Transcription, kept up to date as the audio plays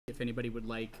If anybody would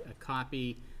like a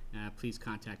copy, please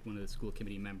contact one of the school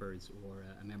committee members or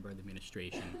a member of the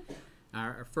administration.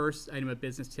 Our first item of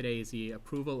business today is the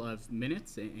approval of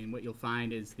minutes, and what you'll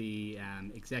find is the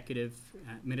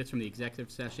minutes from the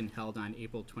executive session held on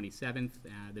April 27th,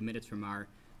 the minutes from our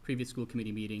previous school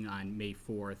committee meeting on May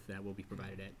 4th will be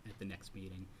provided at the next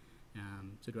meeting.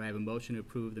 So do I have a motion to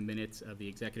approve the minutes of the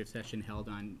executive session held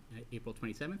on April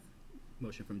 27th?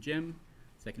 Motion from Jim,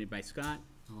 seconded by Scott.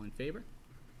 All in favor?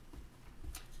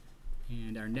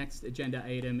 And our next agenda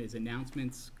item is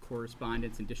announcements,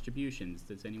 correspondence, and distributions.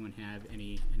 Does anyone have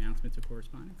any announcements or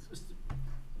correspondence?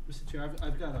 Mr. Chair,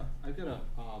 I've got a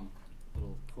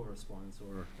little correspondence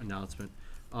or announcement.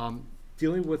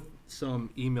 Dealing with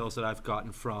some emails that I've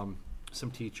gotten from some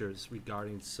teachers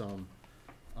regarding some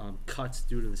cuts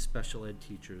due to the special ed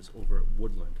teachers over at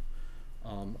Woodland.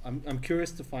 I'm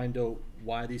curious to find out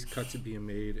why these cuts are being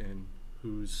made and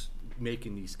who's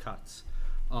making these cuts.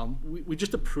 We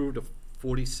just approved a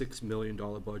 $46 million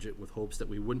budget with hopes that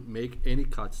we wouldn't make any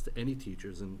cuts to any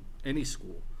teachers in any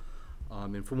school.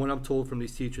 And from what I'm told from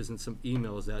these teachers in some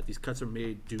emails, that these cuts are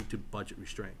made due to budget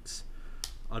restraints.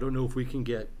 I don't know if we can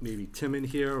get maybe Tim in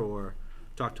here or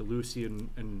talk to Lucy,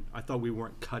 and I thought we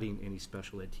weren't cutting any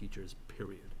special ed teachers,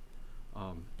 period.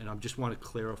 And I just want to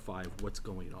clarify what's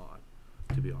going on,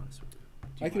 to be honest with you.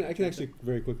 I can actually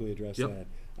very quickly address that.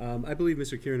 I believe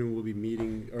Mr. Kiernan will be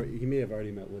meeting, or he may have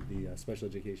already met with the special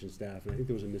education staff, and I think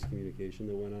there was a miscommunication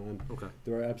that went on. Okay.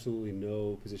 There are absolutely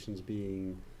no positions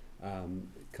being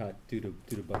cut due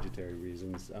to budgetary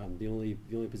reasons. The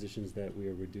only positions that we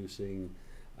are reducing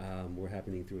were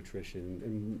happening through attrition,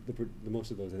 and the most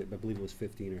of those, I believe it was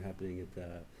 15, are happening at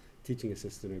the teaching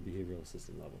assistant or behavioral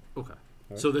assistant level. Okay.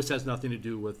 Right. So this has nothing to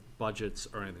do with budgets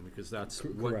or anything, because that's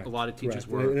what a lot of teachers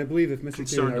were. And I believe if Mr.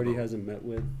 Kiernan already hasn't met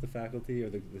with the faculty or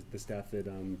the staff that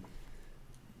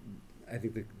I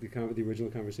think the original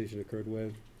conversation occurred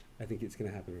with, I think it's going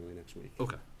to happen early next week.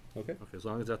 Okay. Okay. Okay. As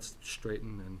long as that's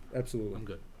straightened, then absolutely, I'm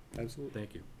good. Absolutely.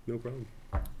 Thank you. No problem.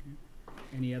 Okay.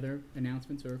 Any other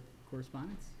announcements or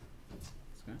correspondence?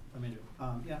 Scott?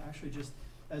 Yeah, actually, just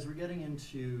as we're getting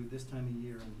into this time of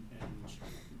year and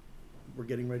we're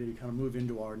getting ready to kind of move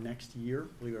into our next year,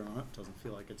 believe it or not, it doesn't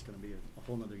feel like it's going to be a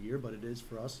whole nother year, but it is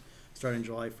for us, starting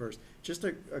July 1st. Just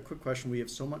a quick question. We have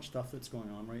so much stuff that's going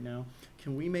on right now.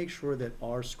 Can we make sure that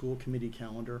our school committee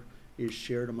calendar is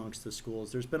shared amongst the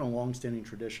schools? There's been a long-standing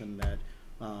tradition that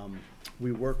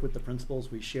we work with the principals,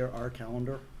 we share our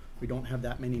calendar. We don't have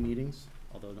that many meetings,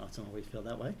 although not some always feel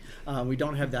that way. We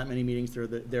don't have that many meetings.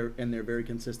 They're very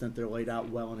consistent. They're laid out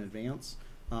well in advance.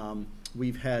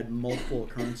 We've had multiple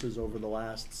occurrences over the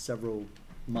last several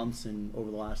months and over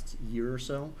the last year or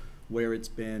so where it's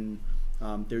been,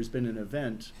 there's been an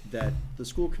event that the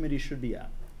school committee should be at,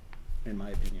 in my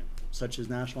opinion, such as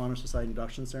National Honor Society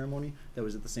induction ceremony that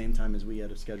was at the same time as we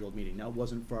had a scheduled meeting. Now, it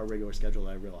wasn't for our regular schedule,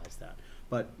 I realize that,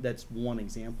 but that's one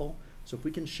example. So if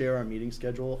we can share our meeting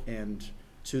schedule and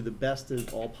to the best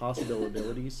of all possible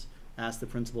abilities, ask the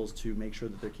principals to make sure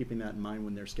that they're keeping that in mind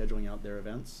when they're scheduling out their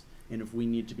events. And if we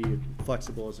need to be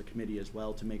flexible as a committee as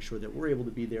well to make sure that we're able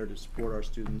to be there to support our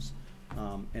students,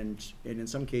 and in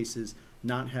some cases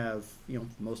not have,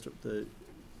 most of the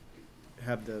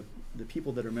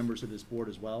people that are members of this board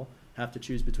as well have to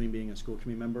choose between being a school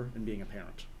committee member and being a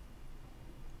parent.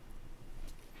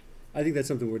 I think that's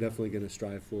something we're definitely going to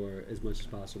strive for as much as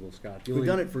possible, Scott. We've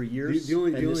done it for years. The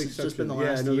only exception, just been the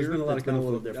last year. There's been a lot of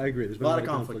conflict. I agree. There's been a lot of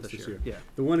conflict this year. Yeah.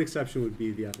 The one exception would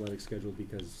be the athletic schedule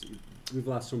because we've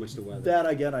lost so much to weather. That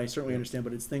I get. I certainly understand,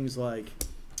 but it's things like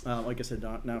I said,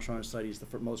 National Honor Society is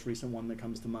the most recent one that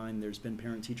comes to mind. There's been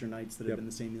parent-teacher nights that have been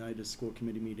the same night as school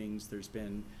committee meetings. There's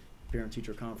been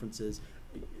parent-teacher conferences.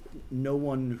 No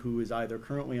one who is either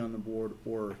currently on the board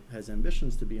or has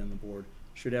ambitions to be on the board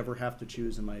should ever have to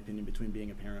choose, in my opinion, between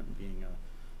being a parent and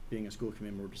being a school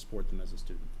committee member to support them as a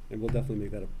student. And we'll definitely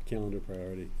make that a calendar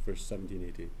priority for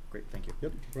 17-18. Great, thank you.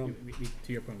 Yep.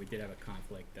 To your point, we did have a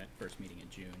conflict that first meeting in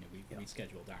June, and we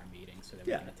rescheduled our meeting so that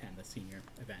we can attend the senior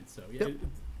event. So it's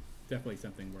definitely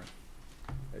something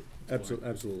we're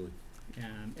absolutely.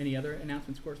 Any other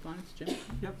announcements, correspondence, Jim?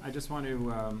 Yep. I just want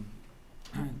to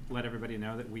let everybody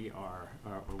know that we are,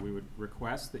 or we would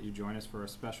request that you join us for a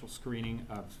special screening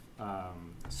of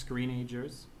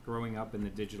Screenagers Growing Up in the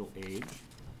Digital Age.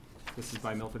 This is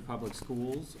by Milford Public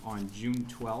Schools on June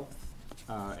 12th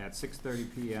at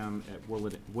 6:30 p.m. at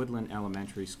Woodland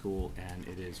Elementary School, and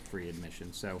it is free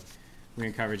admission. So we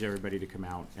encourage everybody to come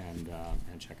out and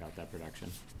check out that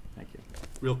production. Thank you.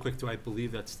 Real quick, I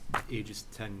believe that's ages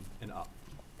 10 and up.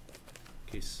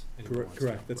 In case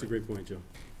correct. That's a great point, Joe.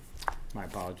 My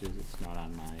apologies, it's not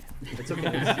on my. It's okay.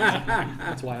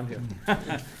 That's why I'm here.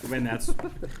 When that's.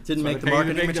 Didn't so make the pay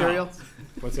marketing big material? dollars.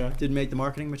 What's that? Didn't make the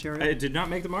marketing material? It did not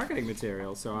make the marketing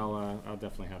material, so I'll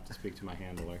definitely have to speak to my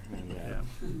handler.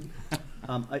 And,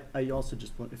 I also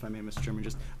just, if I may, Mr. Chairman,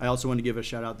 I also want to give a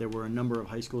shout out. There were a number of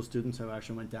high school students who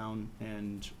actually went down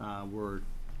and were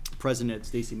present at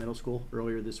Stacy Middle School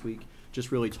earlier this week,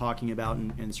 just really talking about,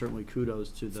 and certainly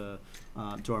kudos to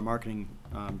our marketing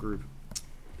group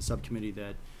subcommittee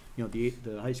that, you know,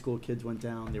 the high school kids went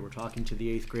down, they were talking to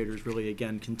the 8th graders, really,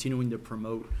 again, continuing to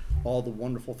promote all the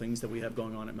wonderful things that we have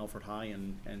going on at Milford High,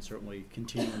 and certainly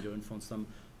continuing to influence them.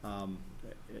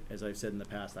 As I've said in the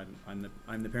past,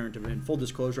 I'm the parent of, in full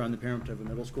disclosure, I'm the parent of a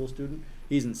middle school student.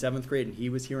 He's in 7th grade, and he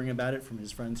was hearing about it from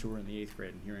his friends who were in the 8th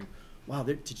grade, and hearing, wow,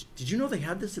 did you know they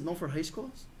had this at Milford High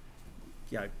School?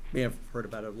 Yeah, I may have heard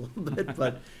about it a little bit,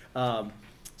 but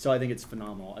so I think it's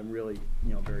phenomenal. I'm really,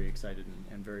 you know, very excited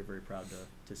and very, very proud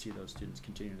to see those students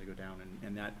continuing to go down,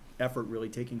 and that effort really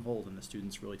taking hold, and the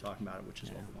students really talking about it, which is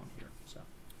what we want here. So,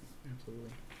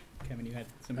 Absolutely. Kevin, you had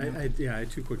some. I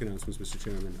had 2 quick announcements, Mr.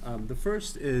 Chairman. The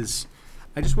first is,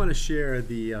 I just want to share an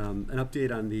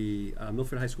update on the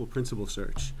Milford High School principal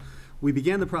search. We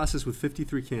began the process with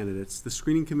 53 candidates. The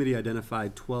screening committee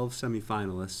identified 12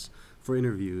 semifinalists for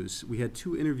interviews. We had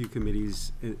 2 interview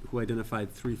committees who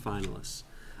identified 3 finalists.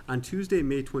 On Tuesday,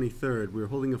 May 23rd, we are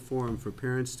holding a forum for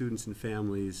parents, students, and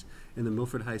families in the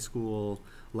Milford High School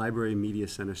Library Media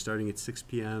Center, starting at 6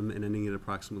 p.m. and ending at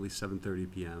approximately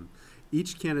 7:30 p.m.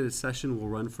 Each candidate session will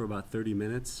run for about 30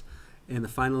 minutes, and the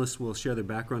finalists will share their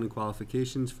background and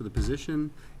qualifications for the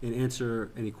position and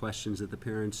answer any questions that the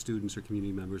parents, students, or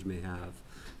community members may have.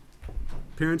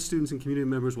 Parents, students, and community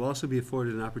members will also be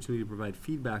afforded an opportunity to provide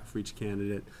feedback for each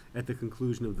candidate at the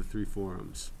conclusion of the 3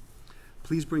 forums.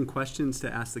 Please bring questions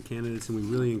to ask the candidates, and we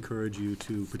really encourage you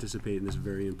to participate in this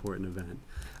very important event.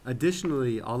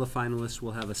 Additionally, all the finalists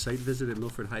will have a site visit at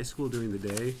Milford High School during the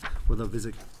day, where they'll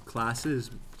visit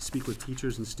classes, speak with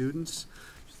teachers and students.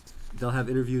 They'll have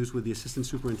interviews with the assistant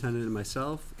superintendent and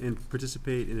myself, and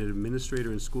participate in an administrator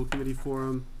and school committee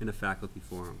forum and a faculty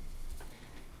forum.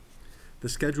 The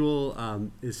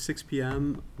schedule is 6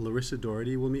 p.m. Larissa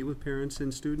Doherty will meet with parents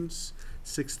and students,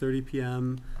 6:30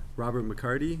 p.m. Robert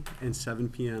McCarty, and 7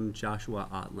 p.m. Joshua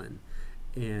Otlin.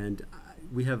 And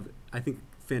we have, I think,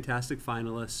 fantastic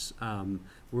finalists. I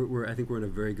think we're in a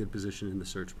very good position in the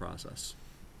search process.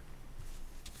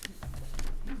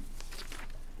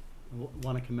 I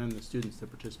want to commend the students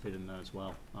that participated in that as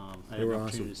well. I They had were an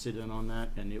opportunity awesome. to sit in on that,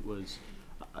 and it was,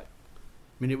 I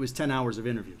mean, it was 10 hours of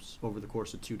interviews over the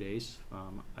course of 2 days.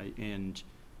 And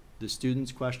the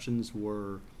students' questions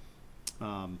were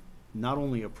not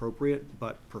only appropriate,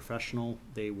 but professional.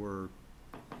 They were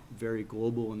very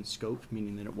global in scope,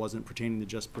 meaning that it wasn't pertaining to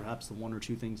just perhaps the 1 or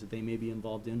 2 things that they may be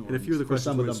involved in. Or And a few of the for questions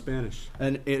some were of in them. Spanish.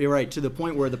 And you're right, to the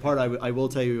point where the part I will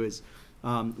tell you is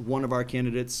one of our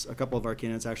candidates, a couple of our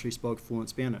candidates actually spoke fluent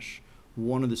Spanish.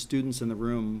 One of the students in the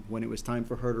room, when it was time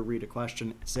for her to read a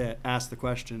question, asked the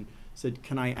question, said,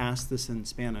 "Can I ask this in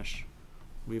Spanish?"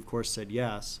 We, of course, said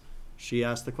yes. She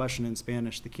asked the question in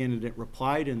Spanish. The candidate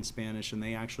replied in Spanish, and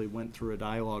they actually went through a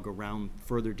dialogue around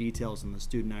further details, and the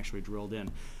student actually drilled in.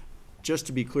 Just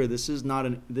to be clear, this is not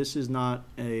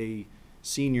a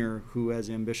senior who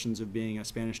has ambitions of being a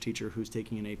Spanish teacher who's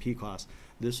taking an AP class.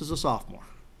 This is a sophomore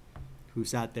who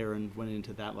sat there and went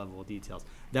into that level of details.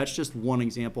 That's just one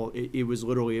example. It was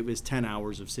 10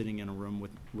 hours of sitting in a room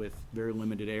with very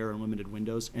limited air and limited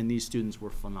windows, and these students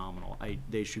were phenomenal.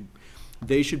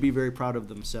 They should be very proud of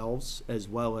themselves, as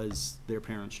well as their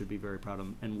parents should be very proud of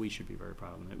them, and we should be very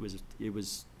proud of them. It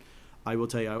was I will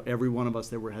tell you, every one of us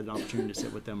that had an opportunity to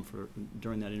sit with them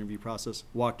during that interview process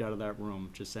walked out of that room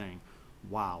just saying,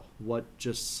 wow, what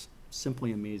just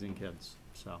simply amazing kids.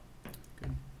 So.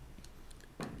 Good.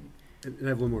 And I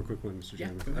have one more quick one, Mr.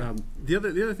 Chairman. Go ahead. The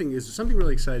other thing is something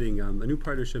really exciting, a new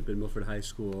partnership at Milford High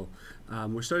School.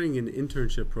 We're starting an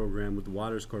internship program with the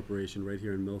Waters Corporation right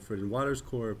here in Milford. And Waters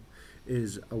Corp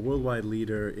is a worldwide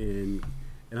leader in,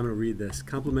 and I'm going to read this,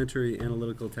 complementary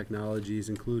analytical technologies,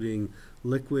 including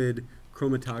liquid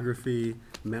chromatography,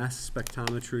 mass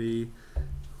spectrometry,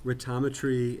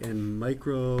 ritometry, and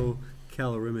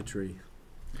microcalorimetry.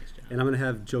 Nice job. And I'm going to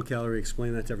have Joe Callery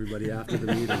explain that to everybody after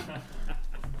the meeting.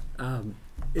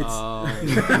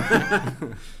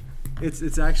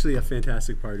 It's actually a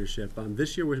fantastic partnership.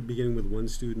 This year we're beginning with 1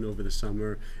 student over the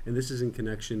summer, and this is in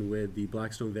connection with the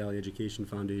Blackstone Valley Education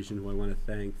Foundation, who I want to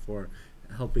thank for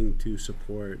helping to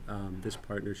support this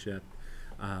partnership,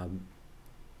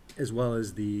 as well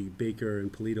as the Baker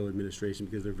and Polito administration,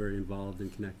 because they're very involved in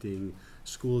connecting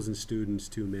schools and students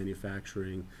to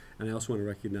manufacturing. And I also want to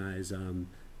recognize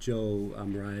Joe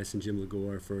Marias and Jim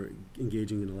Lagore for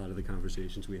engaging in a lot of the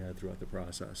conversations we had throughout the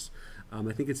process.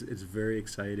 I think it's very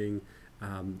exciting.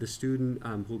 The student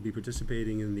who will be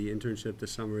participating in the internship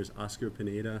this summer is Oscar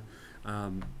Pineda,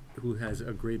 who has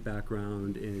a great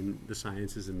background in the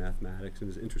sciences and mathematics and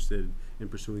is interested in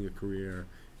pursuing a career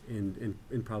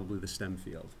in probably the STEM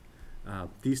field.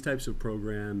 These types of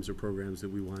programs are programs that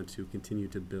we want to continue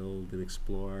to build and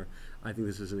explore. I think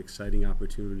this is an exciting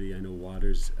opportunity. I know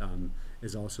Waters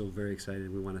is also very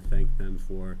excited. We want to thank them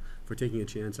for taking a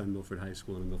chance on Milford High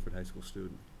School and a Milford High School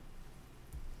student.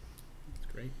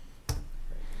 That's great.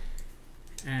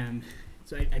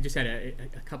 So I just had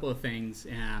a couple of things.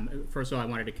 First of all, I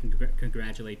wanted to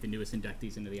congratulate the newest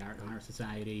inductees into the Honor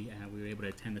Society. We were able to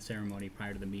attend the ceremony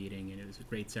prior to the meeting, and it was a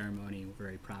great ceremony. We're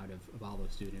very proud of all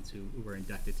those students who were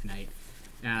inducted tonight.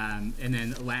 And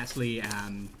then lastly,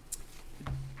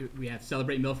 we have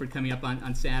Celebrate Milford coming up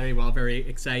on Saturday. We're all very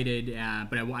excited,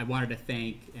 but I wanted to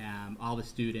thank all the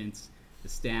students, the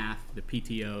staff, the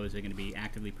PTOs are going to be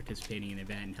actively participating in the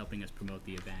event and helping us promote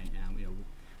the event.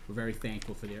 We're very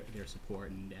thankful for their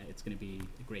support, and it's going to be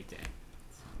a great day.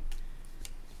 So,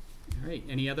 all right,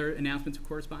 any other announcements or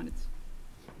correspondence?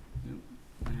 No?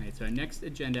 All right, so our next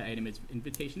agenda item is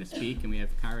invitation to speak, and we have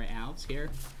Kara Alves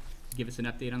here to give us an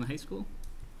update on the high school.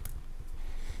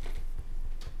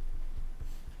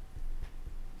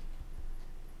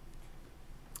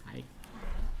 Hi.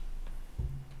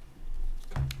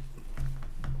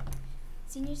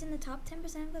 Seniors in the top 10%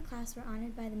 of the class were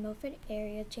honored by the Milford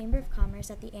Area Chamber of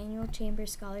Commerce at the annual Chamber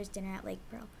Scholars Dinner at Lake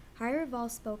Pearl. Hari Raval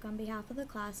spoke on behalf of the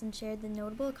class and shared the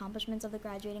notable accomplishments of the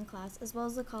graduating class, as well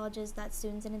as the colleges that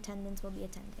students in attendance will be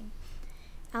attending.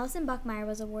 Allison Buckmeyer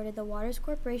was awarded the Waters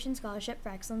Corporation Scholarship for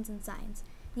Excellence in Science.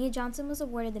 Nia Johnson was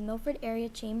awarded the Milford Area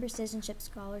Chamber Citizenship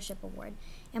Scholarship Award,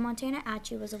 and Montana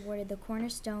Atchie was awarded the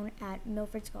Cornerstone at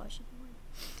Milford Scholarship Award.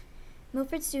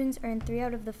 Milford students earned 3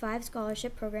 out of the 5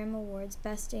 scholarship program awards,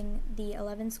 besting the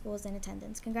 11 schools in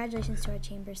attendance. Congratulations to our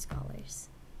Chamber scholars.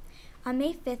 On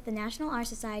May 5th, the National Honor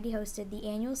Society hosted the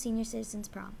annual Senior Citizens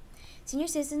Prom. Senior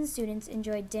Citizen students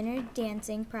enjoyed dinner,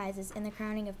 dancing, prizes, and the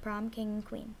crowning of prom king and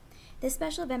queen. This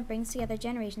special event brings together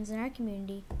generations in our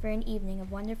community for an evening of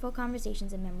wonderful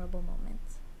conversations and memorable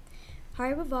moments.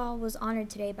 Hari Raval was honored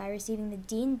today by receiving the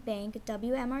Dean Bank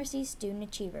WMRC Student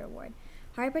Achiever Award.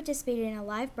 Hari participated in a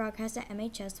live broadcast at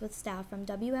MHS with staff from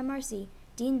WMRC,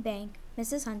 Dean Bank,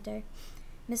 Mrs. Hunter,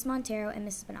 Miss Montero, and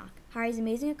Mrs. Banach. Hari's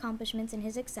amazing accomplishments and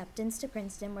his acceptance to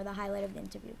Princeton were the highlight of the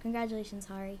interview. Congratulations,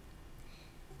 Hari.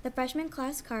 The freshman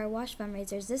class car wash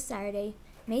fundraisers this Saturday,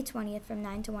 May 20th from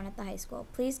 9 to 1 at the high school.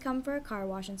 Please come for a car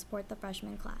wash and support the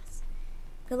freshman class.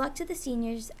 Good luck to the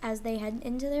seniors as they head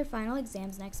into their final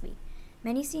exams next week.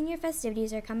 Many senior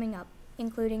festivities are coming up,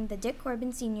 including the Dick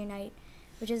Corbin Senior Night,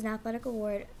 which is an athletic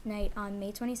award night on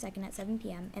May 22nd at 7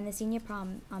 p.m., and the senior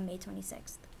prom on May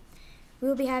 26th. We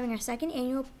will be having our second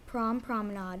annual prom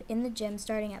promenade in the gym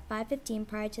starting at 5:15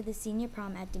 prior to the senior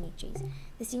prom at Dimitri's.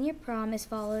 The senior prom is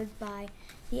followed by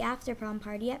the after prom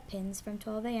party at Pins from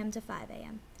 12 a.m. to 5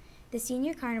 a.m. The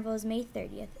senior carnival is May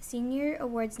 30th, senior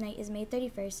awards night is May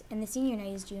 31st, and the senior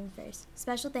night is June 1st.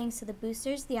 Special thanks to the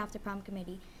boosters, the after prom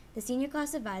committee, the senior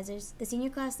class advisors, the senior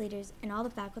class leaders, and all the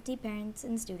faculty, parents,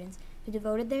 and students who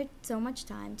devoted so much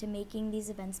time to making these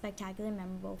events spectacular and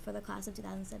memorable for the class of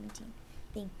 2017.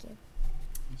 Thank you.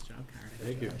 Nice job, Kara.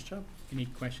 Thank you. Nice job. Any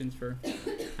questions for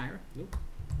Kyra? Nope.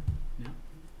 No?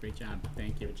 Great job.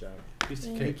 Thank you. Good job. Piece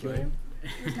of Thank cake, you. right?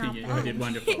 It was not You bad. did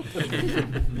wonderful.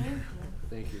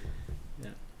 Thank you.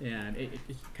 Yeah,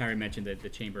 Kyra mentioned the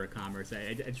Chamber of Commerce.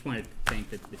 I just wanted to thank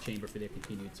the Chamber for their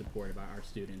continued support of our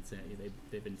students.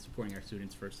 They've been supporting our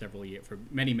students for several years, for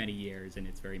many, many years, and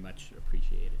it's very much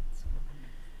appreciated. So,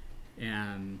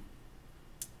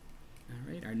 all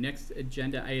right, our next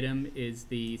agenda item is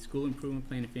the School Improvement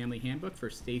Plan and Family Handbook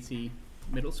for Stacy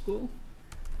Middle School.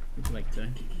 Would you like to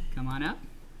come on up?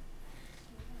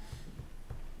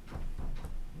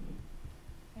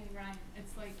 Hey Ryan,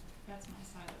 it's like, that's my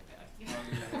side of the bed.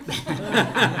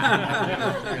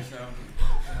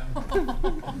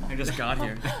 I just got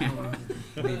here.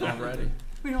 Already.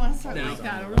 We don't want to start No. like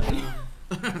that already.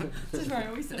 This is where I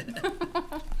always sit.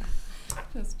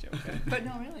 Just joking. But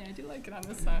no, really, I do like it on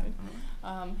this side.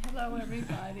 Hello,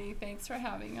 everybody. Thanks for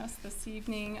having us this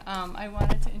evening. I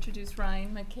wanted to introduce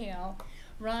Ryan McHale.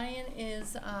 Ryan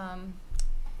is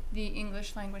the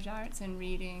English Language Arts and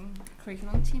Reading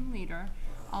Curriculum Team Leader.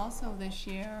 Also this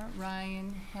year,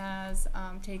 Ryan has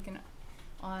taken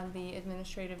on the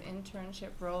administrative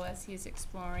internship role as he's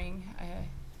exploring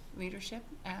leadership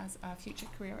as a future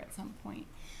career at some point.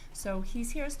 So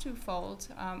he's here as twofold,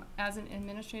 as an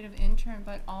administrative intern,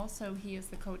 but also he is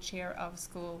the co-chair of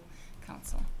school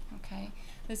council, okay?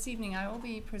 This evening I will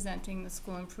be presenting the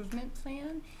school improvement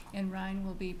plan, and Ryan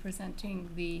will be presenting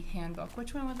the handbook.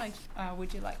 Which one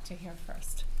would you like to hear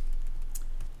first?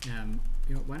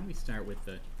 Why don't we start with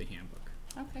the handbook?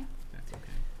 Okay. If that's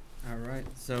okay. All right.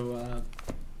 So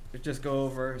just go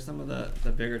over some of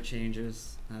the bigger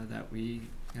changes that we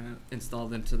kind of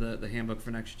installed into the handbook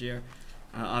for next year.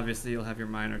 Obviously, you'll have your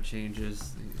minor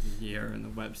changes, the year and the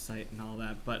website and all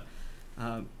that. But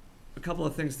a couple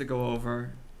of things to go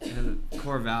over: the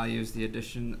core values, the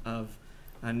addition of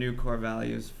new core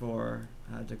values for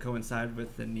to coincide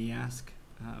with the NEASC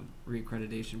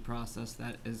reaccreditation process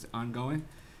that is ongoing.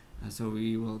 So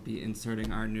we will be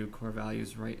inserting our new core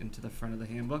values right into the front of the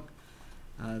handbook.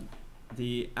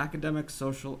 The academic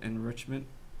social enrichment,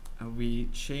 we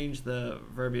changed the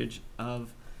verbiage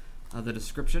of the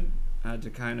description to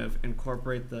kind of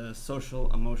incorporate the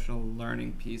social emotional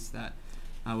learning piece that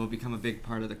will become a big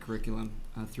part of the curriculum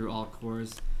through all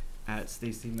cores at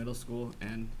Stacy Middle School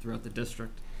and throughout the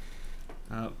district.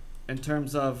 In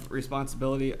terms of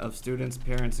responsibility of students,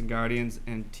 parents, and guardians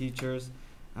and teachers,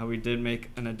 we did make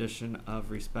an addition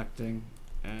of respecting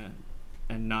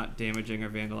and not damaging or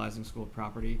vandalizing school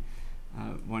property.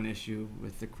 One issue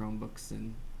with the Chromebooks,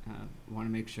 and want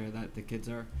to make sure that the kids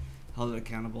are held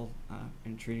accountable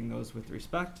and treating those with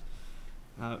respect.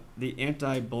 The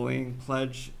anti-bullying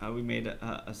pledge, we made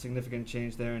a significant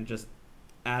change there, and just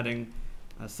adding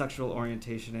sexual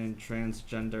orientation and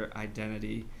transgender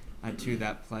identity to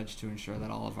that pledge to ensure that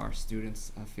all of our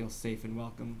students feel safe and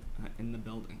welcome in the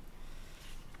building.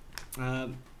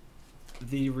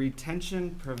 The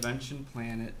retention prevention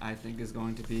plan, I think, is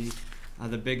going to be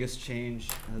the biggest change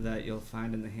that you'll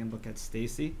find in the handbook at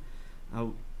Stacy.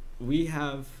 We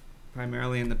have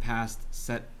primarily in the past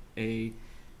set a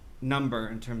number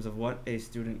in terms of what a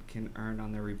student can earn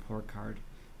on their report card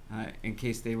in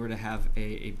case they were to have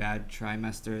a bad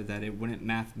trimester, that it wouldn't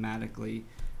mathematically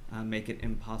make it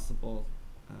impossible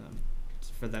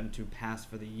for them to pass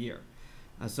for the year.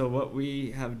 So what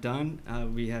we have done,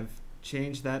 we have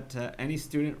changed that to any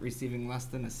student receiving less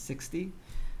than a 60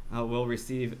 will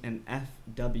receive an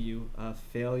FW,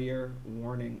 failure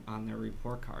warning, on their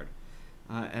report card.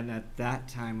 And at that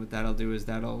time, what that'll do is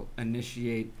that'll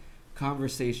initiate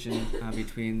conversation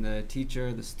between the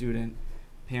teacher, the student,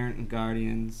 parent and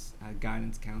guardians,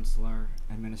 guidance counselor,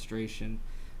 administration,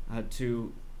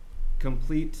 to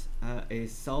complete a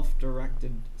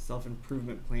self-directed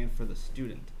self-improvement plan for the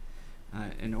student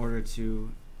in order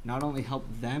to not only help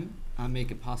them make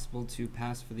it possible to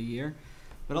pass for the year,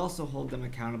 but also hold them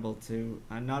accountable to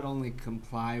not only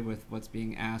comply with what's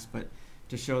being asked, but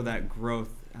to show that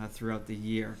growth throughout the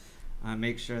year.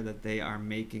 Make sure that they are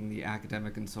making the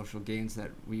academic and social gains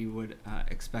that we would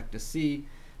expect to see.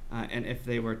 And if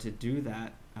they were to do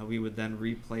that, we would then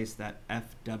replace that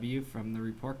FW from the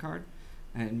report card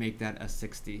and make that a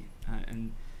 60.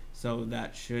 And so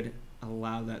that should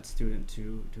allow that student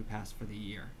to pass for the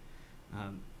year.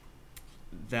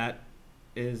 That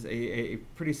is a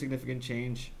pretty significant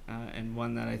change, and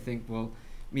one that I think will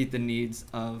meet the needs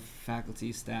of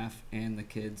faculty, staff, and the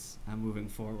kids moving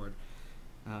forward.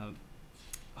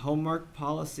 Homework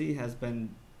policy has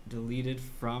been deleted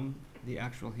from the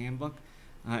actual handbook,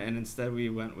 and instead we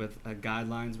went with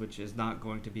guidelines, which is not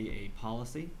going to be a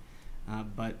policy,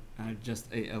 but just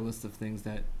a list of things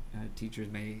that teachers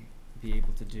may be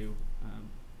able to do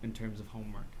in terms of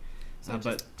homework. So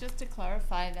just to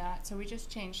clarify that, so we just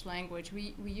changed language.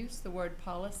 We used the word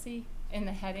policy in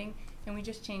the heading, and we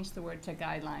just changed the word to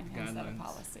guideline instead of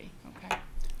policy, okay?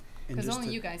 Because only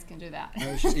you guys can do that.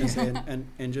 I was just going to say,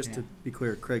 and just to be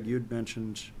clear, Craig, you'd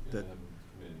mentioned that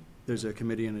there's a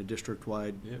committee and a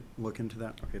district-wide look into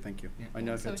that? Okay, thank you. Yeah. I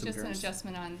know I've So had it's some just an parents.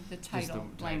 adjustment on the title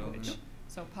the title, language. yep.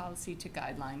 So policy to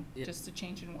guideline, just a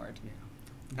change in word.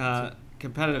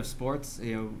 Competitive sports,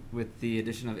 with the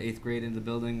addition of 8th grade in the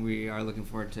building, we are looking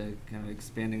forward to kind of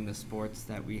expanding the sports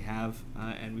that we have,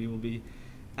 and we will be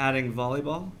adding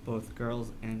volleyball, both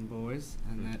girls and boys,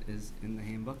 and that is in the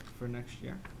handbook for next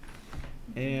year.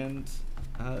 And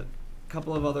a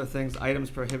couple of other things,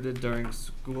 items prohibited during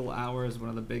school hours. One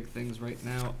of the big things right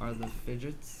now are the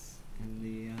fidgets and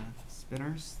the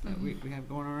spinners that we have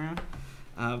going around.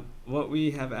 What we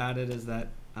have added is that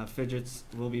fidgets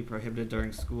will be prohibited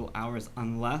during school hours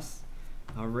unless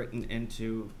written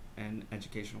into an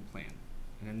educational plan.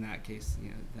 And in that case,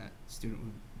 that student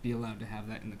would be allowed to have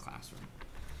that in the classroom.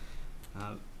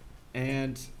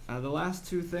 And the last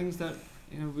two things that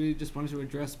we just wanted to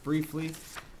address briefly,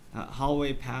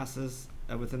 hallway passes.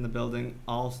 within the building,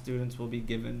 all students will be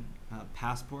given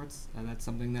passports, and that's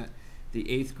something that the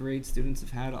 8th grade students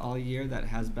have had all year that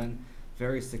has been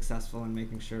very successful in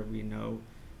making sure we know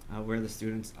where the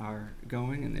students are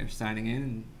going, and they're signing in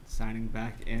and signing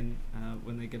back in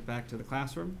when they get back to the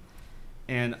classroom.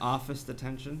 And office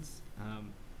detentions.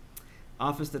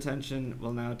 Office detention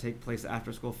will now take place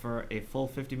after school for a full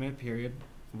 50-minute period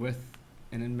with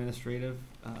an administrative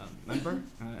member,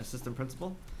 assistant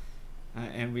principal.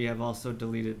 And we have also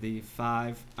deleted the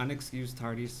 5 unexcused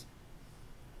tardies,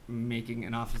 making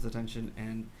an office detention,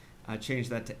 and changed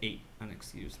that to 8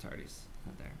 unexcused tardies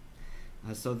there.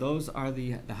 So those are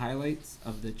the highlights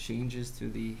of the changes to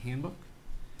the handbook.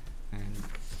 And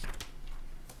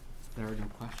if there are no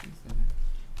questions, then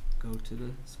I go to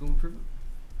the school improvement.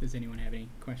 Does anyone have any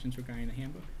questions regarding the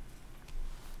handbook?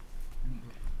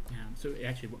 So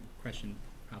actually, one question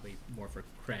probably more for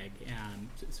Craig.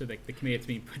 So the committee that's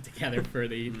being put together for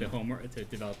the homework, to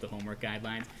develop the homework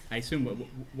guidelines, I assume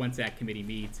once that committee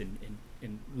meets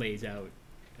and lays out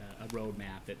a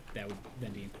roadmap, that would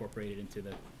then be incorporated into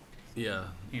the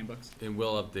handbooks? And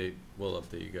we'll update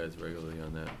you guys regularly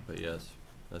on that, but yes,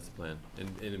 that's the plan. And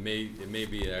it may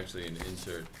be actually an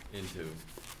insert into,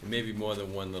 it may be more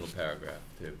than one little paragraph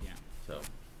too. Yeah. So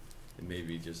it may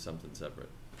be just something separate.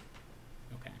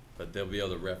 Okay. But they'll be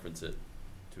able to reference it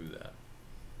to that.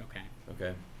 Okay.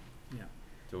 Okay? Yeah.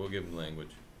 So we'll give them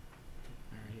language.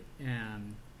 All right.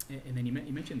 And then you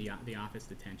mentioned the office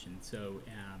detention. So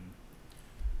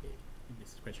this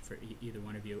is a question for either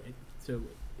one of you. So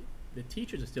the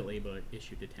teachers are still able to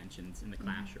issue detentions in the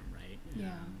classroom, right?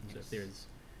 Yeah. So if there's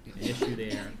an issue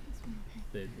there,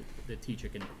 the teacher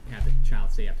can have the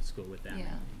child stay after school with them.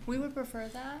 Yeah, we would prefer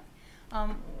that.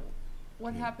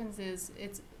 What happens is,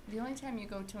 it's the only time you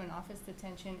go to an office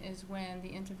detention is when the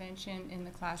intervention in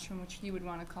the classroom, which you would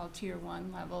want to call tier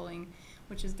 1 leveling,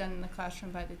 which is done in the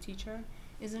classroom by the teacher,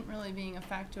 isn't really being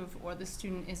effective, or the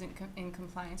student isn't in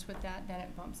compliance with that, then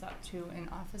it bumps up to an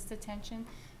office detention.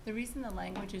 The reason the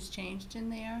language is changed in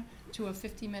there to a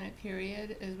 50-minute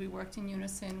period is we worked in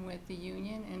unison with the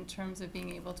union in terms of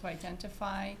being able to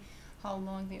identify how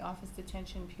long the office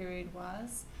detention period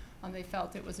was. They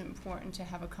felt it was important to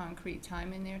have a concrete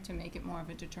time in there to make it more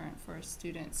of a deterrent for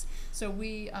students. So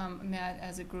we met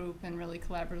as a group and really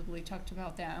collaboratively talked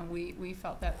about that, and we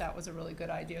felt that that was a really good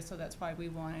idea, so that's why we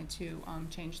wanted to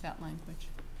change that language.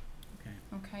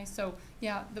 Okay, so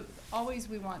yeah, always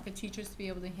we want the teachers to be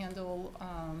able to handle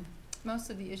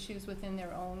most of the issues within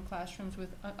their own classrooms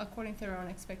according to their own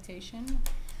expectation.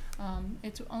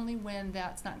 It's only when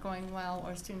that's not going well,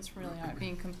 or students really aren't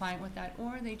being compliant with that,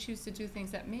 or they choose to do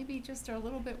things that maybe just are a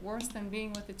little bit worse than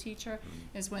being with the teacher,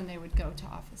 is when they would go to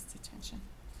office detention.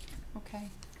 Okay.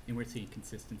 And we're seeing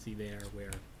consistency there,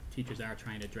 where teachers are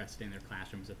trying to address it in their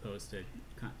classrooms, as opposed to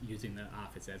using the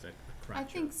office as a crutch. I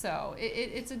think so.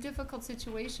 It's a difficult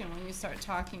situation when you start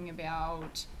talking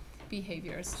about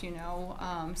behaviors, you know.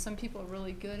 Some people are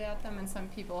really good at them, and some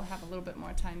people have a little bit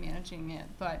more time managing it.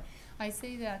 But I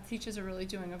say that teachers are really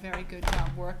doing a very good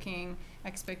job working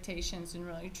expectations and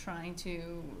really trying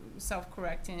to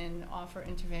self-correct and offer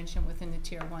intervention within the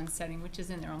tier 1 setting, which is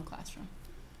in their own classroom.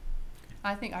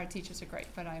 I think our teachers are great,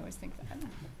 but I always think that.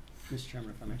 Mr.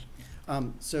 Chairman, if I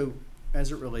may. So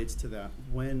as it relates to that,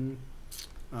 when,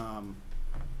 I'm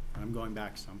going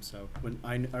back some, so when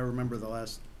I remember the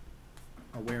last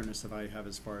awareness that I have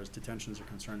as far as detentions are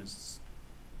concerned is,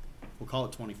 we'll call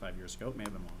it 25 years ago, it may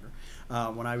have been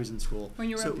longer, when I was in school. When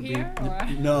you were so up here, or?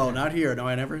 No, not here. No,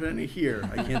 I never had any here.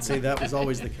 I can't say that was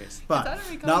always the case. But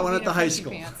not when at the high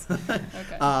school.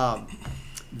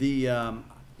 Okay.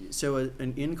 So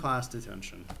an in-class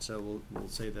detention, so we'll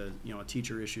say that, you know, a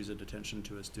teacher issues a detention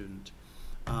to a student.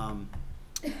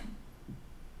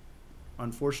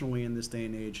 Unfortunately, in this day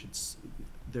and age,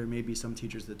 there may be some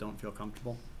teachers that don't feel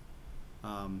comfortable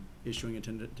issuing a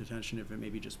detention if it may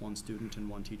be just one student and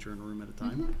one teacher in a room at a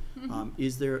time.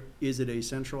 Is it a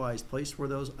centralized place for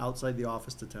those outside the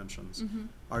office detentions?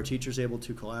 Are teachers able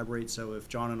to collaborate? So if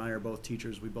John and I are both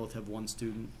teachers, we both have one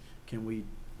student, can we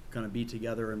kind of be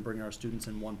together and bring our students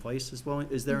in one place as well?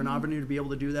 Is there an avenue to be able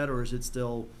to do that, or is it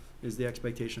still, is the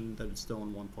expectation that it's still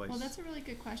in one place? Well, that's a really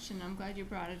good question. I'm glad you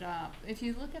brought it up. If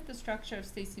you look at the structure of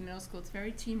Stacy Middle School, it's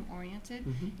very team-oriented,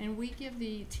 and we give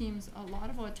the teams a lot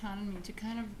of autonomy to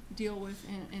kind of deal with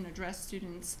and address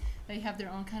students. They have their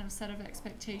own kind of set of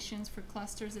expectations for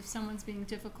clusters. If someone's being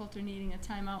difficult or needing a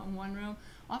timeout in one room,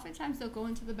 oftentimes they'll go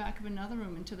into the back of another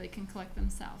room until they can collect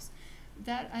themselves.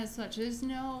 That as such, there's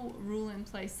no rule in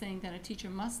place saying that a teacher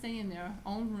must stay in their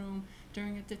own room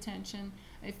during a detention.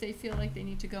 If they feel like they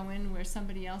need to go in where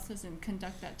somebody else is and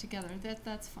conduct that together,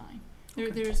 that's fine.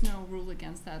 There's no rule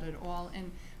against that at all,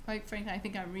 and quite frankly, I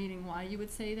think I'm reading why you would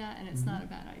say that, and it's not a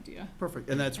bad idea. Perfect,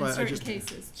 and that's why In I certain just.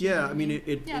 cases. Yeah, I mean, Yeah,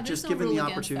 it there's just no given the rule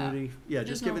against that. opportunity, yeah, There's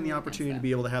just no given the rule against opportunity to that.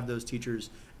 be able to have those teachers,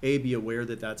 be aware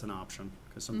that that's an option,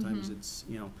 because sometimes Mhm. it's,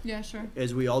 you know, Yeah, sure.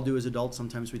 as we all do as adults,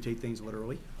 sometimes we take things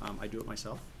literally. I do it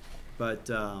myself. But,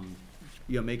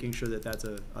 you know, making sure that that's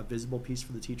a visible piece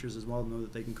for the teachers as well, know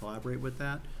that they can collaborate with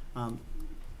that.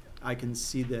 I can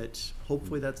see that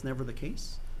hopefully that's never the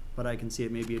case, but I can see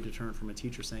it may be a deterrent from a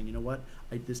teacher saying, you know what,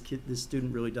 this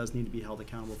student really does need to be held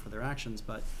accountable for their actions,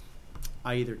 but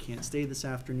I either can't stay this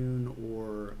afternoon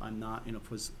or I'm not in a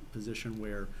position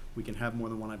where we can have more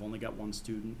than one. I've only got one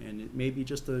student, and it may be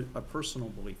just a personal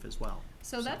belief as well.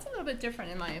 So that's a little bit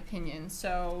different in my opinion.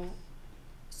 So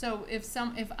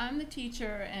if I'm the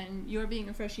teacher and you're being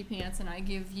a freshie pants and I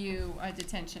give you a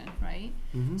detention, right?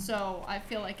 Mm-hmm. So I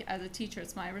feel like as a teacher,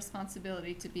 it's my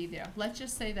responsibility to be there. Let's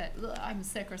just say that I'm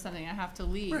sick or something, I have to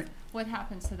leave. Right. What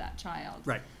happens to that child?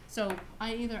 Right. So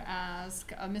I either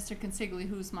ask Mr. Consigli,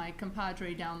 who's my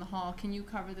compadre down the hall, can you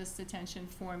cover this detention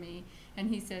for me? And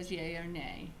he says yay or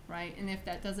nay, right? And if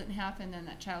that doesn't happen, then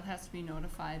that child has to be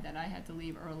notified that I had to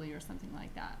leave early or something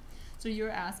like that. So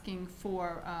you're asking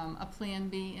for a plan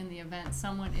B in the event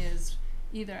someone is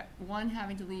either, one,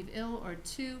 having to leave ill, or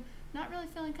two, not really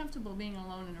feeling comfortable being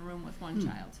alone in a room with one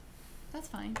child. That's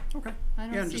fine. Okay. I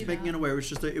don't Yeah, and see just making that. it aware. It was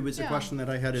just it was a Yeah, question that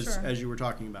I had sure. as you were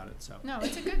talking about it. So. No,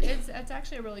 it's a good, it's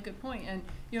actually a really good point. And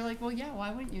you're like, well, yeah,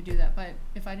 why wouldn't you do that? But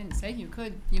if I didn't say you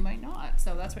could, you might not.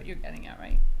 So that's what you're getting at,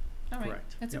 right? All right.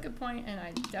 Correct. That's Yep. a good point, and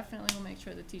I definitely will make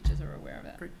sure the teachers are aware of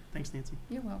it. Great. Thanks, Nancy.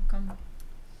 You're welcome.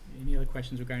 Any other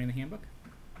questions regarding the handbook?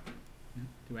 No?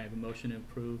 Do I have a motion to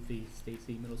approve the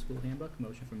Stacy Middle School handbook?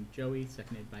 Motion from Joey,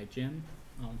 seconded by Jim.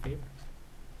 All in favor?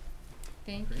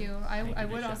 Thank Great. you. Thank you, I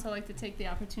would Nisha. also like to take the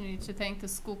opportunity to thank the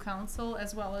school council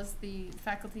as well as the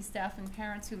faculty, staff, and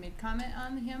parents who made comment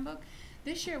on the handbook.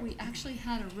 This year, we actually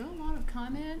had a real lot of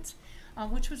comment,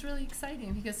 which was really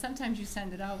exciting because sometimes you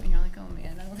send it out and you're like, oh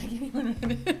man, I don't think anyone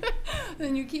read it.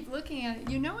 Then you keep looking at it.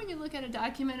 You know when you look at a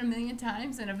document a million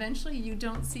times and eventually you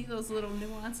don't see those little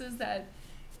nuances that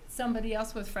somebody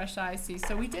else with fresh eyes sees.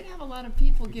 So we did have a lot of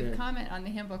people We give did. comment on the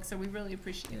handbook, so we really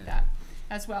appreciate Yeah. that,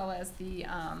 as well as the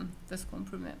school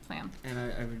improvement plan. And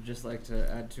I would just like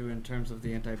to add to, in terms of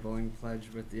the anti-bullying pledge,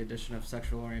 with the addition of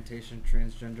sexual orientation,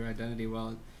 transgender identity,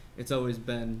 well, it's always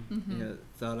been Mhm. you know,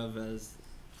 thought of as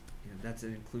that's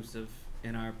an inclusive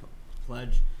in our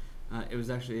pledge. It was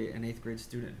actually an 8th grade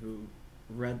student who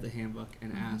read the handbook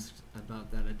and Mhm. asked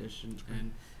about that addition,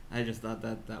 and I just thought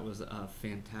that was a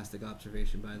fantastic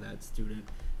observation by that student,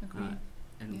 Agreed.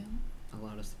 and Yeah.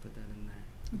 allowed us to put that in there.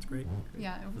 That's great.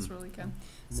 Yeah, it was really good. More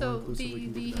So inclusive we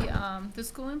can be, the better. the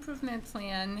school improvement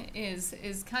plan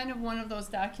is kind of one of those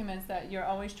documents that you're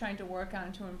always trying to work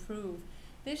on to improve.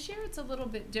 This year it's a little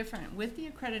bit different with the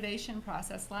accreditation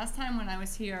process. Last time when I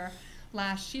was here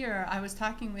last year, I was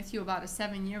talking with you about a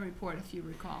 7-year report, if you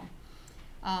recall.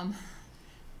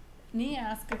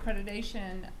 NEASC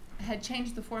accreditation had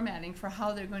changed the formatting for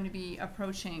how they're going to be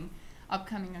approaching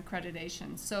upcoming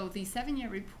accreditation. So the 7-year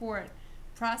report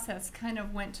process kind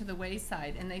of went to the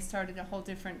wayside and they started a whole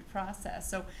different process.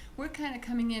 So we're kind of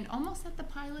coming in almost at the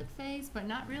pilot phase, but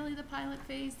not really the pilot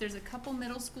phase. There's a couple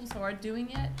middle schools who are doing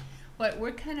it, but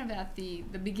we're kind of at the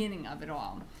beginning of it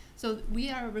all. So we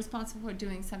are responsible for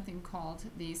doing something called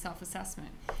the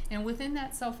self-assessment. And within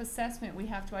that self-assessment, we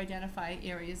have to identify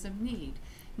areas of need.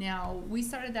 Now, we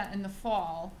started that in the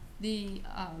fall. The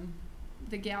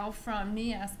gal from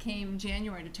NEAS came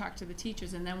January to talk to the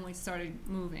teachers, and then we started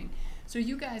moving. So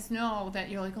you guys know that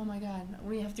you're like, oh my God,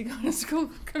 we have to go to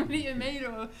school committee in May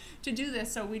to do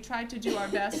this. So we tried to do our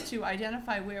best to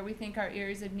identify where we think our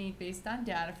areas of need based on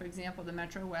data. For example, the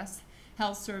Metro West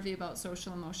Health Survey about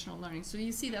social emotional learning. So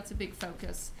you see that's a big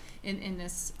focus in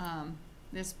this,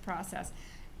 this process.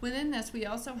 Within this, we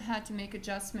also had to make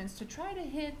adjustments to try to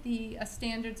hit the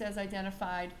standards as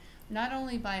identified, not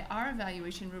only by our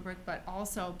evaluation rubric, but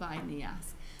also by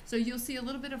NEAS. So you'll see a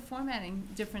little bit of formatting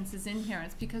differences in here.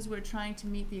 It's because we're trying to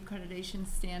meet the accreditation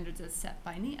standards as set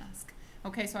by NEAS.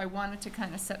 Okay, so I wanted to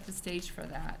kind of set the stage for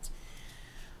that.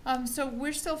 So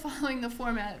we're still following the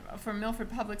format for Milford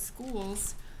Public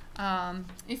Schools.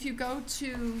 If you go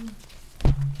to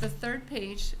the 3rd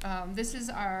page, this is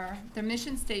the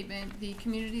mission statement. The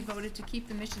community voted to keep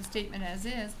the mission statement as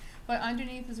is, but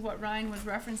underneath is what Ryan was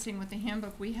referencing with the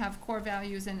handbook. We have core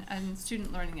values and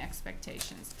student learning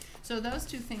expectations. So those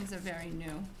two things are very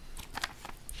new.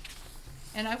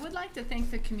 And I would like to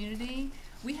thank the community.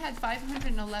 We had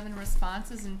 511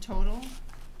 responses in total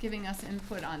giving us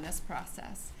input on this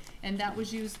process. And that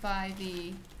was used by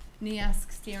the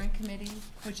NEASC Steering Committee,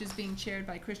 which is being chaired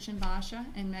by Christian Basha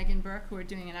and Megan Burke, who are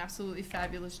doing an absolutely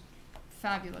fabulous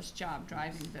job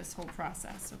driving this whole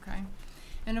process, okay?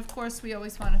 And of course, we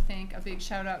always want to thank a big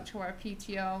shout out to our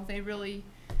PTO. They really,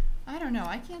 I don't know,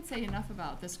 I can't say enough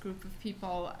about this group of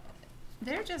people.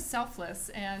 They're just selfless,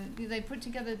 and they put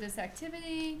together this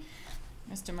activity.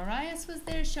 Mr. Marias was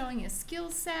there showing his skill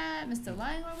set. Mr.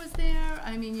 Langler was there.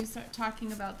 I mean, you start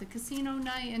talking about the casino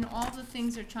night and all the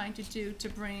things they're trying to do to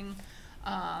bring,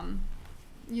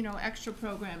 you know, extra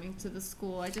programming to the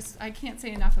school. I can't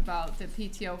say enough about the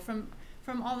PTO.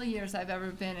 From all the years I've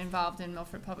ever been involved in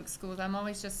Milford Public Schools, I'm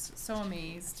always just so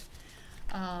amazed.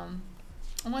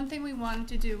 One thing we wanted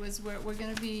to do is we're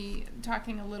going to be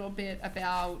talking a little bit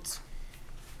about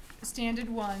Standard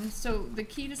 1. So the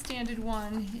key to Standard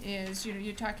 1 is, you know,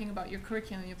 you're talking about your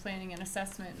curriculum, your planning and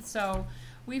assessment. So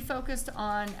we focused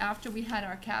on, after we had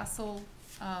our Castle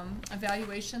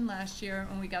evaluation last year,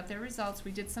 when we got their results,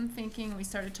 we did some thinking. We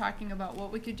started talking about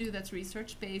what we could do that's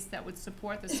research-based, that would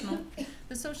support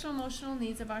the social-emotional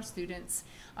needs of our students.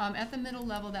 At the middle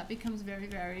level, that becomes very,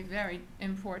 very, very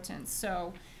important.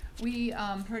 So we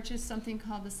purchased something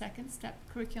called the Second Step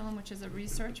curriculum, which is a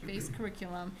research-based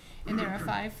curriculum, and there are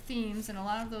 5 themes, and a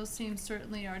lot of those themes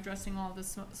certainly are addressing all the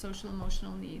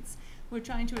social-emotional needs. We're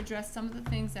trying to address some of the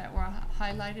things that were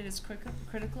highlighted as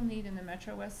critical need in the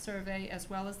Metro West survey, as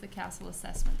well as the Castle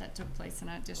assessment that took place in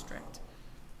our district.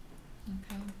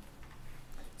 Okay.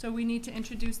 So we need to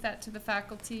introduce that to the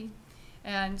faculty,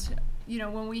 and you know,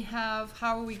 when we have,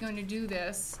 how are we going to do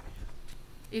this?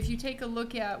 If you take a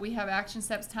look at, we have action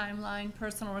steps, timeline,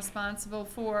 personal responsible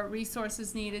for,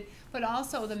 resources needed, but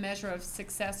also the measure of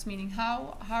success, meaning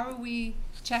how are we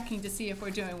checking to see if we're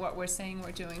doing what we're saying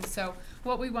we're doing. So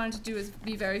what we wanted to do is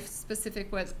be very specific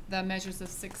with the measures of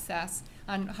success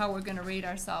on how we're going to rate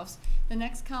ourselves. The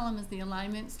next column is the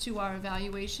alignments to our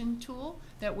evaluation tool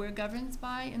that we're governed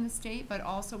by in the state, but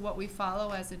also what we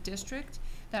follow as a district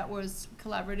that was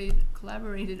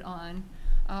collaborated on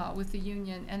with the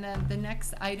union. And then the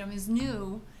next item is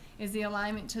new, is the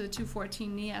alignment to the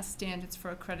 214 NEAS standards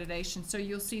for accreditation. So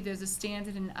you'll see there's a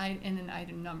standard and an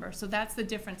item number. So that's the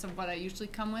difference of what I usually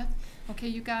come with, okay,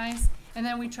 you guys? And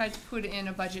then we tried to put in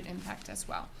a budget impact as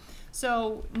well.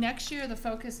 So next year the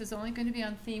focus is only going to be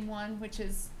on theme 1, which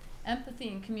is empathy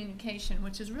and communication,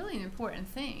 which is really an important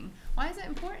thing. Why is it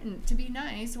important to be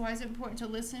nice? Why is it important to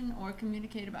listen or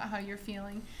communicate about how you're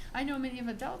feeling? I know many of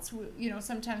adults, you know,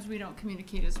 sometimes we don't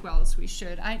communicate as well as we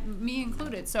should, me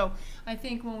included. So I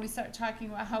think when we start talking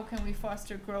about how can we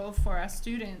foster growth for our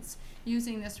students,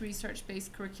 using this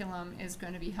research-based curriculum is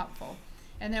going to be helpful.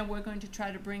 And then we're going to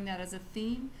try to bring that as a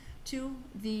theme to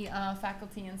the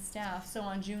faculty and staff. So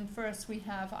on June 1st, we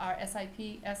have our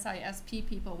SISP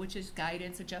people, which is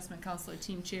guidance, adjustment counselor,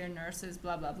 team chair, nurses,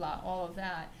 blah, blah, blah, all of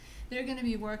that. They're going to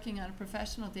be working on a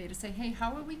professional day to say, hey, how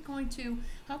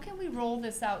can we roll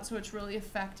this out so it's really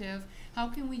effective? How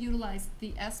can we utilize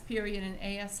the S period and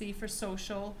ASE for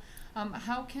social?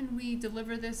 How can we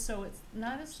deliver this so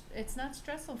it's not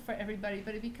stressful for everybody,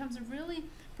 but it becomes a really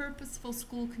purposeful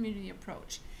school community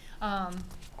approach.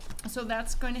 So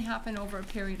that's going to happen over a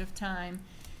period of time.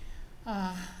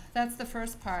 That's the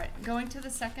first part. Going to the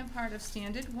second part of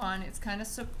Standard 1, it's kind of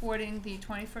supporting the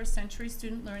 21st century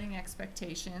student learning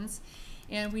expectations.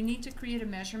 And we need to create a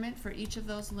measurement for each of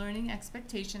those learning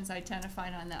expectations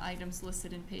identified on the items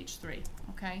listed in page 3,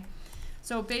 okay?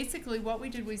 So basically what we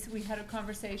did was we had a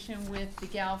conversation with the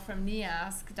gal from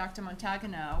NEASC, Dr.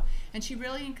 Montagano, and she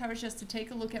really encouraged us to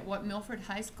take a look at what Milford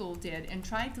High School did and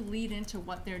try to lead into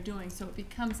what they're doing so it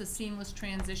becomes a seamless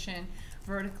transition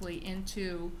vertically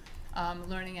into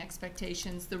learning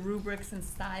expectations, the rubrics and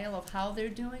style of how they're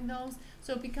doing those,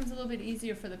 so it becomes a little bit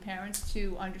easier for the parents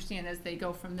to understand as they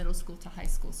go from middle school to high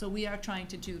school. So we are trying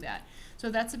to do that.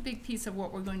 So that's a big piece of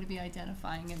what we're going to be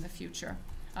identifying in the future,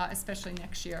 especially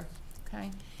next year. Okay,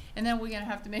 and then we're going to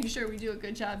have to make sure we do a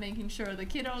good job making sure the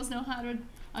kiddos know how to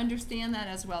understand that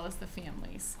as well as the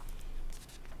families.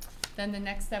 Then the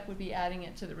next step would be adding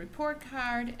it to the report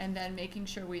card and then making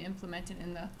sure we implement it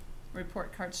in the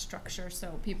report card structure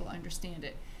so people understand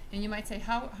it. And you might say,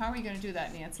 how are we going to do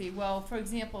that, Nancy? Well, for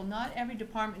example, not every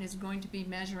department is going to be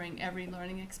measuring every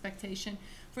learning expectation.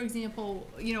 For example,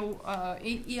 you know,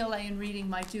 ELA and reading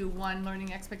might do one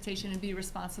learning expectation and be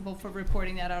responsible for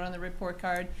reporting that out on the report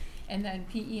card. And then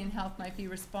PE and health might be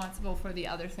responsible for the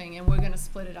other thing. And we're going to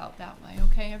split it out that way.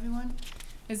 Okay, everyone?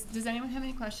 Does anyone have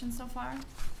any questions so far?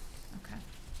 Okay.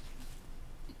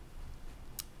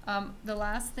 The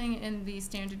last thing in the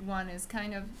Standard 1 is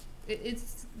kind of,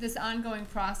 it's this ongoing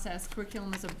process.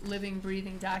 Curriculum is a living,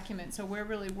 breathing document. So we're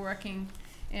really working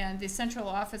And the central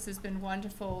office has been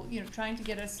wonderful, you know, trying to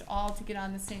get us all to get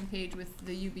on the same page with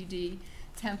the UBD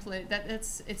template.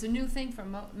 It's a new thing for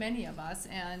many of us,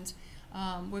 and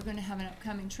we're going to have an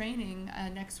upcoming training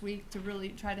next week to really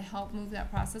try to help move that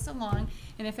process along.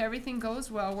 And if everything goes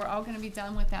well, we're all going to be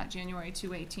done with that January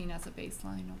 2018 as a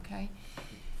baseline, okay?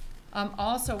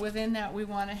 Also, within that, we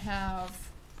want to have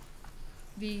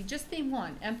just theme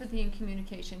 1, empathy and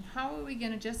communication. How are we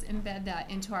going to just embed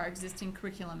that into our existing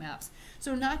curriculum apps?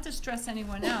 So not to stress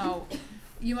anyone out,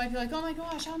 you might be like, oh my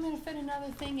gosh, how am I going to fit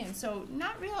another thing in? So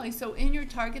not really. So in your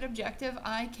target objective,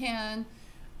 I can,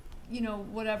 you know,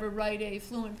 whatever, write a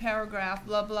fluent paragraph,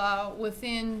 blah, blah,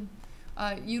 within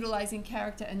utilizing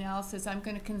character analysis. I'm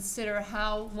going to consider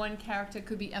how one character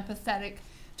could be empathetic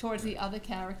towards the other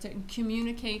character and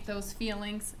communicate those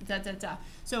feelings, da, da, da.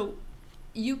 So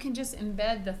you can just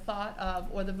embed the thought of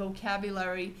or the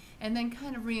vocabulary and then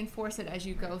kind of reinforce it as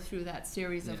you go through that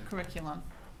series of curriculum,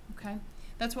 okay?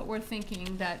 That's what we're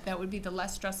thinking, that would be the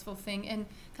less stressful thing, and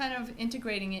kind of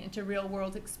integrating it into real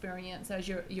world experience as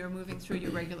you're moving through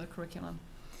your regular curriculum.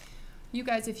 You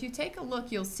guys, if you take a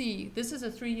look, you'll see this is a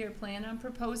 3-year plan I'm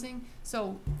proposing.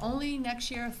 So only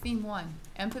next year, theme 1,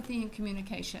 empathy and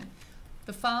communication.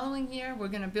 The following year, we're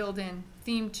going to build in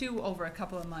theme 2 over a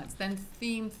couple of months, then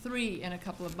theme 3 in a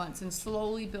couple of months, and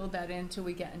slowly build that in until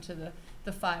we get into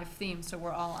the 5 themes, so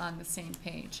we're all on the same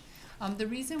page. The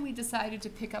reason we decided to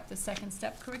pick up the second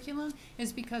step curriculum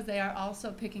is because they are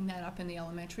also picking that up in the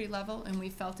elementary level, and we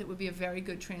felt it would be a very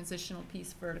good transitional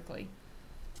piece vertically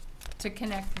to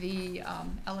connect the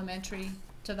elementary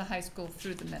to the high school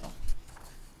through the middle.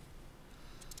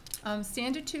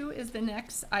 Standard 2 is the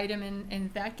next item,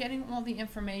 and that getting all the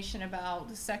information about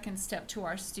the second step to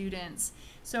our students.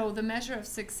 So the measure of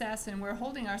success, and we're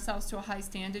holding ourselves to a high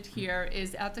standard here,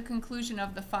 is at the conclusion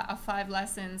of the 5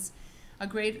 lessons, a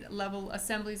grade level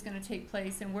assembly is going to take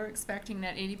place, and we're expecting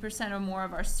that 80% or more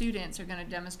of our students are going to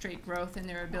demonstrate growth in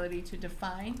their ability to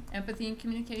define empathy and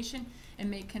communication and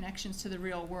make connections to the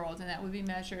real world, and that would be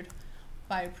measured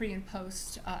by a pre and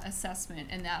post assessment,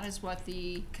 and that is what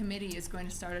the committee is going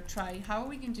to start to try. How are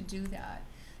we going to do that?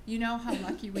 You know how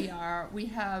lucky we are. We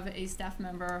have a staff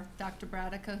member, Dr.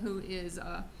 Bradica, who is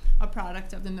a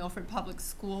product of the Milford Public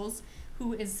Schools,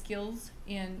 who is skilled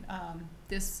in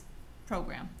this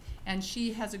program. And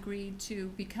she has agreed to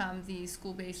become the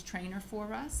school-based trainer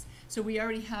for us. So we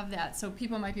already have that. So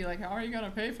people might be like, how are you going to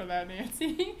pay for that,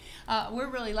 Nancy? We're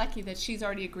really lucky that she's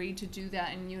already agreed to do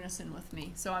that in unison with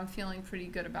me. So I'm feeling pretty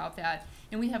good about that.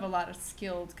 And we have a lot of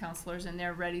skilled counselors, and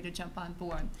they're ready to jump on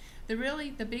board.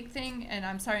 The big thing, and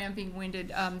I'm sorry I'm being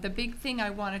winded, the big thing I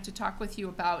wanted to talk with you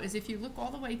about is if you look all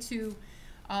the way to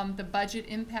the budget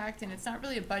impact, and it's not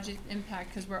really a budget impact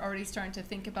because we're already starting to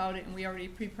think about it and we already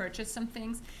pre-purchased some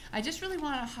things. I just really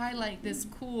want to highlight this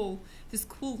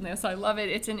coolness. I love it.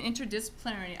 It's an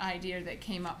interdisciplinary idea that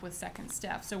came up with Second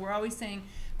Step. So we're always saying,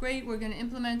 great, we're going to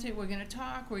implement it, we're going to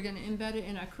talk, we're going to embed it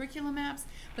in our curriculum apps,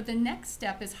 but the next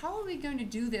step is how are we going to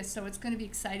do this so it's going to be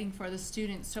exciting for the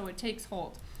students so it takes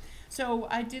hold. So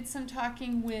I did some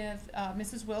talking with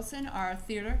Mrs. Wilson, our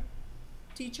theater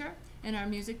teacher, and our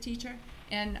music teacher,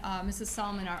 and Mrs.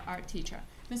 Solomon, our art teacher.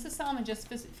 Mrs. Solomon just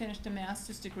finished a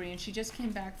master's degree, and she just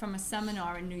came back from a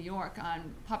seminar in New York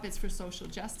on puppets for social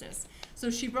justice. So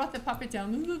she brought the puppet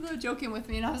down, joking with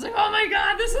me, and I was like, oh my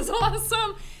God, this is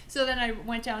awesome. So then I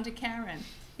went down to Karen.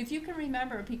 If you can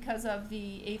remember, because of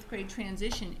the 8th grade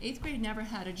transition, 8th grade never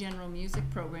had a general music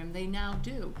program. They now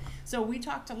do. So we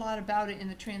talked a lot about it in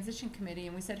the transition committee,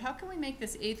 and we said, how can we make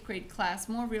this 8th grade class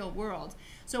more real world?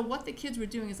 So what the kids were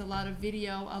doing is a lot of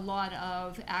video, a lot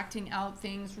of acting out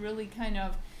things, really kind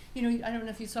of, you know, I don't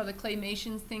know if you saw the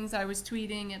claymations things I was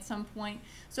tweeting at some point.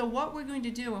 So what we're going to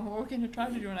do, and what we're going to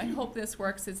try to do, and I hope this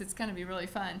works, is it's going to be really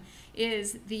fun,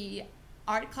 is the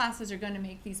art classes are going to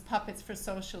make these puppets for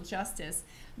social justice.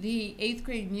 The 8th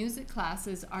grade music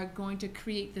classes are going to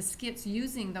create the skits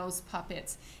using those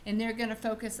puppets, and they're going to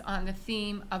focus on the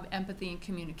theme of empathy and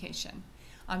communication,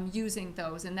 using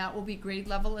those, and that will be grade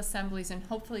level assemblies, and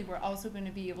hopefully we're also going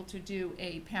to be able to do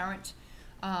a parent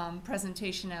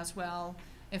presentation as well,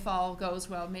 if all goes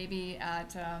well, maybe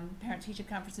at parent-teacher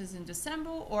conferences in December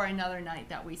or another night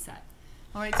that we set.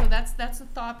 All right, so that's the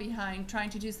thought behind trying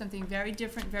to do something very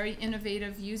different, very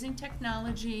innovative, using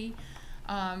technology,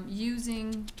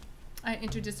 using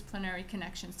interdisciplinary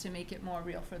connections to make it more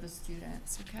real for the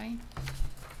students, okay?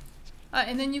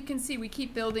 And then you can see we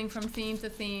keep building from theme to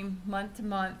theme, month to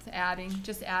month,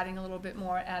 just adding a little bit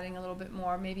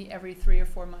more, maybe every 3 or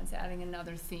 4 months adding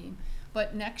another theme.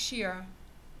 But next year,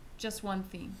 just one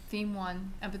theme, theme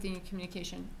 1, empathy and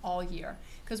communication, all year.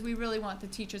 Because we really want the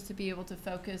teachers to be able to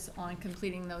focus on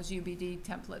completing those UBD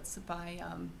templates by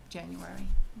January,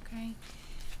 okay?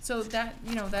 So that,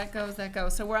 that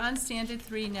goes. So we're on standard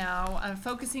 3 now.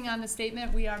 Focusing on the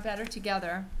statement, we are better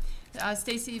together.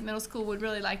 Stacy Middle School would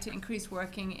really like to increase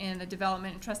working in the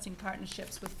development and trusting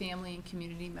partnerships with family and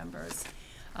community members.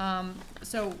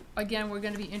 So again, we're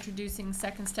going to be introducing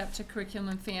second step to curriculum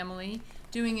and family.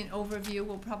 Doing an overview,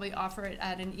 we'll probably offer it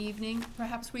at an evening.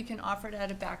 Perhaps we can offer it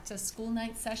at a back to school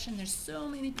night session. There's so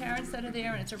many parents that are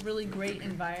there, and it's a really great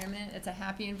environment. It's a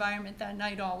happy environment that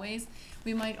night always.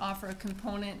 We might offer a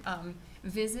component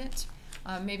visit,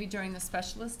 maybe during the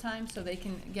specialist time, so they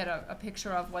can get a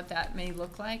picture of what that may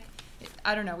look like.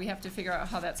 I don't know, we have to figure out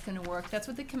how that's going to work. That's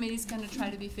what the committee's going to try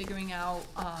to be figuring out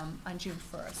on June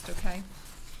 1st, okay?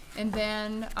 And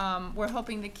then we're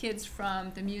hoping the kids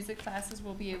from the music classes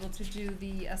will be able to do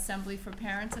the assembly for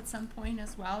parents at some point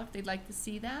as well, if they'd like to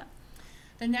see that.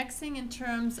 The next thing in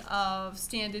terms of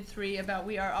standard 3 about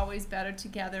we are always better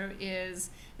together is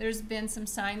there's been some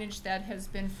signage that has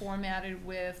been formatted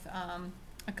with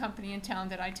a company in town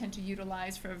that I tend to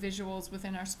utilize for visuals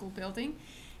within our school building.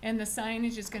 And the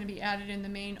signage is going to be added in the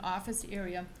main office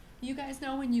area. You guys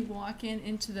know when you walk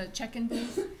into the check-in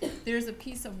booth, there's a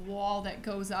piece of wall that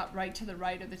goes up right to the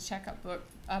right of the checkup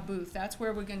booth. That's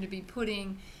where we're going to be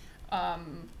putting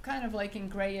kind of like in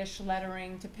grayish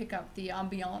lettering to pick up the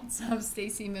ambiance of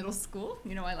Stacy Middle School.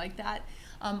 I like that.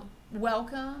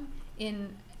 Welcome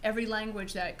in every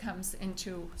language that comes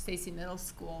into Stacy Middle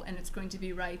School, and it's going to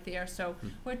be right there. So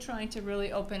we're trying to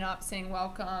really open up saying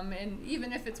welcome, and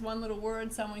even if it's one little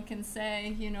word someone can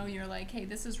say, you're like, hey,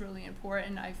 this is really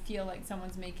important. I feel like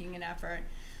someone's making an effort.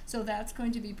 So that's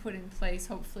going to be put in place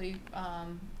hopefully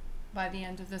by the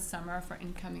end of the summer for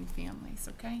incoming families,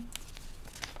 okay?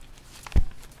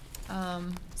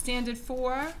 Standard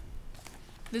 4.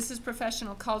 This is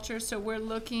professional culture, so we're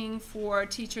looking for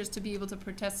teachers to be able to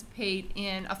participate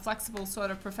in a flexible sort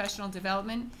of professional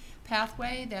development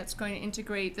pathway that's going to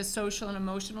integrate the social and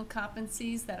emotional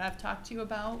competencies that I've talked to you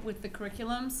about with the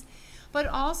curriculums, but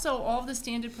also all the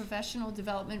standard professional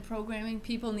development programming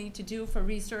people need to do for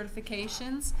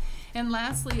recertifications. And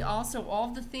lastly, also all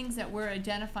the things that we're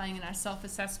identifying in our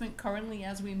self-assessment currently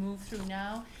as we move through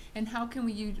now, and how can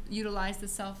we utilize the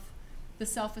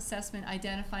self-assessment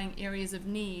identifying areas of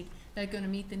need that are going to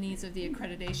meet the needs of the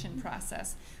accreditation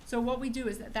process. So what we do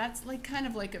is that's like kind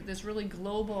of like this really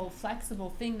global,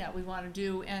 flexible thing that we want to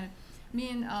do. And me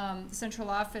and central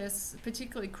office,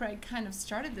 particularly Craig, kind of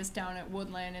started this down at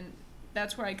Woodland, and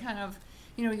that's where I kind of,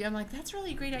 I'm like, that's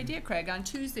really a great idea, Craig. On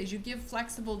Tuesdays, you give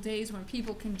flexible days when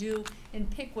people can do and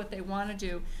pick what they want to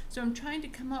do. So I'm trying to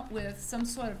come up with some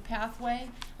sort of pathway,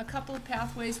 a couple of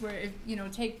pathways where, if,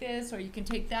 take this, or you can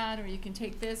take that, or you can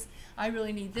take this. I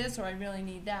really need this, or I really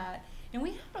need that. And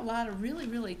we have a lot of really,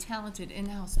 really talented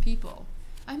in-house people.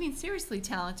 I mean, seriously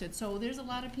talented. So there's a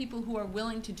lot of people who are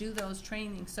willing to do those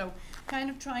trainings. So kind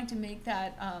of trying to make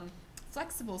that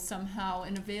flexible somehow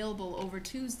and available over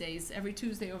Tuesdays, every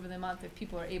Tuesday over the month if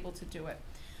people are able to do it.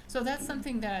 So that's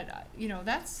something that,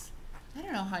 that's, I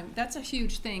don't know how, that's a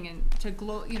huge thing, and to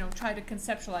try to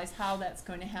conceptualize how that's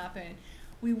going to happen.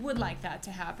 We would like that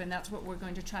to happen. That's what we're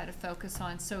going to try to focus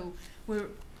on. So we're,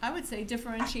 I would say,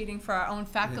 differentiating for our own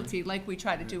faculty like we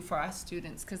try to do for our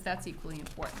students, because that's equally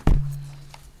important.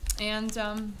 And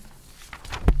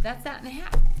that's that in a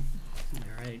hat.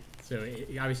 All right. So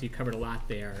obviously you covered a lot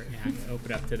there, and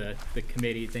open up to the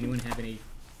committee. Does anyone have any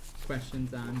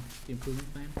questions on the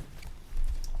improvement plan?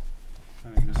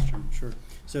 Mr. Chairman, sure.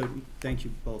 So thank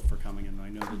you both for coming in. I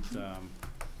know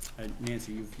that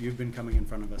Nancy, you've been coming in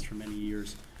front of us for many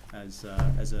years as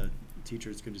a teacher.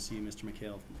 It's good to see you, Mr.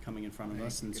 McHale, coming in front of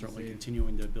us, and certainly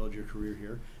continuing to build your career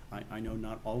here. I know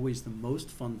not always the most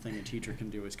fun thing a teacher can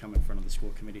do is come in front of the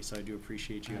school committee, so I do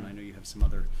appreciate you, and I know you have some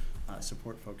other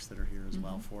support folks that are here as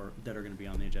well that are going to be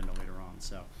on the agenda later on.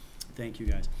 So thank you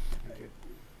guys. Thank you.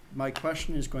 My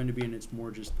question is going to be, and it's more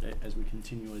just as we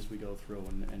continue as we go through,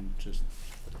 and just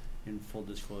in full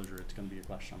disclosure, it's going to be a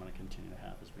question I'm going to continue to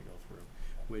have as we go through,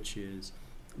 which is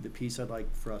the piece I'd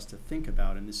like for us to think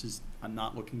about, and this is, I'm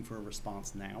not looking for a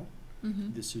response now.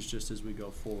 This is just as we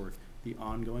go forward. The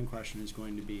ongoing question is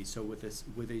going to be, so with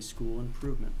a school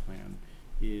improvement plan,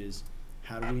 is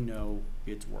how do we know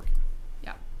it's working?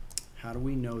 Yeah. How do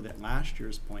we know that last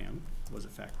year's plan was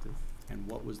effective, and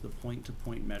what was the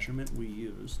point-to-point measurement we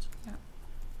used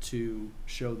to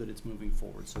show that it's moving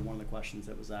forward? So one of the questions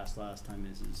that was asked last time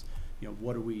is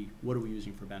what are we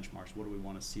using for benchmarks? What do we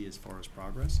want to see as far as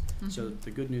progress? So the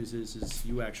good news is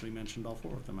you actually mentioned all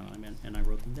 4 of them, and I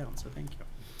wrote them down. So thank you.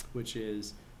 Which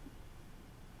is,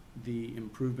 the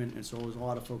improvement, and so there's a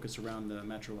lot of focus around the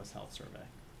Metro West Health Survey.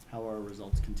 How are our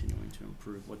results continuing to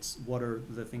improve? What are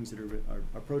the things that are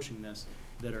approaching this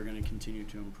that are gonna continue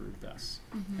to improve this?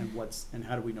 And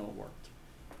how do we know it worked?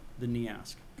 The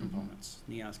NEASC components.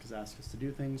 NEASC has asked us to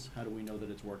do things. How do we know that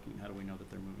it's working? How do we know that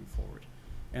they're moving forward?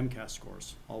 MCAS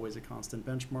scores, always a constant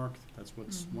benchmark. That's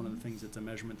what's one of the things that's a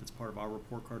measurement that's part of our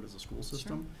report card as a school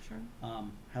system. Sure.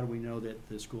 How do we know that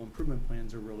the school improvement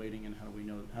plans are relating, and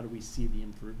how do we see the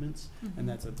improvements? And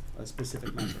that's a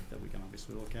specific metric that we can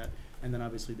obviously look at. And then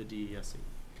obviously the DESE,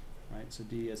 right? So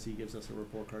DESE gives us a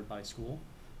report card by school.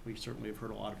 We certainly have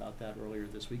heard a lot about that earlier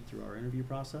this week through our interview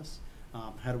process.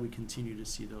 How do we continue to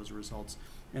see those results?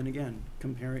 And again,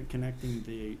 connecting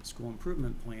the school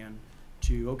improvement plan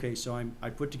to, okay, so I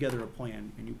put together a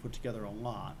plan, and you put together a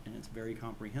lot, and it's very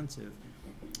comprehensive.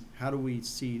 How do we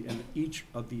see, and each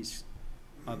of these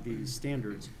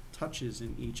standards touches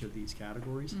in each of these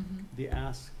categories? The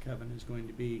ask, Kevin, is going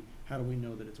to be, how do we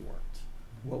know that it's worked?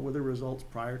 What were the results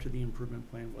prior to the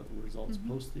improvement plan? What were the results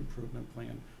post the improvement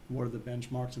plan? What are the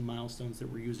benchmarks and milestones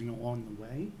that we're using along the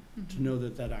way to know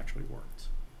that that actually worked?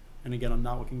 And again, I'm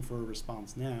not looking for a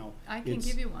response now. I can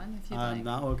give you one if you'd like. I'm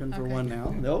not looking for Okay. one now.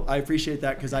 No, I appreciate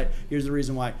that, because here's the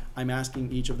reason why. I'm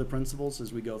asking each of the principals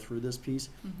as we go through this piece.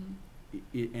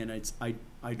 And it's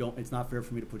not fair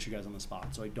for me to put you guys on the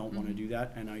spot, so I don't want to do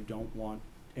that, and I don't want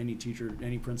any teacher,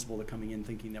 any principal that coming in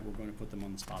thinking that we're going to put them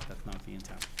on the spot. That's not the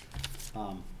intent.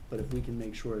 But if we can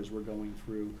make sure as we're going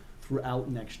throughout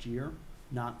next year,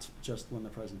 not just when the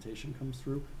presentation comes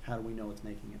through, how do we know it's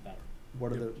making it better?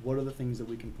 What are the things that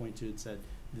we can point to that said,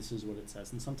 this is what it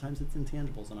says? And sometimes it's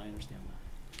intangibles, and I understand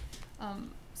that.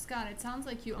 Scott, it sounds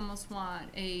like you almost want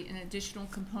an additional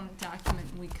component document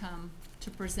when we come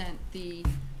to present the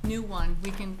new one.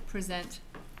 We can present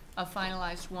a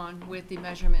finalized one with the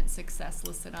measurement success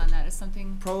listed on that. Is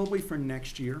something probably for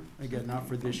next year, again, not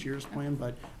for this year's plan,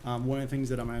 but one of the things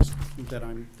that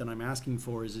I'm asking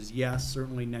for is yes,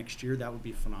 certainly next year, that would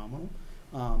be phenomenal.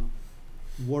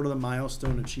 What are the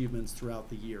milestone achievements throughout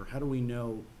the year? How do we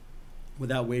know,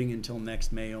 without waiting until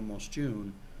next May, almost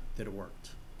June, that it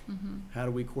worked? How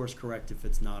do we course correct if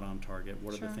it's not on target?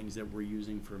 What are the things that we're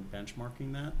using for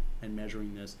benchmarking that and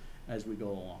measuring this as we go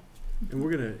along? And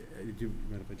we're gonna, do you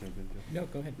mind if I jump in, Joe? No,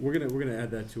 go ahead. We're gonna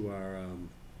add that to our,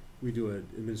 we do an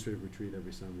administrative retreat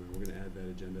every summer. We're gonna add that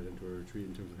agenda into our retreat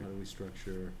in terms of how do we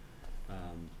structure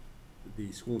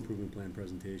the school improvement plan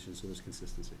presentation, so there's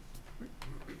consistency.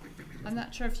 I'm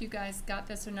not sure if you guys got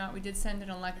this or not. We did send an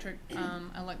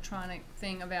electronic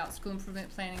thing about school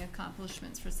improvement planning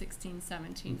accomplishments for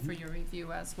 16-17 for your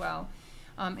review as well.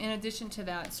 In addition to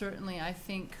that, certainly I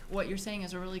think what you're saying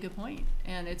is a really good point,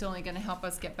 and it's only going to help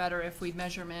us get better if we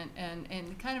measurement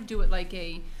and kind of do it like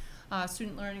a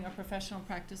student learning or professional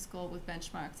practice goal with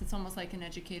benchmarks. It's almost like an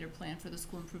educator plan for the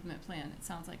school improvement plan. It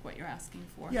sounds like what you're asking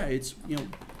for. Yeah, it's, you know,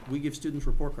 we give students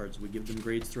report cards. We give them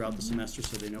grades throughout the semester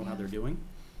so they know how they're doing.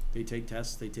 They take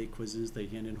tests, they take quizzes, they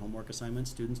hand in homework assignments.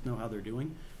 Students know how they're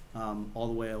doing all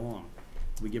the way along.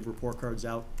 We give report cards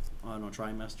out on a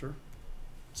trimester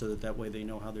so that way they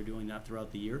know how they're doing that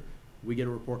throughout the year. We get a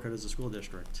report card as a school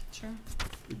district. Sure.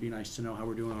 It'd be nice to know how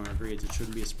we're doing on our grades. It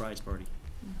shouldn't be a surprise party.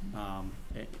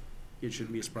 It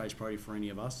shouldn't be a surprise party for any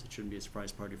of us. It shouldn't be a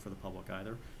surprise party for the public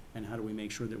either. And how do we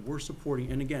make sure that we're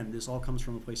supporting, and again, this all comes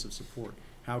from a place of support.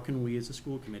 How can we as a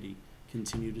school committee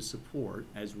continue to support,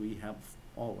 as we have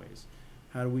always?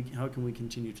 How can we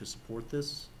continue to support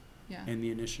this and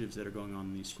the initiatives that are going on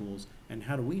in these schools? And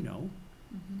how do we know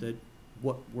that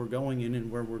what we're going in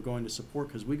and where we're going to support?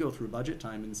 Because we go through budget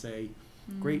time and say,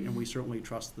 great, and we certainly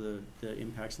trust the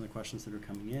impacts and the questions that are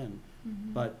coming in.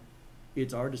 But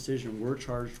it's our decision. We're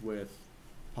charged with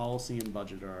policy and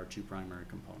budget are our two primary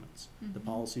components. The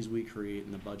policies we create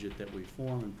and the budget that we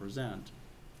form and present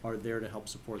are there to help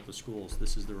support the schools.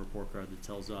 This is the report card that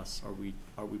tells us, are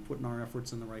we putting our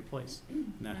efforts in the right place?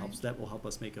 And that that will help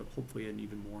us make hopefully an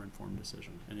even more informed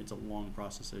decision. And it's a long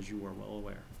process, as you are well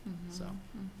aware. So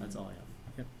that's all I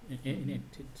have. Yep. And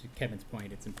to Kevin's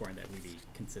point, it's important that we be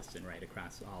consistent right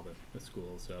across all the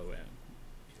schools. So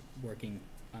working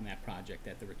on that project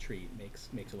at the retreat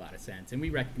makes a lot of sense. And we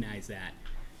recognize that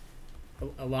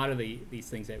a lot of these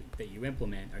things that you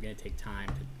implement are going to take time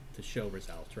to show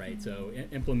results, right? So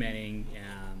implementing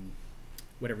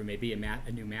whatever may be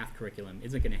a new math curriculum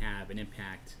isn't going to have an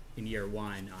impact in year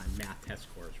one on math test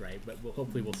scores, right? But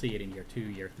hopefully we'll see it in year 2,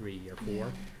 year 3, year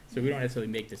 4. So we don't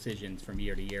necessarily make decisions from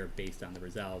year to year based on the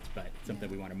results, but something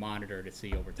we want to monitor to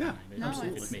see over time. Yeah,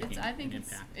 absolutely. It's making I think an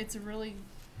impact. it's really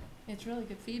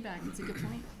good feedback. It's a good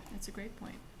point. It's a great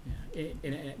point. Yeah,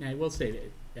 and I will say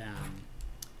that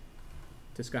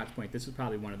to Scott's point, this is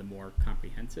probably one of the more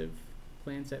comprehensive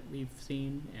plans that we've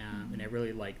seen, and I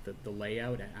really like the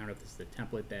layout. I don't know if this is the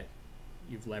template that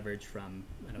you've leveraged from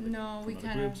another, No, we from other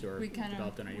kind groups, of, or we kind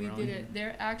developed of, on we your own. did it.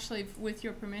 They're actually, with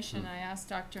your permission, I asked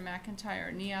Dr. McIntyre,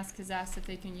 and NEASC has asked if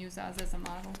they can use ours as a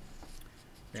model.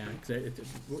 Yeah, because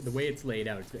the way it's laid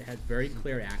out, it has very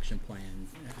clear action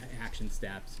plans, action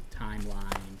steps,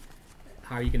 timeline.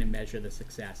 How are you going to measure the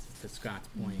success, to Scott's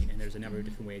point? And there's a number of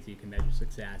different ways that you can measure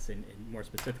success, and more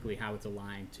specifically how it's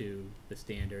aligned to the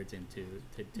standards and to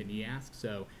NEASC.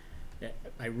 So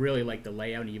I really like the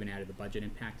layout, and even added the budget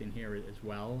impact in here as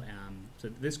well. So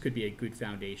this could be a good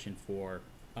foundation for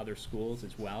other schools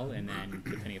as well, and then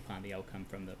depending upon the outcome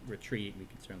from the retreat, we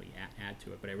can certainly add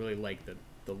to it. But I really like the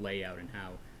layout and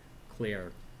how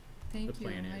clear the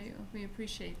plan is. We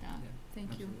appreciate that. Yeah,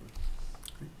 Thank you. absolutely.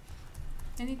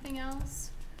 Anything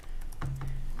else?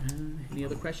 Any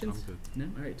other questions? I'm good. No?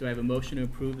 All right, do I have a motion to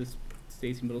approve this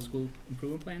Stacy Middle School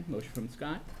Improvement Plan? Motion from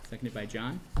Scott, seconded by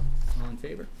John. All in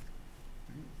favor?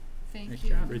 Thank Nice you.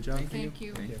 job. Great job. Thank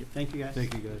you. Thank you. Thank you, guys.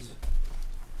 Thank you, guys.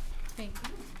 Thank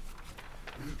you.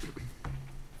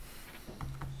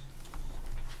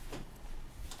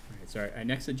 All right, so our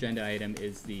next agenda item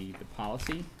is the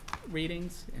policy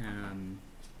readings.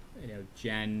 You know,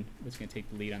 Jen was gonna take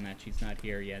the lead on that. She's not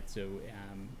here yet, so,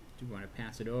 do you wanna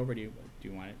pass it over? Do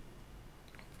you want it?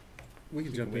 We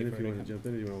can We jump can wait in if for you her to want to jump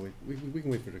in, or you want to wait. We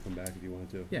can wait for her to come back if you want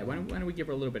to. Yeah, why don't we give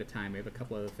her a little bit of time? We have a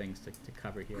couple other things to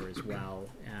cover here as well.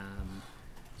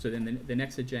 So then the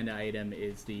next agenda item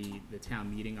is the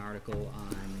town meeting article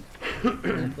on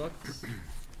Chromebooks.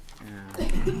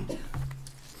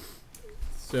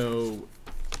 So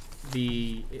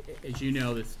as you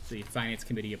know, the Finance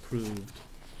Committee approved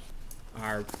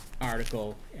our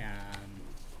article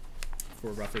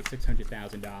for roughly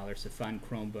 $600,000 to fund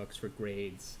Chromebooks for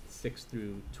grades 6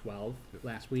 through 12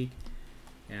 last week.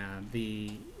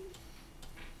 The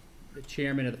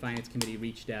chairman of the Finance Committee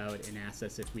reached out and asked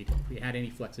us if we had any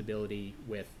flexibility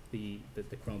with the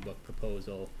Chromebook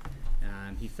proposal.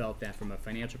 He felt that from a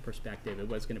financial perspective, it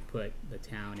was going to put the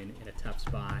town in a tough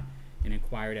spot, and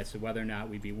inquired as to whether or not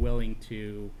we'd be willing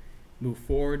to move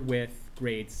forward with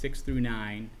grades 6 through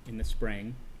 9 in the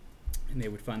spring, and they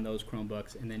would fund those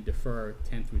Chromebooks, and then defer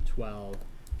 10 through 12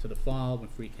 to the fall when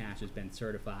free cash has been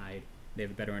certified. They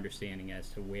have a better understanding as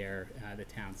to where the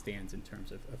town stands in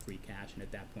terms of free cash, and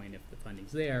at that point, if the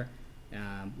funding's there,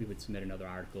 we would submit another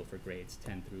article for grades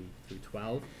 10 through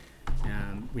 12.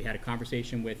 We had a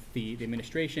conversation with the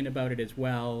administration about it as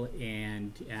well,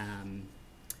 and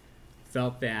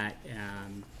felt that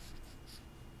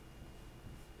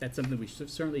that's something we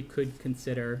certainly could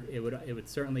consider. It would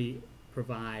certainly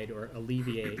provide or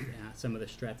alleviate some of the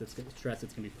stress that's going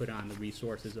to be put on the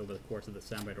resources over the course of the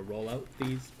summer to roll out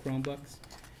these Chromebooks.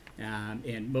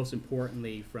 And most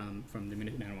importantly, from the I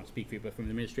don't want to speak for you, but from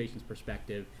the administration's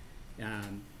perspective,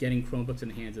 getting Chromebooks in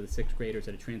the hands of the 6th graders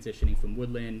that are transitioning from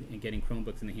Woodland, and getting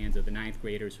Chromebooks in the hands of the 9th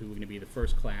graders who are going to be the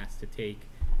first class to take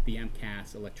the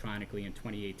MCAS electronically in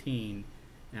 2018,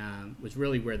 was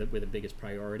really where the biggest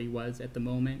priority was at the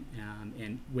moment.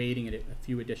 And waiting a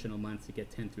few additional months to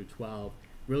get 10 through 12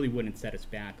 really wouldn't set us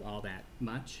back all that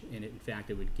much, and in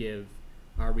fact it would give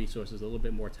our resources a little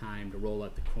bit more time to roll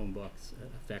out the Chromebooks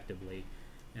effectively.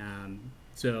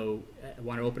 So I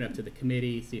want to open up to the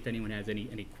committee, see if anyone has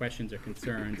any questions or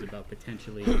concerns about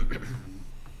potentially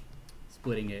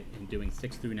splitting it and doing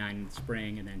 6 through 9 in the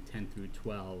spring, and then 10 through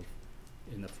 12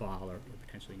 in the fall, or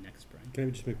potentially next spring. Can I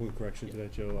just make one correction to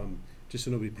that, Joe? Just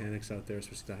so nobody panics out there,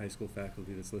 especially the high school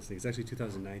faculty that's listening. It's actually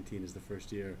 2019 is the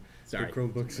first year. Sorry. The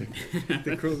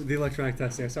Chromebooks, the electronic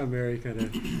testing. I saw Mary kind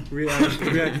of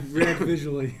react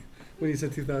visually when you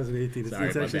said 2018. Sorry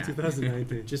It's about actually that.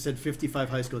 2019. Just said 55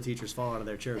 high school teachers fall out of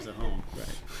their chairs at home.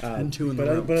 Right. And 2 in the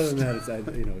but room. but other than that, it's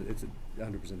it's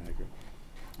 100% accurate.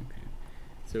 Okay.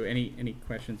 So any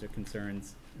questions or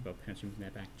concerns about potentially moving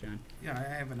that back, John? Yeah,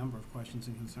 I have a number of questions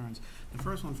and concerns. The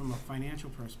first one, from a financial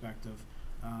perspective,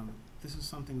 this is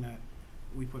something that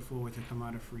we put forward to come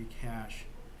out of free cash,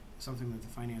 something that the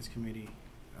Finance Committee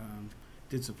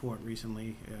did support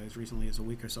recently as a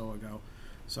week or so ago.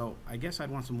 So I guess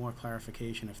I'd want some more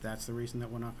clarification if that's the reason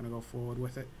that we're not going to go forward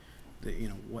with it,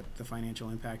 what the financial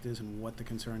impact is and what the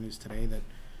concern is today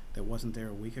that wasn't there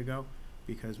a week ago,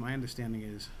 because my understanding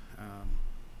is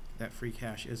that free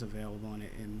cash is available,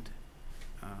 and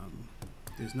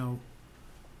there's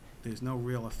no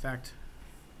real effect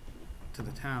to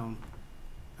the town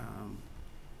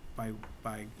by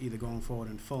either going forward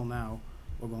in full now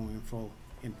or going in full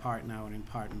in part now and in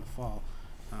part in the fall.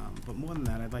 But more than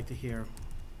that, I'd like to hear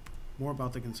more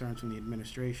about the concerns from the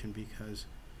administration, because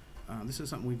this is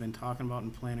something we've been talking about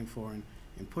and planning for,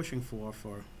 and pushing for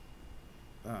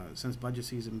since budget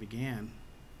season began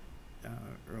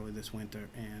early this winter,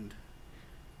 and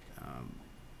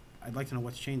I'd like to know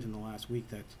what's changed in the last week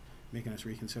that's making us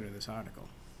reconsider this article.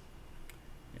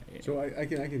 So I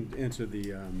can answer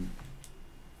the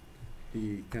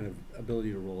kind of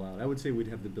ability to roll out. I would say we'd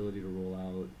have the ability to roll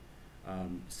out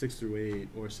 6 through 8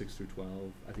 or 6 through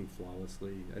 12, I think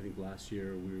flawlessly. I think last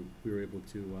year we were able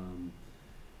to,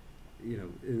 you know,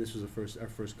 and this was our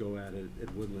first go at it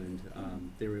at Woodland.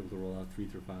 They were able to roll out 3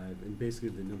 through 5, and basically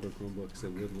the number of Chromebooks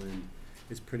at Woodland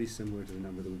is pretty similar to the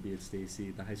number that would be at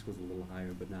Stacy. The high school's a little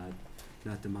higher, but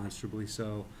not demonstrably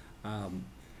so.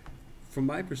 From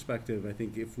my perspective, I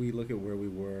think if we look at where we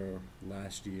were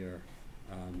last year,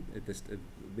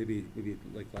 maybe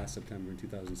like last September in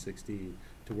 2016,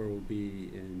 to where we'll be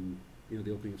in, you know,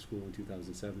 the opening of school in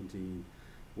 2017,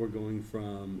 we're going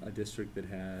from a district that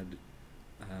had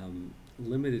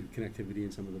limited connectivity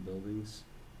in some of the buildings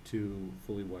to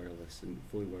fully wireless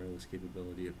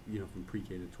capability, you know, from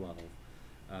pre-K to 12.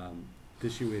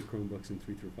 This year we had Chromebooks in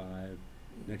 3 through 5.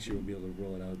 Next year we'll be able to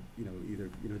roll it out, you know, either,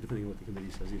 you know, depending on what the committee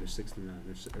says, either 6 through 9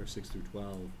 or 6 through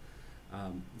 12.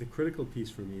 The critical piece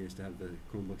for me is to have the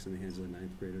Chromebooks in the hands of the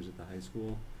 9th graders at the high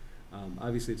school.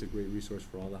 Obviously it's a great resource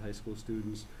for all the high school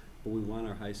students, but we want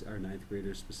our 9th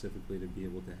graders specifically to be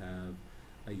able to have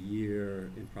a year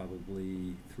and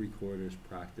probably 3/4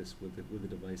 practice with the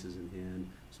devices in hand,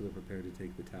 so they're prepared to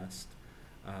take the test.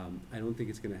 I don't think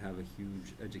it's going to have a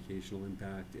huge educational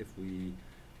impact if we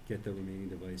get the remaining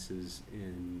devices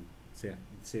in, say at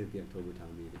the October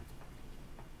town meeting.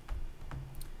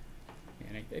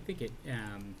 And I think it, you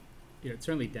know, it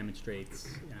certainly demonstrates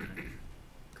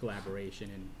collaboration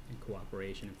and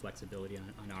cooperation and flexibility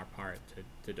on our part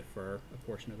to defer a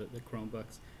portion of the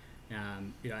Chromebooks.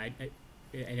 You know, I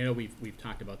know we've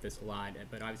talked about this a lot,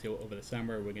 but obviously over the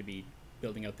summer we're going to be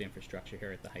building out the infrastructure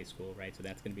here at the high school, right? So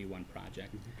that's going to be one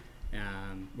project.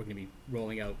 We're going to be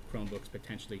rolling out Chromebooks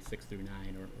potentially 6 through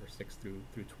 9 or 6 through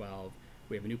 12.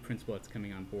 We have a new principal that's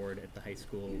coming on board at the high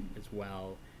school as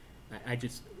well. I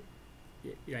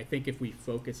think if we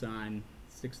focus on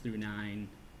 6 through 9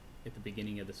 at the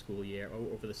beginning of the school year,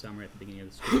 or over the summer at the beginning of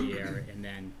the school year, and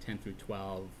then 10 through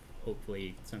 12,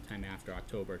 hopefully sometime after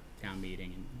October town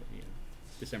meeting and, you know,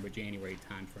 December, January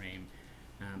time frame,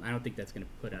 I don't think that's going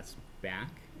to put us back,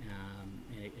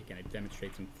 and it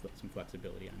demonstrates some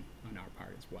flexibility on our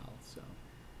part as well. So,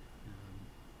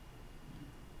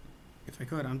 If I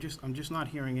could, I'm just not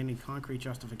hearing any concrete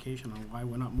justification on why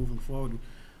we're not moving forward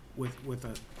with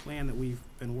a plan that we've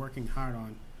been working hard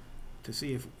on to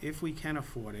see if we can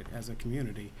afford it as a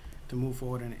community to move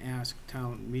forward and ask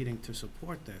town meeting to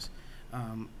support this.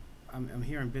 I'm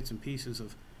hearing bits and pieces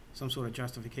of some sort of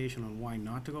justification on why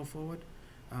not to go forward,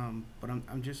 but I'm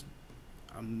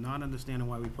not understanding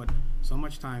why we put so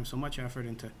much time, so much effort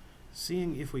into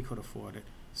seeing if we could afford it,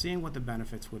 seeing what the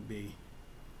benefits would be,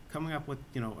 coming up with,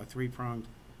 you know, a 3-pronged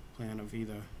plan of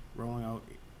either rolling out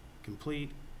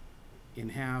complete, in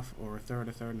half, or a third,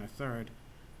 and a third.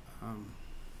 I'm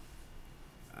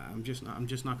just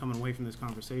not coming away from this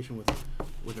conversation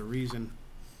with a reason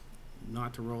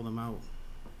not to roll them out.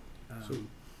 So, do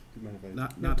you mind if I?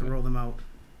 Not to roll them out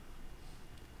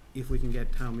if we can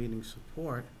get town meeting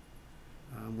support,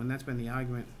 when that's been the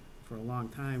argument for a long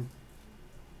time,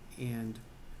 and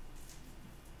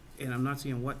I'm not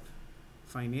seeing what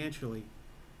financially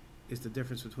is the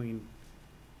difference between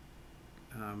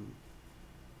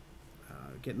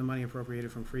getting the money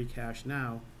appropriated from free cash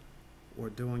now, or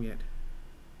doing it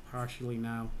partially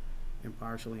now and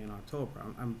partially in October.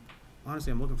 I'm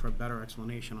honestly looking for a better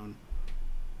explanation on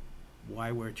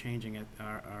why we're changing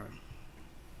our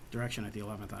direction at the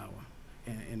 11th hour.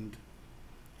 And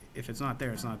if it's not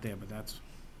there, it's not there. But that's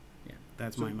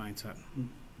my mindset.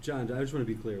 John, I just want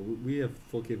to be clear. We have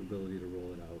full capability to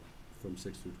roll it out from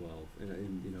 6 through 12,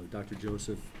 and you know, Dr.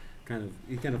 Joseph kind of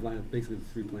lined up basically the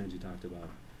 3 plans you talked about: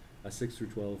 a 6 through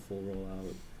 12 full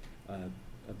rollout,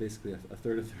 basically a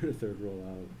third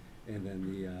rollout, and then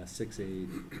the 6-8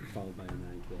 followed by a 9-12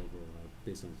 rollout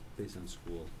based on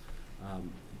school.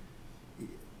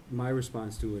 My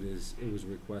response to it is it was a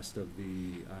request of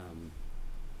the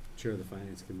chair of the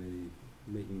finance committee,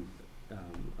 making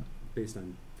based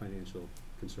on financial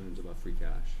concerns about free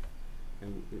cash,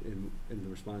 and the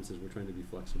response is we're trying to be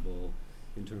flexible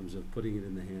in terms of putting it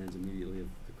in the hands immediately of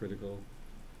the critical.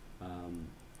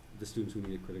 The students who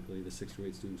need it critically, the 6 through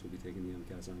 8 students will be taking the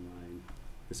MCAS online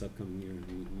this upcoming year,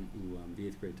 and who the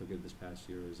 8th grade took it this past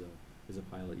year as a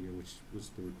pilot year, which was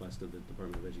the request of the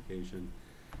Department of Education,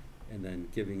 and then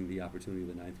giving the opportunity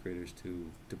of the 9th graders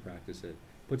to practice it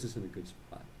puts us in a good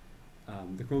spot.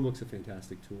 The Chromebook's a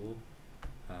fantastic tool,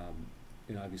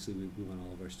 you know, obviously we want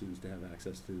all of our students to have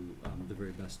access to the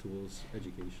very best tools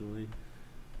educationally,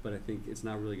 but I think it's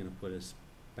not really gonna put us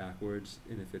backwards,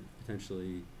 and if it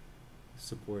potentially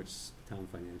supports the town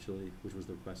financially, which was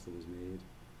the request that was made,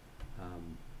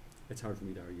 it's hard for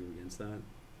me to argue against that.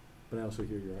 But I also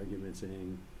hear your argument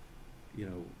saying, you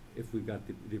know, if we've got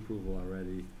the approval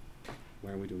already, why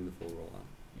aren't we doing the full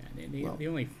rollout? Yeah, the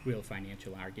only real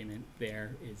financial argument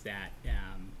there is that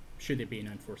should there be an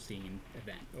unforeseen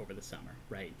event over the summer,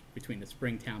 right, between the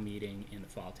spring town meeting and the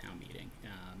fall town meeting,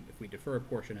 if we defer a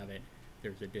portion of it,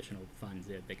 there's additional funds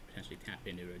that they could potentially tap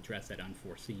into to address that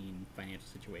unforeseen financial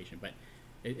situation. But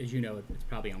as you know, it's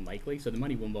probably unlikely, so the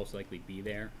money will most likely be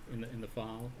there in the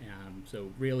fall.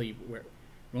 So really, we're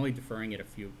only deferring it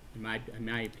in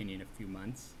my opinion, a few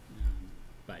months.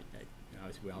 But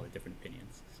obviously, we all have different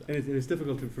opinions. So. And it's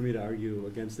difficult for me to argue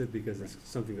against it because it's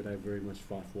something that I've very much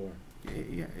fought for.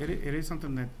 Yeah, it is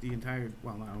something that the entire,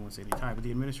 well, I don't want to say the entire, but the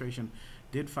administration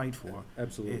did fight for.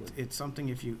 Absolutely. It's something,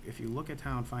 if you look at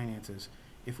town finances,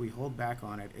 if we hold back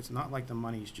on it, it's not like the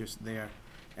money's just there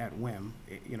at whim.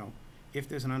 You know, if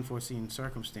there's an unforeseen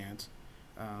circumstance,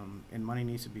 and money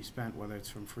needs to be spent, whether it's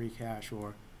from free cash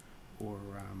or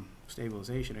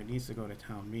stabilization, it needs to go to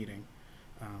town meeting.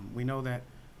 We know that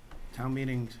town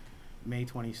meeting's May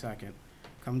 22nd.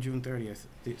 Come June 30th,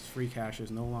 this free cash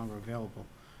is no longer available.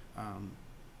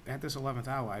 At this 11th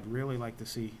hour, I'd really like to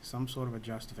see some sort of a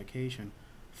justification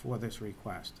for this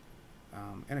request.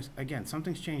 And it's, again,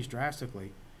 something's changed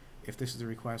drastically if this is the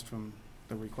request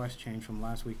change from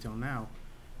last week till now.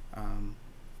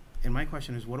 And my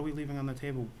question is, what are we leaving on the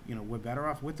table? You know, we're better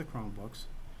off with the Chromebooks.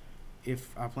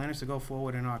 If our plan is to go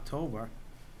forward in October,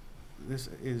 this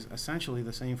is essentially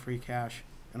the same free cash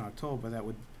in October that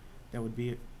would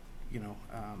be, you know,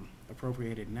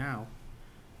 appropriated now.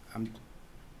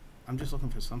 I'm just looking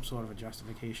for some sort of a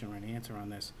justification or an answer on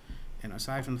this. And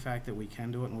aside from the fact that we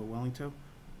can do it and we're willing to,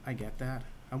 I get that.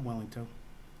 I'm willing to.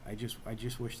 I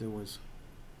just wish there was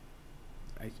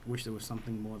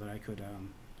something more that I could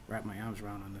wrap my arms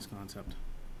around on this concept.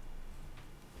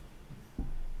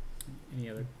 Any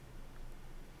other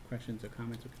questions or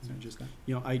comments or concerns? Just,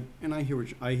 you know, I hear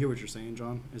what you're saying,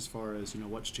 John, as far as, you know,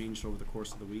 what's changed over the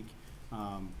course of the week.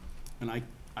 And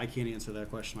I can't answer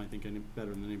that question, I think, any better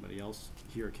than anybody else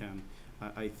here can.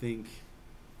 I think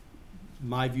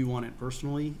my view on it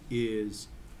personally is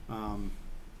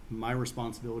my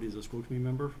responsibility as a school committee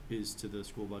member is to the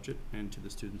school budget and to the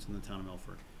students in the town of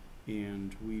Milford.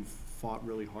 And we've fought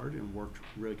really hard and worked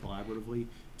really collaboratively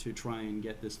to try and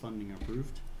get this funding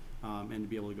approved and to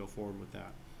be able to go forward with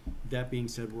that. That being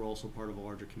said, we're also part of a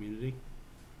larger community.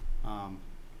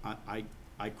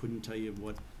 I couldn't tell you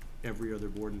what every other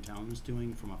board in town is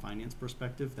doing from a finance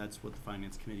perspective. That's what the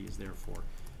finance committee is there for.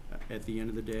 At the end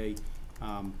of the day,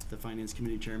 the finance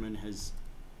committee chairman has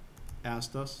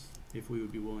asked us if we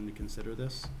would be willing to consider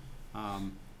this.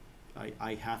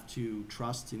 I have to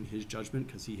trust in his judgment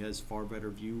because he has far better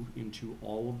view into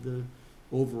all of the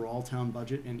overall town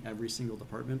budget and every single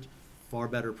department, far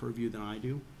better purview than I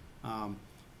do.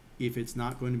 If it's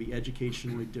not going to be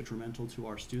educationally detrimental to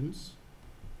our students,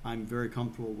 I'm very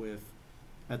comfortable with,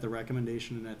 at the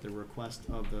recommendation and at the request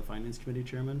of the finance committee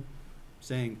chairman,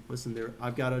 saying, listen,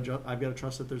 I've got to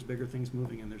trust that there's bigger things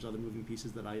moving and there's other moving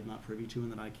pieces that I am not privy to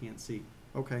and that I can't see.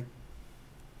 Okay.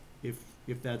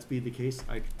 If that's be the case,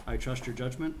 I trust your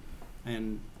judgment,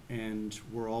 and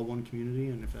we're all one community,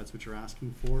 and if that's what you're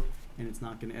asking for, and it's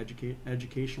not going to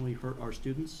educationally hurt our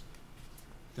students,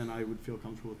 then I would feel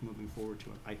comfortable with moving forward to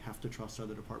it. I have to trust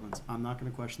other departments. I'm not going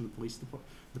to question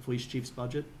the police chief's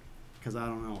budget because I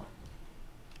don't know it.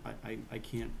 I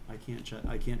can't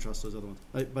trust those other ones.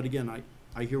 But again,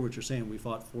 I hear what you're saying. We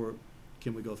fought for it.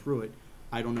 Can we go through it?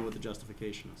 I don't know what the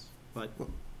justification is, but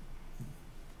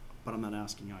I'm not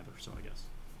asking either. So I guess.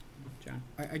 John?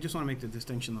 I just want to make the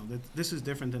distinction though that this is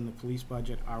different than the police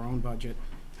budget, our own budget,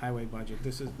 highway budget.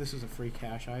 This is a free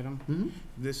cash item. Mm-hmm.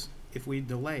 This, if we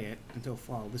delay it until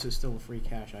fall, this is still a free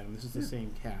cash item. This is the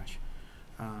same cash.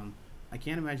 I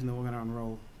can't imagine that we're going to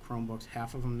enroll Chromebooks,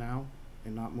 half of them now,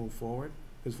 and not move forward.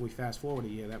 Because if we fast forward a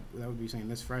year, that would be saying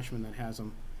this freshman that has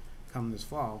them come this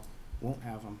fall won't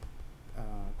have them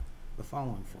the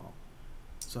following fall.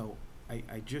 So I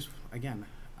just, again,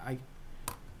 I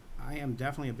am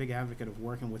definitely a big advocate of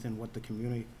working within what the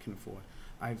community can afford.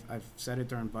 I've said it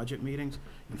during budget meetings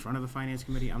in front of the finance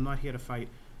committee. I'm not here to fight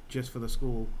just for the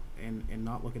school and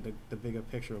not look at the bigger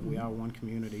picture of we are one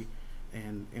community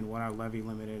and what our levy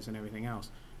limit is and everything else.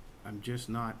 I'm just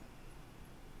not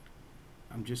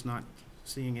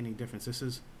seeing any difference.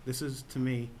 This is to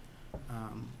me,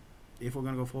 if we're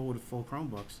going to go forward with full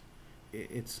Chromebooks,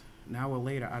 it's now or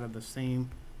later out of the same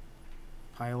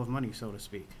pile of money, so to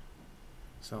speak.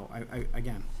 So I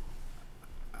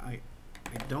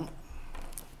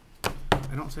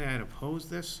don't say I'd oppose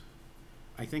this.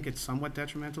 I think it's somewhat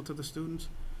detrimental to the students,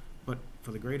 but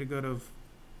for the greater good of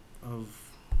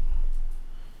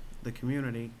the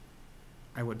community,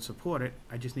 I would support it.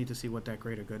 I just need to see what that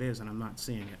greater good is, and I'm not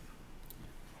seeing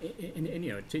it. And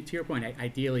you know, to your point,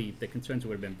 ideally, the concerns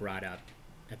would have been brought up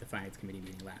at the Finance Committee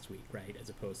meeting last week, right, as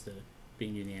opposed to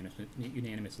being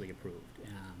unanimously approved.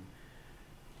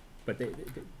 But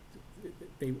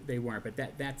they weren't. But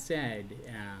that said,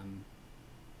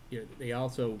 you know, they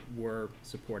also were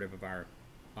supportive of our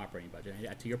operating budget.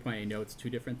 To your point, I know it's two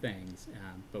different things,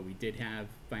 but we did have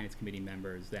Finance Committee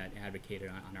members that advocated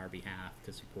on our behalf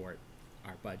to support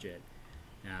our budget.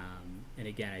 And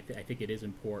again, I think it is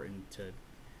important to,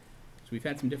 so we've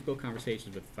had some difficult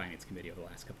conversations with the Finance Committee over the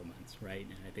last couple of months, right?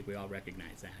 And I think we all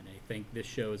recognize that. And I think this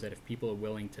shows that if people are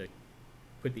willing to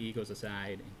put the egos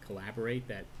aside and collaborate,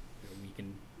 that you know, we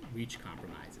can reach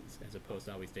compromises as opposed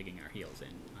to always digging our heels in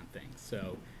on things.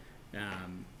 So,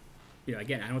 you know,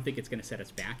 again, I don't think it's going to set us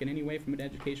back in any way from an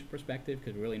education perspective,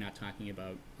 because we're really not talking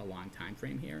about a long time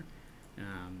frame here.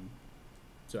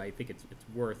 So I think it's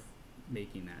worth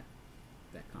making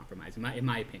that compromise, in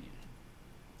my opinion.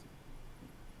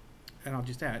 And I'll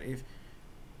just add, if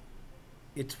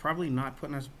it's probably not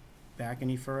putting us back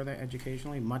any further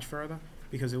educationally, much further,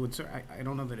 because it would. I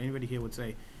don't know that anybody here would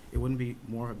say it wouldn't be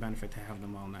more of a benefit to have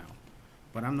them all now,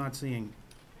 but I'm not seeing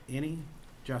any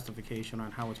justification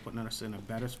on how it's putting us in a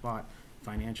better spot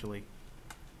financially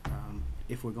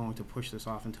if we're going to push this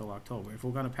off until October. If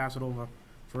we're going to pass it over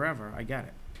forever, I get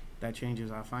it. That changes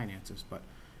our finances, but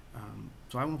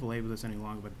so I won't belabor this any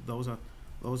longer. But those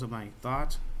are my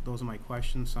thoughts. Those are my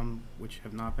questions, some which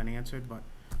have not been answered, but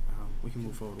we can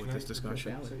move forward with this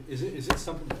discussion. Is it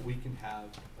something that we can have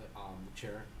the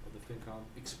chair of the FinCom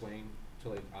explain to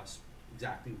like us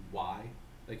exactly why?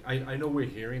 Like I know we're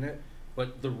hearing it,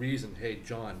 but the reason, hey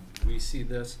John, we see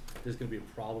this, there's gonna be a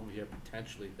problem here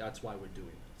potentially, that's why we're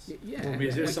doing this. Yeah. I mean,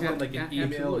 is there someone like an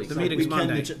email or The something? meeting's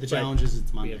Monday. The challenge is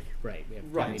it's Monday. We have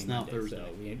Right. it's now Monday, Thursday. so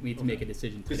we need to make a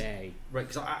decision today. Right,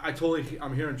 because I totally,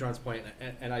 I'm hearing John's point,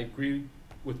 and I agree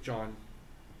with John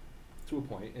to a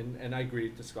point, and I agree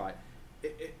to Scott.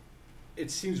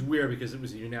 It seems weird because it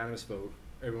was a unanimous vote.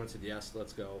 Everyone said yes,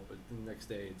 let's go, but the next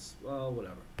day it's, well,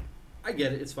 whatever. I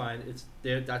get it, it's fine,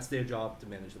 that's their job to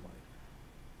manage the money.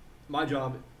 My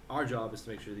job, our job is to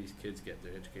make sure these kids get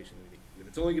their education they need. If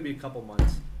it's only gonna be a couple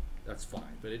months, that's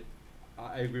fine, but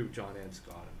I agree with John and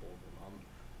Scott and both of them.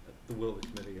 At the will of the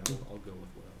committee, I'll go with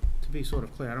whatever. To be sort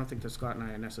of clear, I don't think that Scott and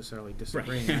I are necessarily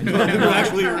disagreeing. We're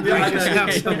actually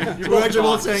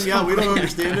both saying, yeah, we don't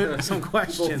understand it. Some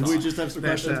questions. We just have some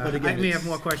questions, but again, I may have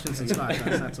more questions than Scott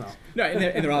does, that's all. No,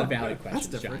 and they're all valid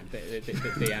questions, John.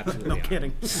 They absolutely No are.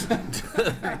 kidding.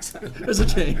 there's a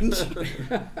change.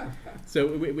 So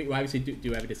we obviously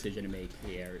do have a decision to make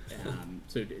here.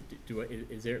 So do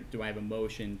I have a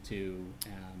motion to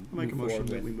I'll make a move motion forward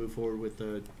that with? we move forward with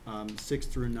the 6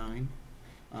 through 9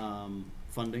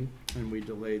 funding, and we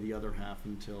delay the other half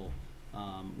until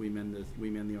we amend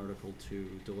the article to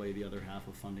delay the other half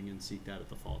of funding and seek that at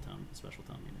the special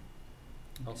town meeting.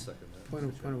 I'll second that. Point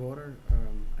of order,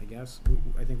 I guess.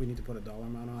 I think we need to put a dollar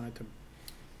amount on it to,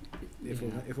 if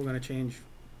we're gonna change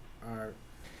our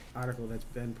article that's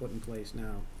been put in place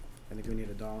now, I think we need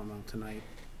a dollar amount tonight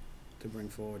to bring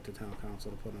forward to town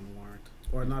council to put on the warrant,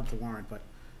 or not the warrant, but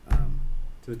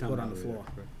To the town put on the moderator.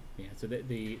 floor. Yeah, so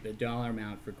the dollar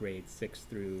amount for grades 6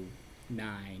 through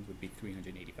 9 would be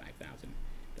 $385,000.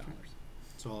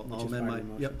 So Which I'll is amend part of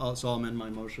my, your yep, so I'll amend my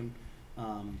motion.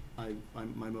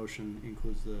 My motion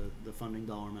includes the funding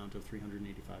dollar amount of $385,000.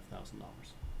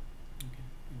 Okay.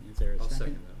 And is there a I'll second?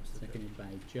 second that, Mr. Chair. Seconded by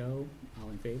Joe. All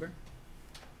in favor?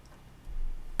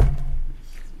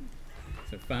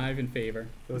 So 5 in favor.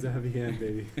 That was a heavy hand,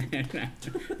 baby.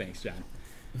 Thanks, John.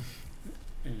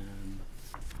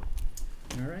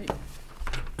 All right.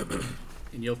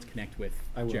 And you'll connect with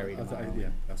I will. Jerry tomorrow. Yeah,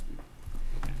 I'll speak.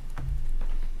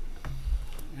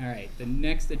 All right, the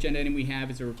next agenda item we have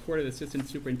is a report of the Assistant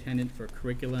Superintendent for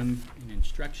Curriculum and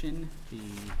Instruction, the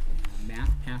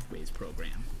Math Pathways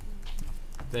Program.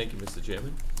 Thank you, Mr.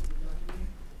 Chairman.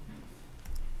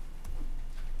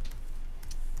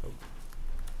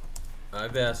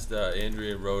 I've asked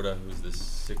Andrea Rhoda, who's the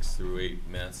 6 through 8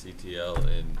 Math CTL,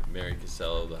 and Mary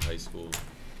Casello, the high school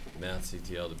Math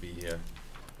CTL, to be here.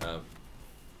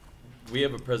 We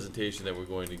have a presentation that we're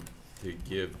going to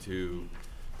give to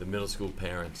the middle school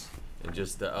parents, and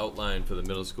just to outline for the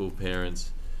middle school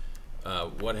parents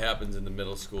what happens in the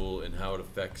middle school and how it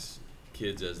affects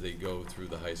kids as they go through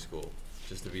the high school.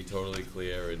 just to be totally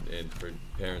clear and for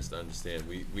parents to understand.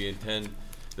 We intend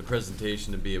the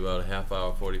presentation to be about a half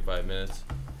hour, 45 minutes.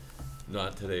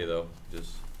 Not today, though,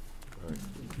 just, all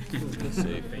right, let's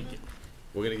see.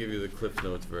 We're gonna give you the Cliff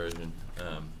Notes version.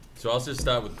 So I'll just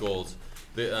start with goals.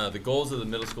 The goals of the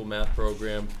middle school math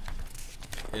program,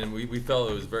 and we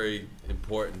felt it was very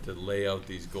important to lay out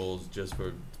these goals just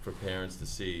for parents to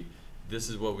see. This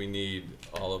is what we need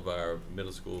all of our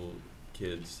middle school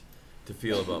kids to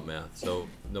feel about math. So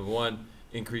number one,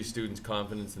 increase students'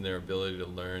 confidence in their ability to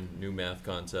learn new math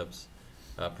concepts,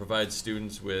 provide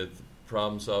students with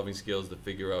problem-solving skills to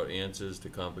figure out answers to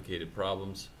complicated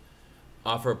problems,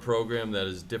 offer a program that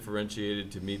is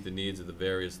differentiated to meet the needs of the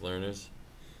various learners,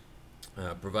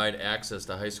 provide access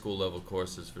to high school level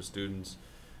courses for students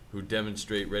who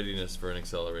demonstrate readiness for an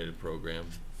accelerated program,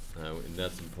 and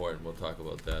that's important. We'll talk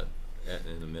about that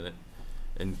in a minute.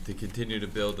 And to continue to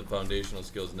build the foundational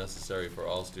skills necessary for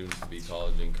all students to be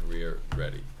college and career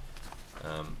ready.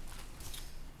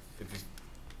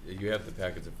 If you have the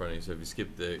packets in front of you, so if you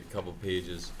skip the couple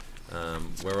pages,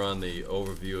 we're on the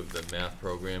overview of the math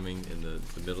programming in the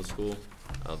middle school.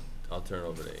 I'll turn it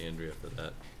over to Andrea for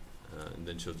that, and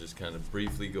then she'll just kind of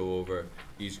briefly go over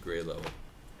each grade level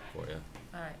for you.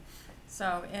 All right.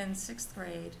 So in 6th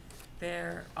grade,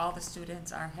 all the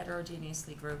students are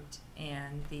heterogeneously grouped,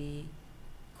 and the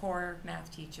core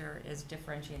math teacher is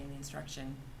differentiating the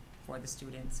instruction for the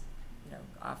students,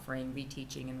 offering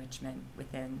reteaching enrichment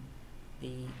within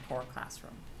the core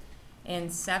classroom. In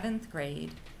 7th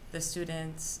grade, the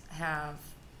students have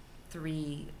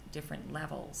 3 different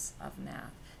levels of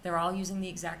math. They're all using the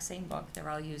exact same book. They're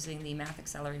all using the Math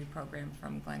Accelerated program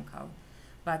from Glencoe.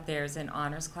 But there's an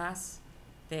honors class,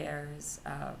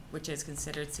 which is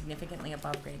considered significantly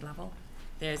above grade level.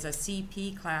 There's a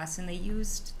CP class, and they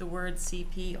used the word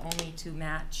CP only to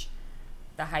match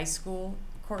the high school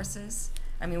courses.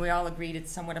 I mean, we all agreed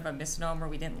it's somewhat of a misnomer.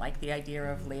 We didn't like the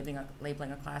idea of labeling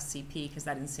a class CP because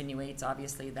that insinuates,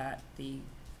 obviously, that the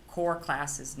core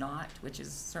class is not, which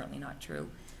is certainly not true.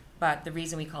 But the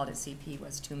reason we called it CP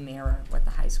was to mirror what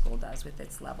the high school does with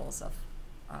its levels of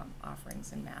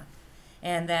offerings in math.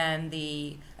 And then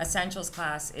the essentials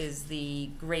class is the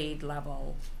grade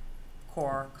level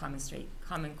core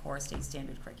common core state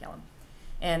standard curriculum.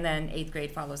 And then 8th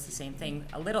grade follows the same thing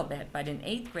a little bit, but in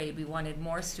 8th grade we wanted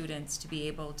more students to be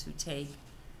able to take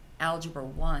Algebra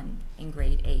 1 in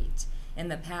grade 8. In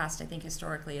the past, I think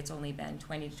historically it's only been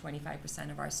 20 to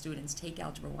 25% of our students take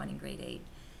Algebra 1 in grade 8.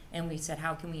 And we said,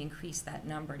 how can we increase that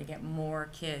number to get more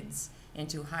kids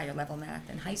into higher level math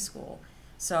in high school?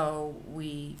 So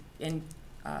in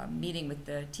meeting with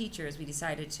the teachers, we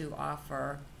decided to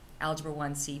offer Algebra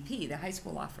 1 CP. The high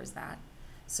school offers that.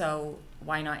 So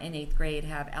why not in 8th grade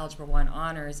have Algebra 1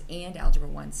 honors and Algebra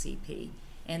 1 CP?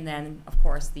 And then, of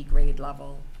course, the grade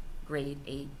level, grade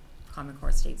 8 Common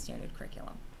Core State Standard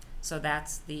curriculum. So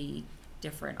that's the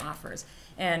different offers.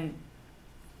 And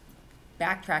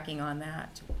backtracking on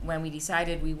that, when we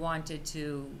decided we wanted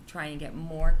to try and get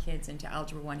more kids into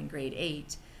Algebra 1 in grade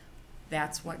 8,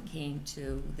 that's what came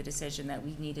to the decision that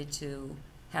we needed to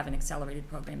have an accelerated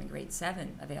program in grade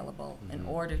 7 available in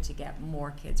order to get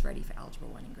more kids ready for Algebra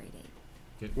 1 in grade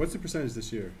 8. Okay. What's the percentage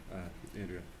this year,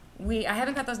 Andrea? I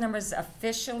haven't got those numbers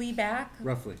officially back.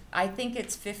 Roughly. I think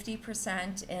it's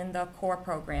 50% in the core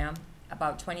program,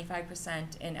 about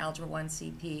 25% in Algebra 1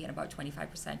 CP, and about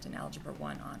 25% in Algebra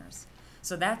 1 honors.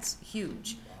 So that's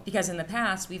huge, because in the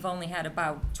past, we've only had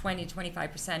about 20 to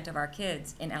 25% of our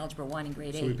kids in Algebra 1 in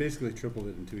grade 8. So we basically tripled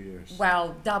it in 2 years.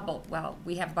 Well, doubled. Well,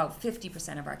 we have about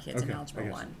 50% of our kids in Algebra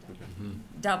 1. Okay.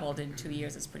 Doubled in 2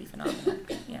 years is pretty phenomenal.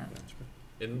 Yeah.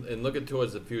 And looking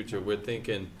towards the future, we're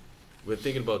thinking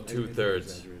about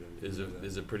 2/3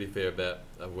 is a pretty fair bet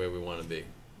of where we want to be.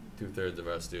 2/3 of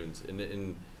our students.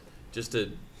 And just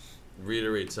to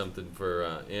reiterate something for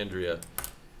Andrea,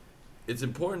 it's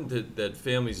important that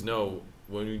families know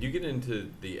when you get into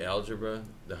the algebra,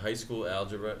 the high school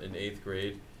algebra in 8th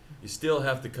grade, you still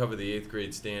have to cover the 8th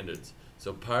grade standards.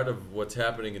 So part of what's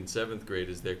happening in 7th grade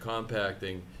is they're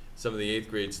compacting some of the 8th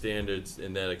grade standards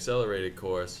in that accelerated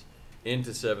course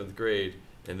into 7th grade,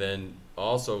 and then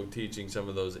also teaching some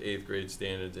of those 8th grade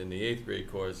standards in the 8th grade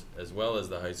course as well as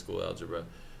the high school algebra.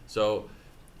 So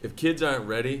if kids aren't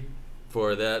ready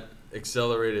for that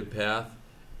accelerated path,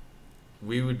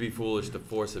 we would be foolish to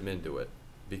force them into it,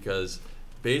 because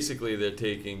basically they're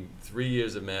taking 3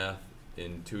 years of math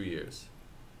in 2 years.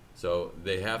 So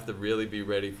they have to really be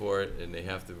ready for it, and they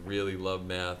have to really love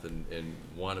math and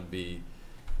want to be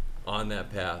on that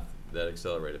path, that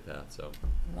accelerated path. So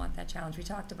We want that challenge. We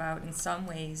talked about, in some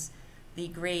ways, the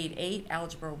grade 8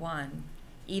 Algebra 1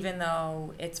 even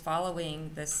though it's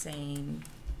following the same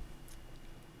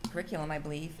curriculum, I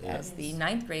believe, Yeah. as the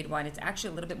 9th grade one, it's actually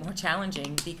a little bit more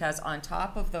challenging because on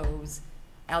top of those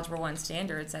Algebra 1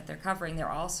 standards that they're covering, they're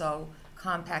also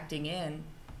compacting in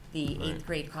the 8th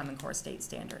grade Common Core state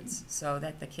standards so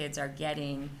that the kids are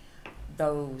getting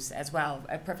those as well.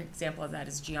 A perfect example of that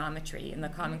is geometry. In the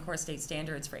Common Core state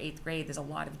standards for 8th grade, there's a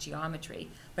lot of geometry,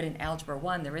 but in Algebra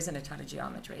 1, there isn't a ton of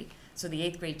geometry. So the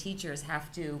 8th grade teachers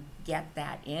have to get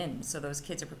that in so those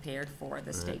kids are prepared for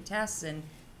the state tests and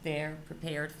they're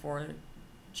prepared for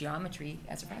geometry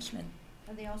as a freshman.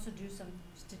 And they also do some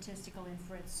statistical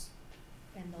inference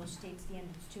in those state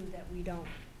standards too that we don't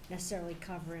necessarily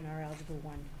cover in our Algebra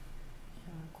 1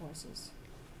 courses.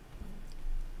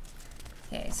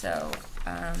 Okay, so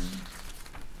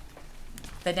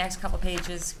the next couple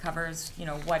pages covers, you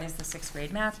know, what is the 6th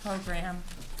grade math program,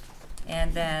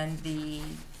 and then the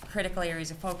critical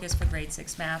areas of focus for grade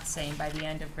 6 math, saying by the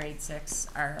end of grade 6,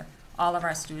 all of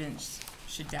our students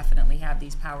should definitely have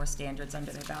these power standards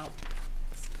under their belt.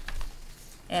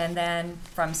 And then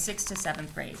from 6th to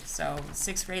 7th grade, so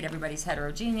 6th grade everybody's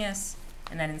heterogeneous,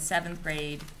 and then in 7th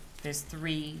grade there's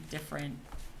 3 different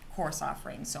course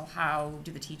offerings. So how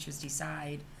do the teachers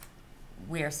decide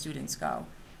where students go?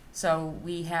 So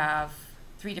we have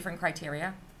 3 different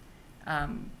criteria,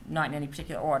 not in any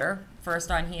particular order. First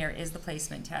on here is the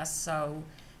placement test. So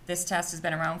this test has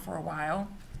been around for a while.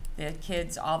 The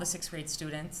kids, all the 6th grade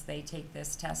students, they take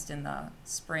this test in the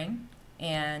spring,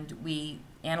 and we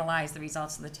analyze the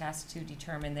results of the test to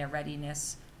determine their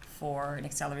readiness for an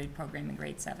accelerated program in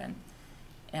grade 7.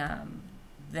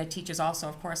 The teachers also,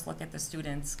 of course, look at the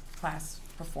students' class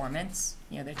performance,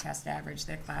 you know, their test average,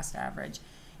 their class average,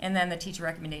 and then the teacher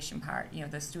recommendation part, you know,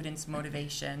 the students'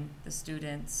 motivation, the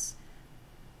students'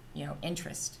 you know,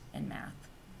 interest in math.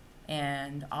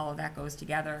 And all of that goes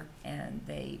together, and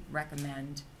they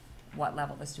recommend what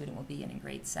level the student will be in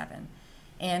grade 7.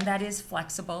 And that is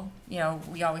flexible. You know,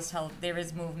 we always tell there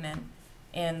is movement.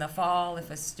 In the fall,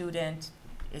 if a student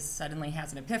suddenly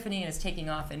has an epiphany and is taking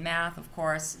off in math, of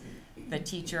course, the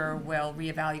teacher will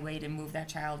reevaluate and move that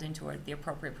child into the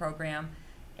appropriate program.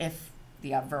 If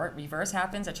the reverse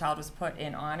happens, a child was put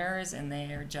in honors and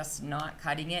they're just not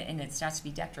cutting it and it starts to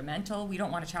be detrimental, we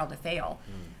don't want a child to fail,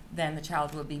 then the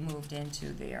child will be moved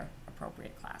into their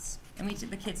appropriate class. And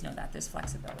the kids know that, there's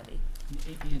flexibility.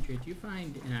 Andrea, do you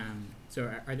find,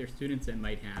 so are there students that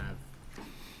might have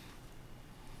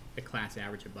a class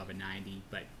average above a 90,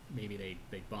 but maybe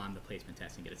they bomb the placement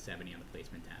test and get a 70 on the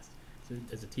placement test? So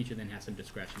does the teacher then have some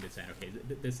discretion to say, okay,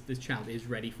 this child is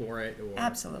ready for it? Or?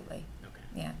 Absolutely. Okay.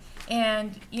 Yeah.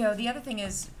 And, you know, the other thing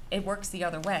is it works the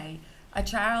other way. A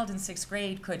child in 6th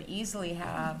grade could easily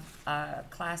have a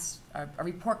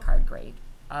report card grade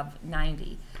of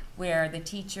 90, where the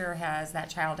teacher has that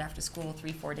child after school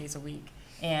 3-4 days a week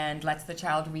and lets the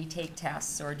child retake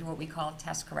tests or do what we call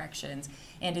test corrections,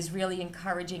 and is really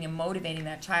encouraging and motivating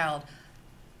that child,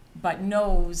 but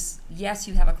knows, yes,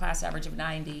 you have a class average of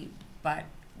 90, but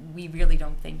we really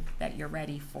don't think that you're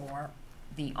ready for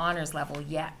the honors level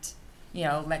yet. You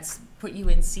know, let's put you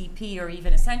in CP or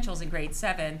even essentials in grade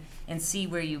 7 and see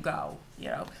where you go, you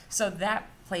know. So that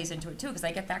plays into it too, because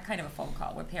I get that kind of a phone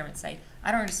call where parents say,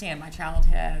 I don't understand, my child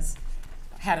has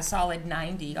had a solid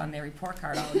 90 on their report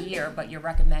card all year, but you're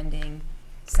recommending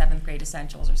 7th grade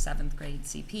essentials or 7th grade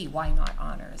CP, why not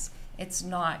honors? It's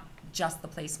not just the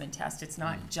placement test, it's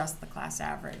not just the class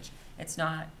average, it's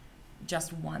not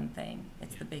just one thing,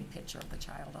 it's the big picture of the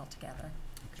child altogether.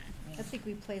 Okay. Yeah. I think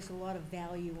we place a lot of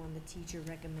value on the teacher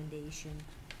recommendation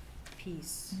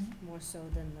piece, more so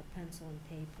than the pencil and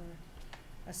paper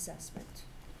assessment.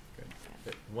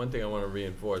 Good. One thing I want to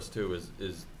reinforce too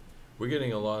is we're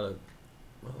getting a lot of,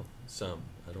 well, some,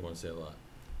 I don't want to say a lot,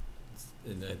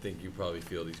 and I think you probably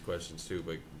feel these questions too,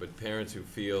 but parents who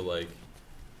feel like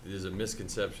there's a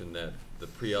misconception that the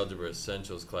pre-algebra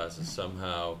essentials class is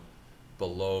somehow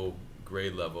below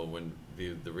grade level, when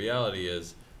the reality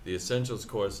is the essentials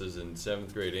courses in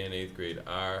 7th grade and 8th grade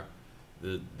are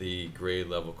the grade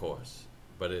level course,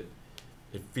 but it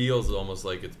feels almost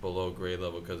like it's below grade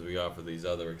level because we offer these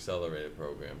other accelerated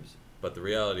programs, but the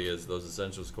reality is those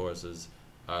essentials courses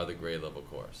are the grade level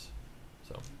course.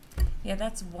 So yeah,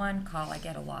 that's one call I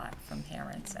get a lot from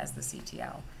parents as the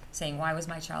CTL, saying, why was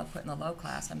my child put in the low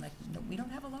class? I'm like, no, we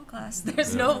don't have a low class.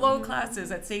 There's no low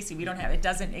classes at Stacy. We don't have, it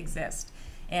doesn't exist.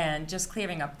 And just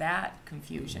clearing up that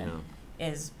confusion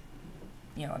is,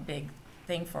 you know, a big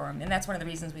thing for them. And that's one of the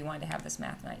reasons we wanted to have this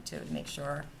math night too, to make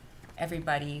sure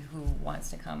everybody who wants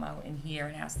to come out and hear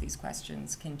and ask these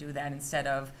questions can do that instead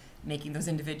of making those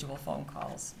individual phone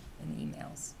calls and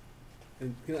emails.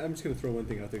 And I'm just gonna throw one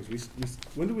thing out there, 'cause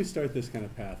when did we start this kind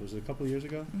of path? Was it a couple of years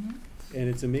ago? Mhm. And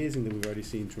it's amazing that we've already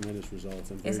seen tremendous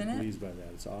results. I'm very Isn't it? pleased by that.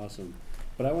 It's awesome.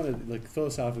 But I wanna, like,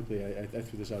 philosophically, I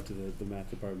threw this out to the math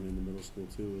department in the middle school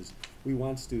too, is we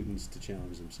want students to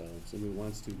challenge themselves, and we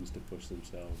want students to push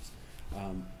themselves.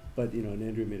 But, you know, and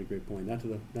Andrea made a great point, not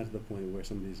to the point where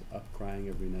somebody's up crying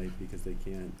every night because they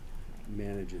can't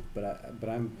manage it. But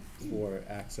I'm for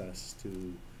access to,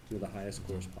 you know, the highest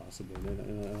course possible,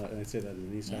 and I say that in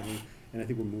any setting, and I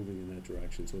think we're moving in that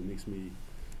direction. So it makes me,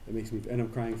 and I'm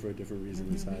crying for a different reason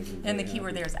inside. I'm And the very key word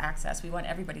happy. there is access. We want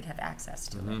everybody to have access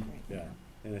to it. Mhm. Yeah,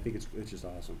 and I think it's just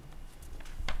awesome.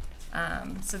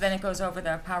 So then it goes over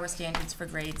the power standards for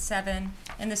grade 7,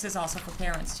 and this is also for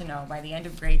parents to know. By the end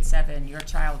of grade 7, your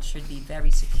child should be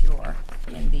very secure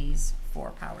in these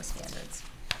 4 power standards.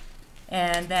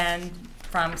 And then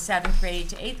from 7th grade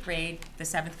to 8th grade, the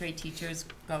 7th grade teachers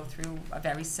go through a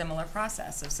very similar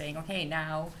process of saying, okay,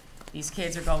 now these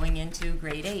kids are going into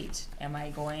grade 8. Am I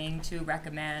going to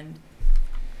recommend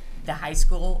the high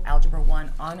school Algebra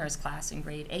 1 honors class in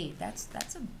grade 8?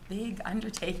 That's a big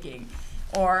undertaking.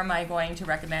 Or am I going to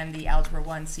recommend the Algebra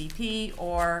 1 CP,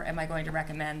 or am I going to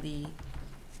recommend the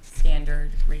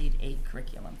standard grade 8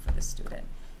 curriculum for the student?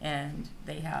 And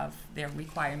they have their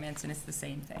requirements, and it's the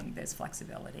same thing. There's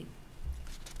flexibility.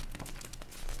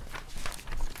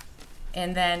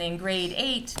 And then in grade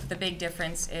 8, the big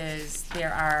difference is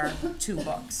there are 2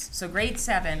 books. So grade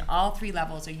 7, all 3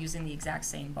 levels are using the exact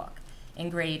same book. In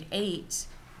grade 8,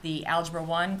 the Algebra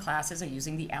 1 classes are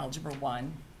using the Algebra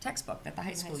 1 textbook that the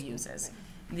high school uses.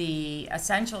 Right. The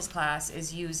Essentials class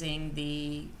is using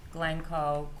the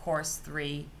Glencoe Course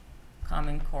 3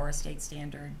 Common Core State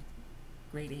Standard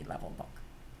grade 8 level book.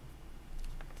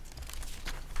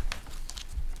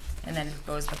 And then it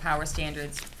goes the power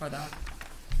standards for the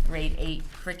grade 8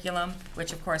 curriculum,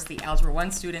 which of course the Algebra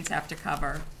 1 students have to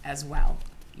cover as well,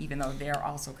 even though they're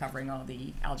also covering all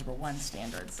the Algebra 1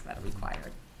 standards that are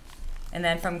required. And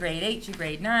then from grade 8 to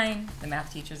grade 9, the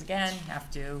math teachers again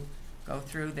have to go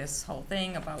through this whole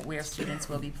thing about where students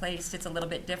will be placed. It's a little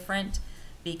bit different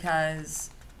because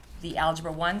the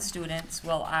Algebra 1 students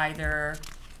will either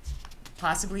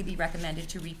possibly be recommended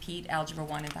to repeat Algebra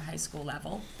 1 at the high school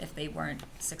level if they weren't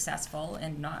successful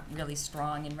and not really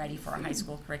strong and ready for a high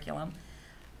school curriculum,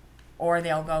 or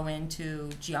they'll go into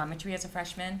geometry as a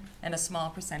freshman, and a small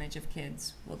percentage of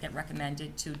kids will get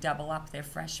recommended to double up their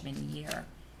freshman year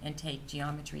and take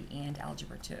geometry and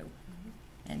Algebra 2.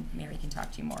 And Mary can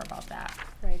talk to you more about that.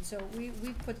 Right, so we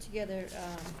put together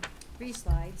 3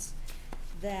 slides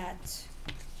that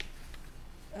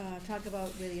talk about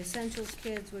where the Essentials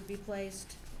kids would be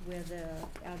placed, where the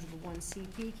Algebra 1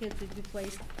 CP kids would be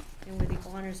placed, and where the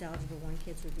Honors Algebra 1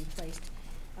 kids would be placed.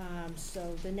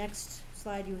 So the next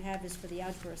slide you have is for the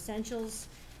Algebra Essentials.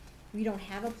 We don't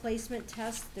have a placement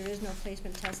test. There is no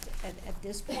placement test at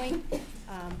this point.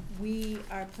 We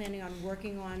are planning on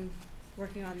working on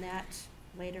that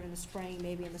later in the spring,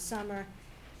 maybe in the summer,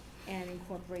 and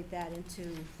incorporate that into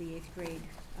the 8th grade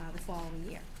the following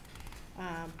year.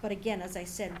 But again, as I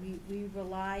said, we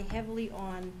rely heavily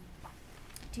on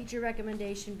teacher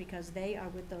recommendation because they are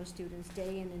with those students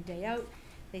day in and day out.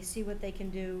 They see what they can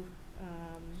do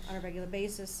on a regular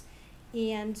basis,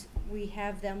 and we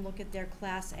have them look at their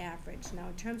class average. Now,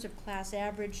 in terms of class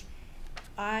average,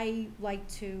 I like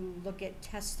to look at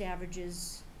test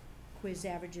averages, quiz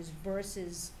averages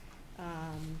versus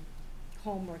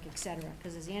homework, etc.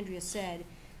 Because as Andrea said,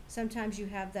 sometimes you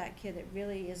have that kid that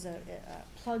really is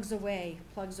plugs away.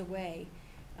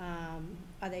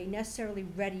 Are they necessarily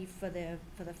ready for the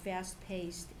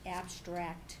fast-paced,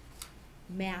 abstract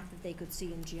math that they could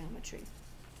see in geometry?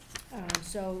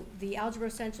 So the Algebra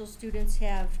Essentials students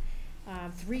have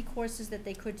 3 courses that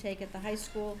they could take at the high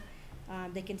school.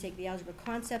 They can take the Algebra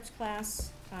Concepts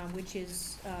class, which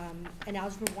is an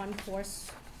Algebra 1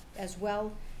 course as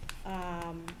well.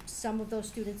 Some of those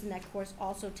students in that course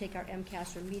also take our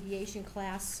MCAS remediation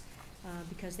class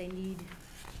because they need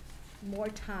more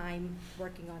time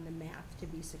working on the math to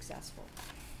be successful.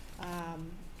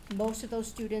 Most of those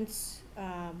students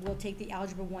will take the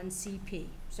Algebra 1 CP.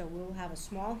 So we'll have a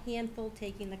small handful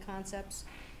taking the concepts.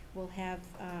 We'll have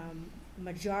a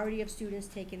majority of students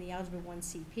taking the Algebra 1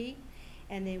 CP,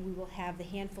 and then we will have the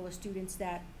handful of students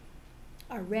that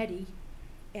are ready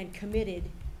and committed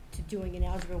to doing an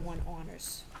Algebra 1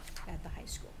 honors at the high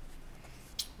school.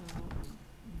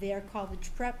 Their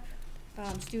college prep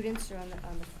students are on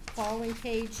the following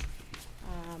page.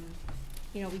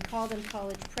 You know, we call them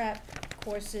college prep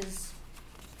courses,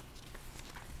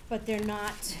 but they're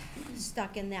not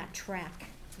stuck in that track.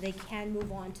 They can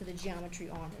move on to the geometry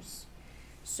honors.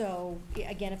 So,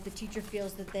 again, if the teacher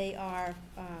feels that they are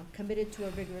committed to a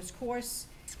rigorous course,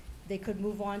 they could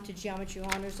move on to geometry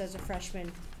honors as a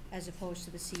freshman as opposed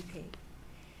to the CP.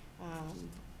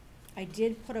 I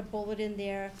did put a bullet in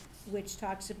there which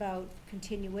talks about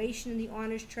continuation in the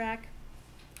honors track,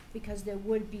 because there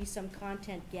would be some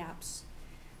content gaps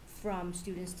from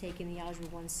students taking the Algebra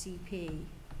 1 CP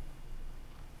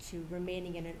to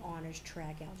remaining in an honors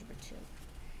track Algebra 2.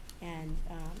 And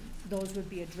those would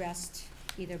be addressed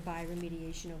either by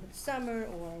remediation over the summer,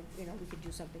 or, you know, we could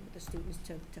do something with the students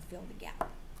to fill the gap.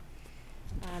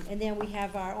 And then we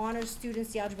have our honors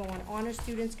students, the Algebra 1 honors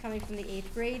students coming from the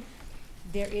 8th grade.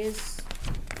 There is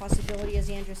possibility, as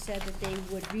Andrew said, that they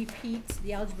would repeat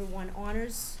the Algebra 1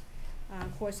 honors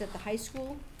course at the high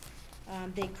school.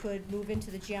 They could move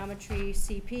into the geometry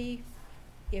CP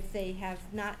if they have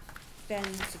not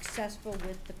been successful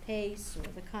with the pace or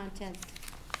the content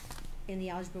in the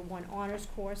Algebra 1 honors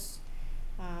course.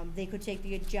 They could take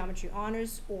the geometry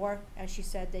honors, or, as she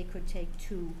said, they could take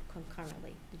two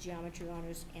concurrently, the geometry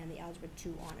honors and the Algebra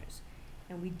 2 honors.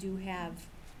 And we do have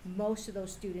most of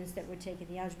those students that were taking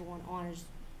the Algebra 1 honors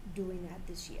doing that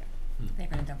this year. They're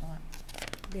gonna double up.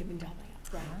 They've been doubling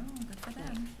up, right. Oh, good for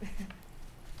them.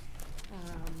 And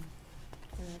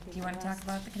I think Do you want to the talk last-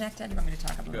 about the Connect Ed? You want me to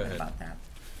talk a little bit about that?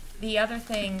 The other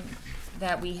thing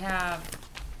that we have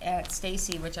at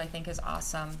Stacy, which I think is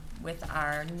awesome with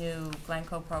our new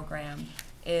Glencoe program,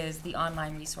 is the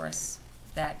online resource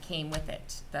that came with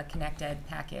it, the Connect Ed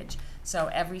package. So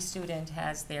every student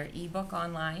has their ebook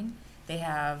online, they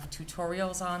have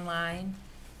tutorials online,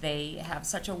 they have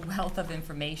such a wealth of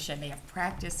information, they have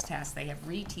practice tests, they have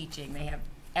reteaching, they have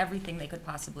everything they could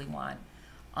possibly want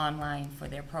online for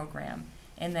their program.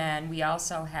 And then we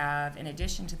also have, in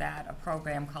addition to that, a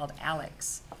program called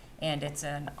Alex, and it's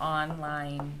an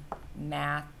online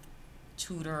math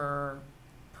tutor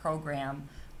program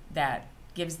that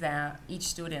gives each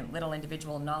student little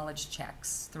individual knowledge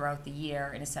checks throughout the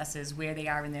year and assesses where they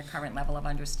are in their current level of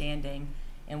understanding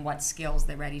and what skills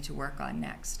they're ready to work on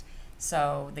next.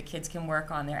 So the kids can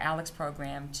work on their Alex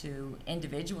program to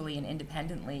individually and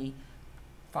independently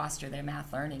foster their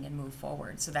math learning and move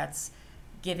forward. So that's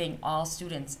giving all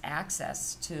students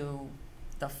access to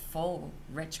the full,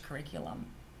 rich curriculum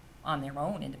on their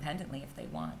own independently if they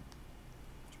want.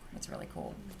 It's really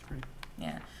cool. That's great.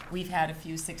 Yeah, we've had a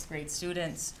few 6th grade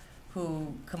students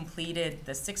who completed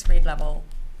the 6th grade level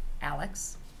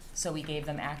Alex, so we gave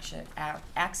them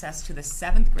access to the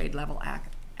 7th grade level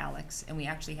Alex, and we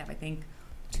actually have, I think,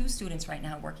 2 students right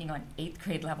now working on 8th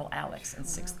grade level Alex in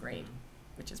 6th grade,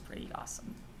 which is pretty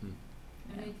awesome. And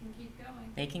Yeah. they can keep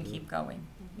going. They can keep going,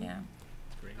 yeah.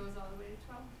 Great. Goes all the way to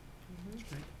 12. That's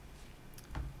great.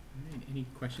 All right, any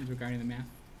questions regarding the math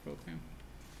program?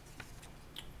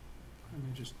 Let me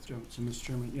just jump, so Mr.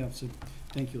 Chairman, yeah, so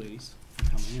thank you ladies for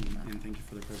coming in and thank you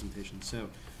for the presentation. So,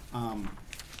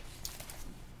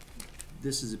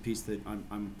 this is a piece that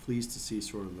I'm pleased to see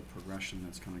sort of the progression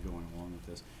that's kind of going along with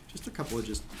this. Just a couple of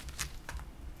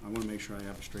I want to make sure I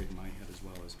have it straight in my head as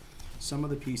well as some of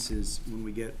the pieces when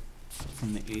we get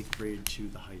from the 8th grade to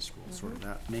the high school, sort of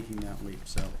that, making that leap.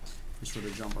 So, we sort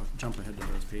of jump ahead to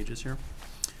those pages here.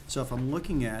 So if I'm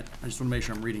looking at, I just want to make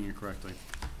sure I'm reading it correctly.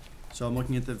 So I'm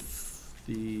looking at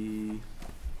the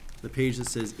page that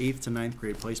says 8th to 9th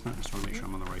grade placement. I just want to make sure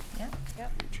I'm on the right Yeah.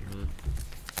 page here.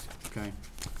 Okay.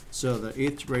 So the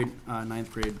 8th grade,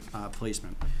 9th grade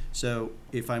placement. So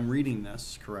if I'm reading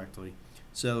this correctly,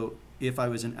 so if I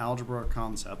was in algebra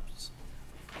concepts,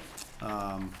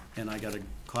 and I got a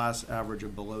class average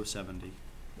of below 70.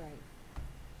 Right.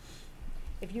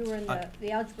 If you were in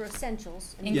the algebra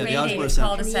essentials. In Yeah, the grade 8, algebra it's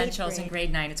called essentials. essentials. In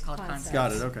grade 9, it's called Concepts. concepts.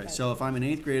 Got it, okay. Right. So if I'm in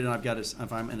 8th grade and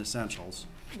if I'm in essentials,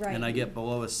 Right. and I get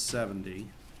below a 70,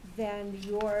 Then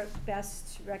your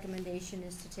best recommendation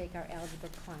is to take our algebra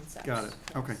concepts. got it,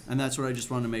 okay. And that's what I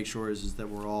just wanted to make sure is that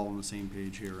we're all on the same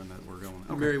page here and that we're going,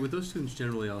 okay. Mary, would those students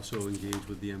generally also engage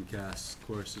with the MCAS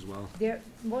course as well?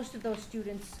 Most of those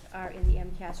students are in the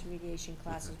MCAS remediation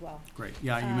class as well. Great,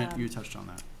 yeah, you touched on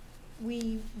that.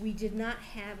 We did not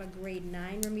have a grade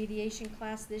 9 remediation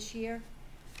class this year,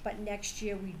 but next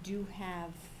year we do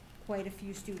have quite a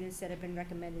few students that have been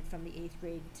recommended from the 8th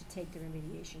grade to take the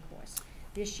remediation course.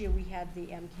 This year we had the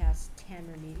MCAS 10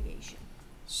 remediation.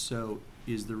 So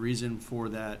is the reason for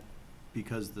that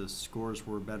because the scores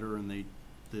were better and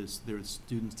their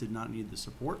students did not need the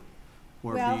support?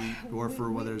 Or whether is there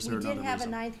another reason? We did have a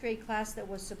 9th grade class that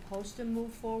was supposed to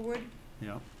move forward.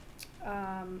 Yeah,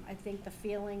 I think the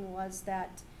feeling was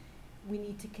that we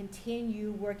need to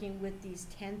continue working with these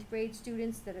 10th grade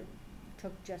students that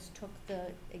just took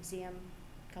the exam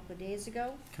a couple of days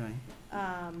ago. Okay.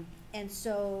 And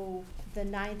so the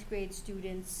 9th grade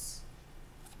students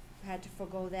had to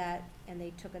forego that, and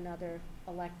they took another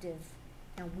elective,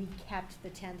 and we kept the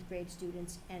 10th grade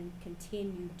students and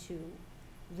continued to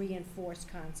reinforce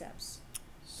concepts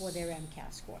for their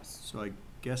MCAS course. So I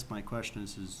guess my question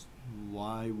is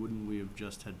why wouldn't we have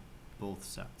just had both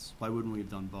sets? Why wouldn't we have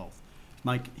done both?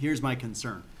 Here's my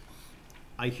concern.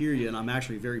 I hear you, and I'm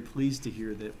actually very pleased to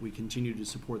hear that we continue to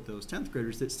support those 10th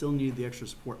graders that still need the extra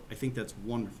support. I think that's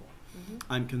wonderful.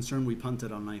 I'm concerned we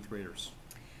punted on 9th graders.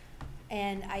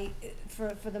 And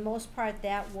for the most part,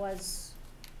 that was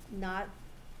not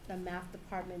a math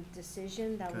department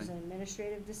decision, that was Okay. an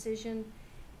administrative decision.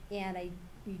 And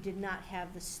we did not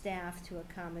have the staff to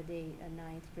accommodate a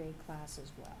 9th grade class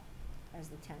as well as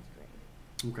the 10th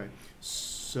grade. Okay,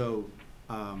 so,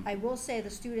 I will say the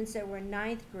students that were in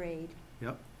 9th grade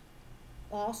yep,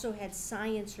 also had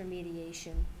science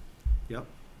remediation yep,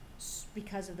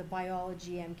 because of the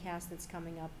biology MCAS that's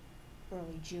coming up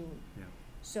early June. yeah.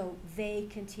 So they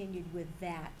continued with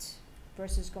that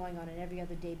versus going on an every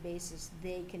other day basis.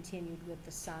 They continued with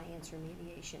the science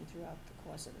remediation throughout the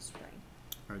course of the spring.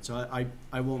 All right, so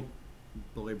I won't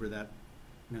belabor that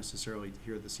necessarily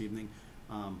here this evening.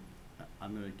 I'm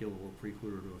gonna give a little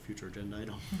precluder to a future agenda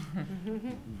item.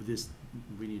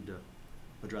 We need to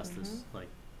address this, like,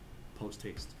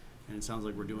 post-haste, and it sounds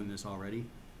like we're doing this already.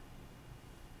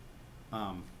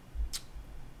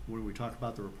 When we talk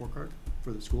about the report card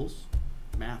for the schools,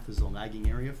 math is a lagging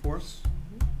area for us.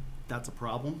 That's a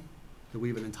problem, that we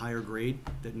have an entire grade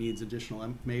that needs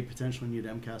additional, may potentially need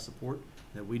MCAS support,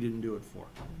 that we didn't do it for.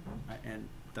 And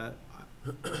that,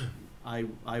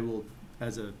 I will,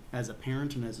 as a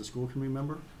parent and as a school committee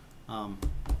member,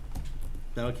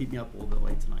 that'll keep me up a little bit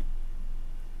late tonight.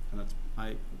 And that's,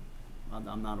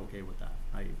 I'm not okay with that.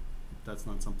 That's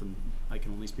not something, I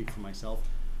can only speak for myself.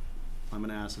 I'm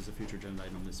gonna ask as a future agenda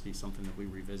item, this be something that we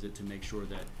revisit to make sure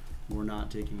that we're not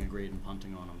taking a grade and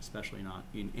punting on them, especially not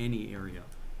in any area.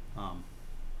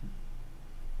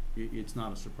 It's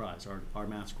not a surprise. Our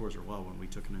math scores are low when we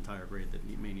took an entire grade that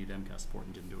may need MCAS support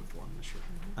and didn't do it for them this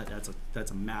year.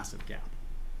 That's a massive gap.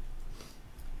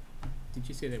 Did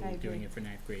you say that I we're doing agree. it for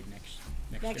 9th grade next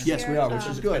Next year? Yes, we are, which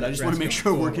is good. I just wanna make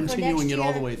sure we're For next continuing it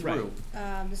all the year, way through.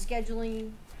 The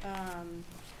scheduling,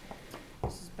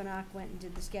 Mrs. Banach went and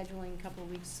did the scheduling a couple of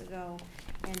weeks ago,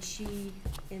 and she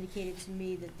indicated to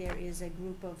me that there is a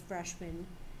group of freshmen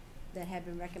that have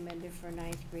been recommended for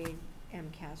 9th grade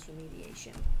MCAS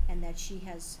remediation, and that she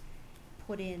has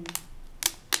put in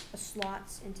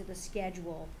slots into the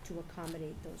schedule to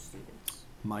accommodate those students.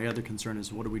 My other concern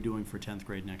is what are we doing for 10th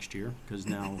grade next year? Because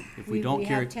now, if we don't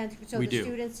carry, have 10th, so we the do.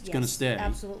 students, It's gonna yes, stay.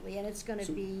 absolutely, and it's gonna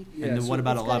be, And then what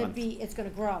about it's gonna 11th? be, it's gonna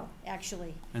grow,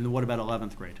 actually. And then what about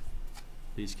 11th grade?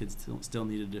 These kids still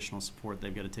need additional support.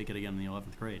 They've got to take it again in the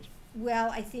 11th grade.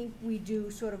 Well, I think we do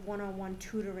sort of one-on-one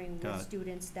tutoring Got with it.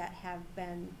 students that have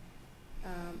been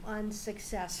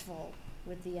unsuccessful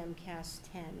with the MCAS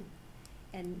 10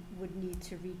 and would need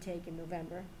to retake in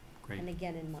November Great. and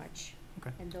again in March.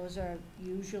 Okay. And those are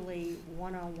usually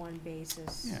one-on-one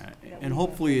basis. Yeah, that and we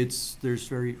hopefully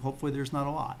work hopefully there's not a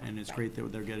lot, and it's Right. great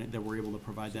that we're able to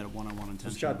provide that one-on-one So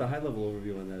attention. Scott, the high-level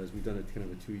overview on that is we've done a kind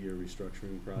of a 2-year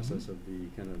restructuring process of the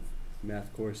kind of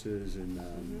math courses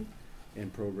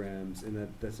and programs, and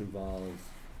that's involved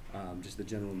just the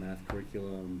general math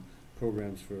curriculum,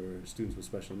 programs for students with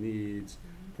special needs,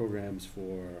 programs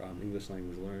for English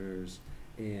language learners,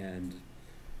 and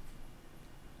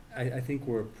I think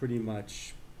we're pretty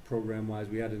much program-wise,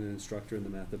 we added an instructor in the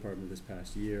math department this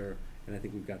past year, and I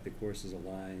think we've got the courses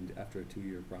aligned after a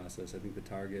 2-year process. I think the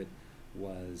target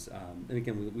was, and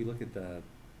again, we look at the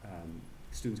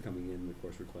students coming in the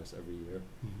course requests every year,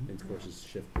 and courses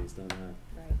shift based on that.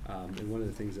 Right. And one of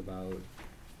the things about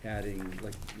adding,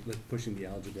 like pushing the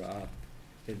algebra up,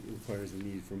 it requires the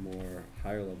need for more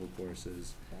higher level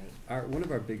courses. Right. One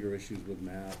of our bigger issues with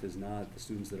math is not the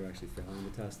students that are actually failing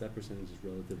the test. That percentage is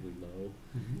relatively low.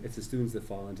 It's the students that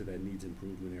fall into that needs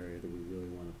improvement area that we really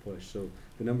want to push. So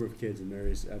the number of kids, and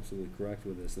Mary's absolutely correct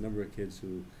with this, the number of kids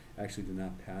who actually do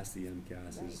not pass the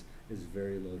MCAS is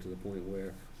very low, to the point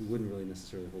where we wouldn't really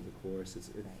necessarily hold the course.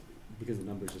 Because the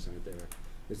numbers just aren't there.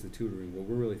 It's the tutoring. What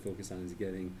we're really focused on is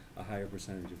getting a higher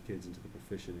percentage of kids into the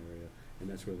proficient area, and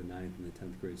that's where the 9th and the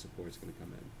 10th grade support is going to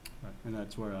come in. Right. And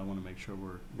that's where I want to make sure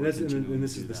we're And continuing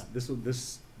this to is do that.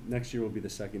 this next year will be the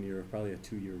second year of probably a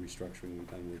 2-year restructuring we've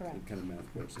done with Correct. kind of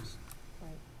math courses.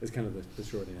 Right. Is kind of the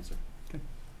short answer.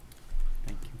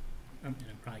 Thank you. and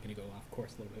I'm probably going to go off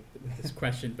course a little bit with this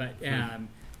question, but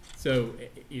so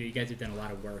you guys have done a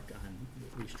lot of work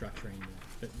on restructuring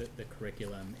the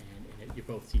curriculum, and you're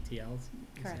both CTLs.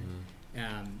 Correct.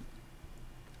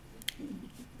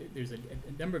 There's a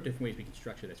number of different ways we can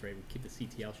structure this, right? We keep the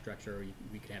CTL structure, or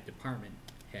we could have department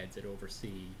heads that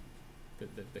oversee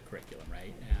the curriculum,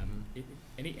 right?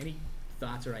 Any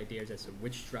thoughts or ideas as to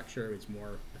which structure is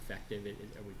more effective?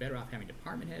 Are we better off having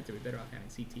department heads? Are we better off having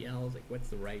CTLs? Like, what's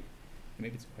the right?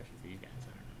 Maybe it's a question for you guys. I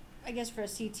don't know. I guess for a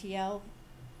CTL,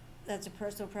 that's a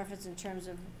personal preference in terms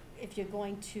of if you're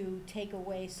going to take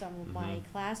away some of my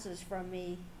classes from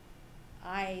me,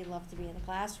 I love to be in the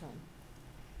classroom.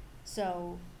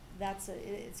 So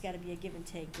it's got to be a give and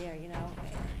take there, you know.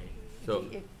 So,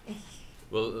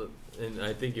 well, and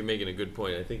I think you're making a good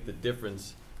point. I think the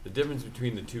difference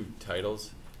between the two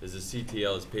titles is the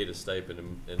CTL is paid a stipend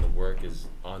and the work is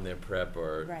on their prep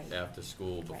or after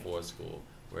school, before school.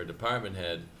 Where a department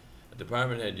head,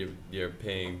 you're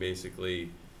paying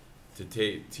basically to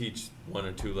teach one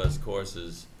or two less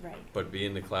courses, but be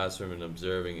in the classroom and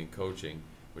observing and coaching,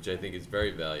 which I think is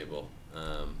very valuable.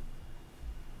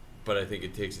 But I think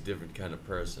it takes a different kind of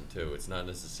person too. It's not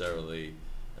necessarily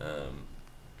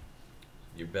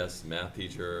your best math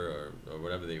teacher or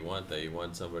whatever they want. They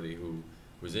want somebody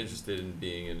who's interested in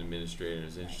being an administrator and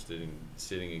is interested in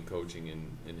sitting and coaching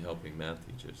and helping math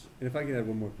teachers. And if I could add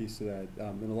one more piece to that,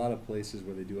 in a lot of places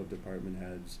where they do have department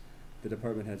heads, the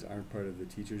department heads aren't part of the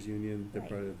teachers union. They're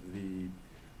part of the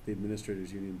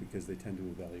administrators union because they tend to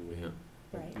evaluate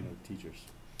teachers.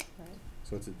 Right.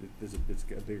 So it's a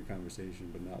bigger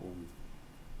conversation, but not one.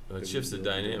 Well, it shifts the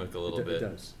dynamic a little bit. It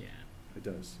does. Yeah. It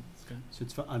does. So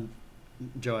it's fun.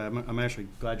 Joey, I'm actually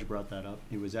glad you brought that up.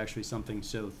 It was actually something,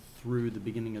 so through the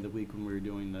beginning of the week when we were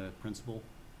doing the principal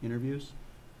interviews,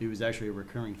 it was actually a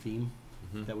recurring theme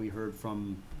that we heard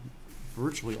from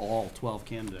virtually all 12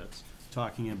 candidates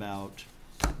talking about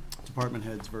department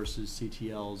heads versus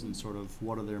CTLs and sort of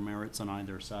what are their merits on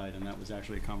either side. And that was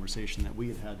actually a conversation that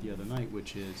we had the other night,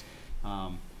 which is,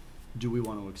 do we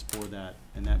want to explore that?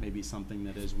 And that may be something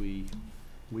that as we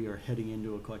are heading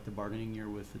into a collective bargaining year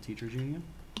with the teachers union,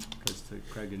 because to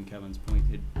Craig and Kevin's point,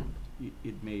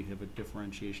 it may have a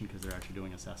differentiation because they're actually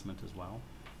doing assessment as well.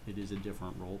 It is a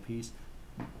different role piece.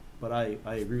 But I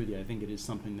agree with you. I think it is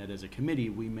something that as a committee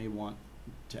we may want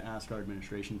to ask our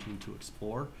administration team to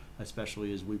explore,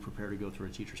 especially as we prepare to go through a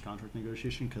teacher's contract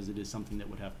negotiation, because it is something that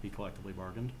would have to be collectively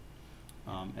bargained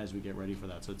as we get ready for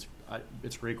that. So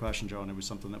it's a great question, Joe, and it was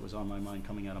something that was on my mind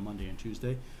coming out of Monday and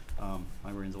Tuesday.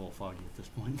 My brain's a little foggy at this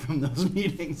point from those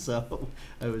meetings, but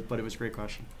it was a great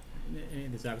question.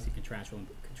 And there's obviously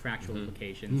contractual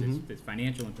implications. There's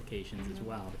financial implications as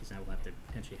well, because now we'll have to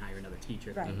potentially hire another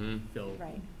teacher to fill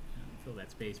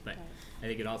that space. But I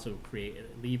think it also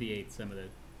alleviates some of the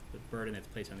burden that's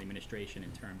placed on the administration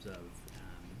in terms of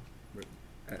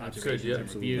observations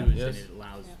and reviews, and it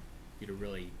allows you to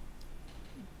really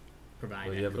provide.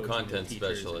 Well, you have a content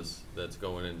specialist that's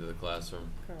going into the classroom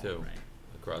too,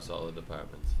 across all the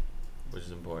departments, which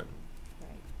is important.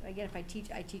 Right. Again, if I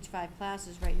teach 5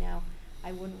 classes right now,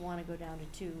 I wouldn't want to go down to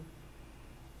 2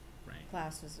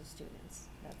 classes of students.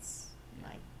 That's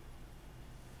my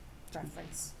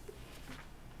preference.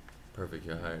 Perfect,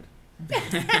 you're hired.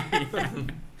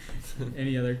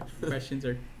 Any other questions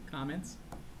or comments?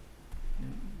 No?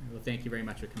 Well, thank you very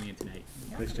much for coming in tonight.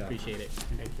 Nice job. Appreciate it.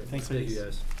 Thanks, you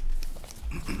guys.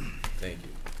 Thank you.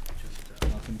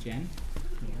 Welcome, Jen.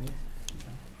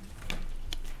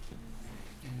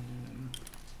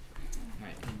 All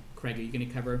right, and Craig, are you going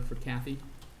to cover for Kathy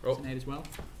tonight as well?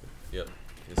 Yep,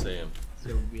 yes I am.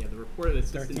 So we have the report of the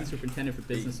Assistant Superintendent for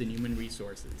Business and Human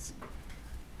Resources.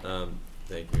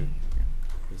 Thank you,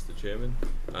 Mr. Chairman.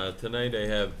 Tonight I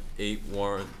have we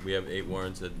have 8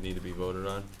 warrants that need to be voted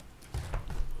on.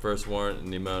 First warrant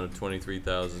in the amount of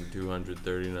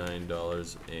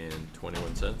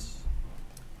 $23,239.21. Is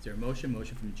there a motion?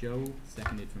 Motion from Joe,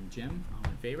 seconded from Jim. All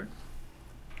in favor?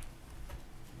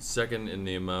 Second in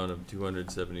the amount of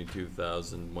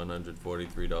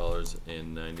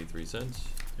 $272,143.93.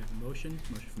 There's a motion.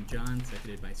 Motion from John,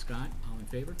 seconded by Scott. All in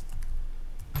favor?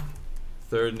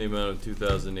 Third in the amount of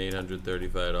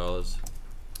 $2,835.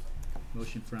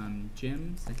 Motion from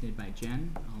Jim, seconded by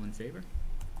Jen. All in favor?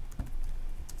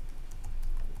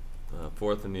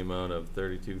 Fourth in the amount of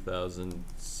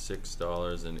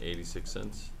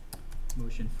 $32,006.86.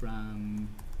 Motion from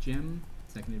Jim,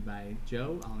 seconded by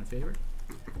Joe. All in favor?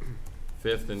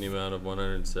 Fifth in the amount of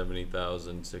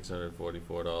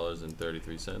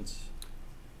 $170,644.33.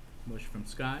 Motion from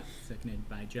Scott, seconded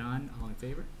by John. All in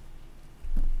favor?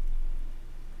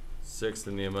 Sixth,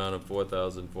 in the amount of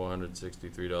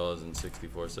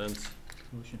 $4,463.64.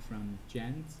 Motion from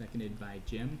Jen, seconded by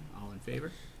Jim. All in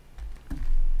favor?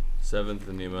 Seventh,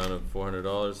 in the amount of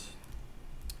 $400.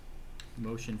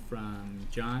 Motion from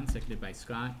John, seconded by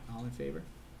Scott. All in favor?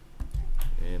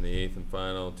 And the eighth and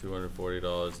final,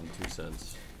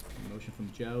 $240.02. Motion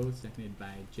from Joe, seconded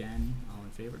by Jen. All in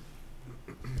favor?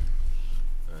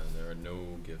 And there are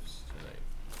no gifts tonight,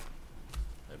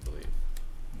 I believe.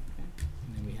 Okay.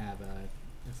 And then we have a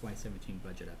FY17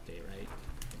 budget update, right?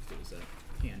 I think there was a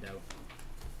handout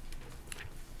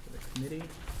for the committee.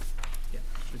 Yep,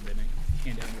 should have been a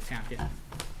handout in your packet.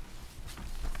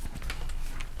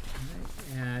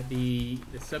 Alright, the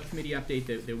subcommittee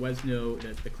update, there was no,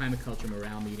 the climate culture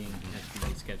morale meeting has to be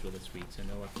rescheduled this week, so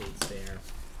no updates there.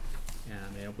 I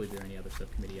don't believe there are any other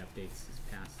subcommittee updates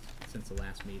since the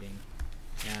last meeting.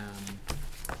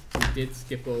 We did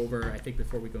skip over, I think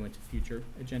before we go into future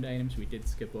agenda items, we did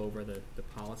skip over the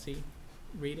policy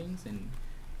readings, and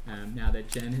now that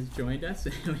Jen has joined us,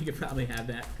 we could probably have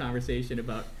that conversation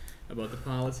about the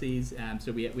policies.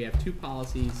 So we have two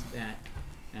policies that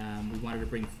we wanted to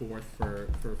bring forth for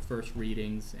first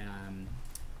readings.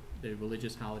 The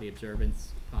religious holiday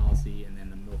observance policy, and then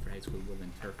the Milford High School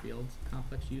Woodland Turf Fields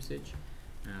complex usage.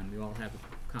 You all have a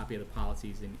copy of the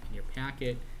policies in your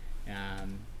packet.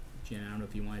 Jen, I don't know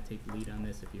if you want to take the lead on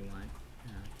this, if you want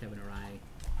Kevin or I.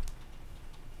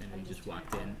 I know you just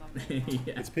walked in.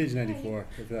 Yeah. It's page 94,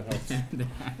 if that helps.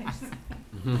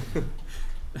 Well,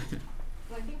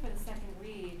 I think for the second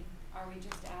read, are we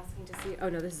just asking to see, oh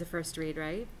no, this is the first read,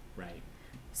 right? Right.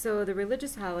 So the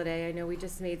religious holiday, I know we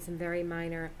just made some very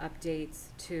minor updates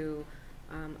to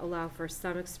allow for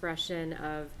some expression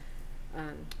of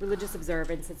religious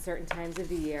observance at certain times of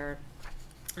the year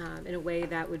in a way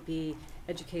that would be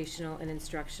educational and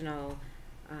instructional.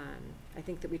 I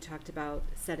think that we talked about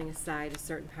setting aside a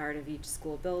certain part of each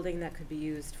school building that could be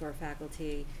used for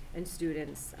faculty and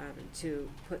students to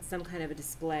put some kind of a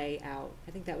display out.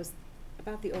 I think that was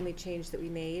about the only change that we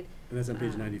made. And that's on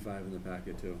page 95 in the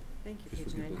packet too. Thank you,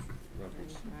 Just page for people's 95,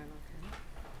 reference.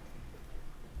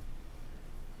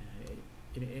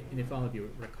 okay. And if all of you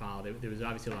recall, there was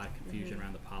obviously a lot of confusion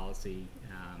around the policy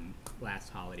last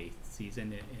holiday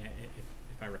season.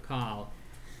 If I recall,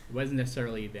 it wasn't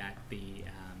necessarily that the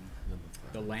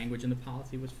language in the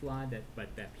policy was flawed,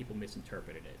 but that people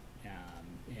misinterpreted it.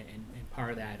 And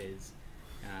part of that is,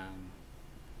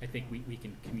 I think we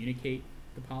can communicate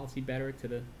the policy better to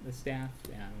the staff.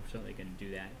 We're certainly going to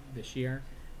do that this year.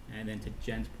 And then to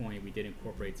Jen's point, we did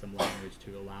incorporate some language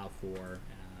to allow for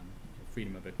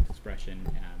freedom of expression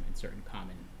in certain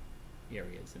common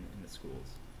areas in the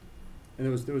schools.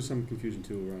 And there was some confusion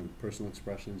too around personal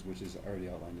expressions, which is already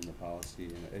outlined in the policy,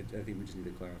 and I think we just need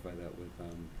to clarify that with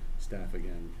staff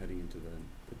again heading into the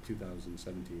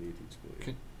 2017-18 school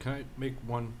year. Can I make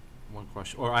one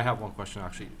question? Or I have one question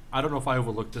actually. I don't know if I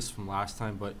overlooked this from last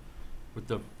time, but with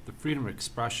the freedom of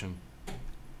expression,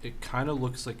 it kind of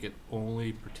looks like it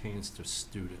only pertains to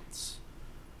students.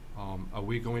 Are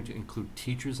we going to include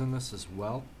teachers in this as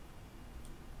well?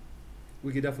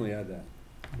 We could definitely add that,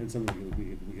 and something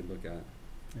we could look at.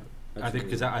 Yep. I think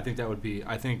because I think that would be,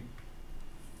 I think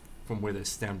from where this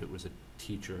stemmed, it was a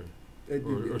teacher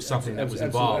or something that was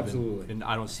involved. Absolutely. And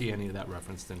I don't see any of that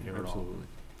referenced in here at all. Absolutely.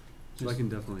 So I can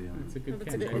definitely. It's a good It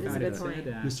catch. is a good point.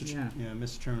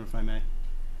 Mr. Chairman, if I may.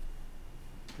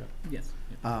 Yes.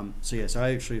 So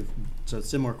I actually, so a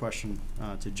similar question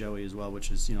to Joey as well,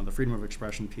 which is, the freedom of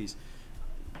expression piece.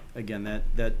 Again,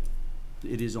 that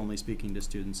it is only speaking to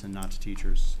students and not to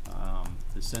teachers.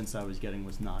 The sense I was getting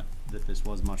was not that this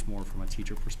was much more from a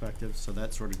teacher perspective. So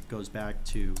that sort of goes back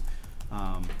to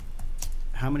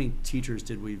how many teachers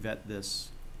did we vet this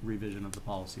revision of the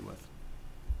policy with?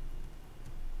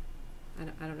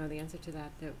 I don't know the answer to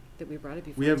that we brought it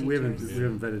before. We haven't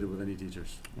vetted it with any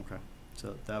teachers. Okay,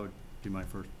 so that would be my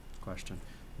first question.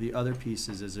 The other piece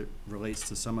is as it relates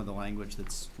to some of the language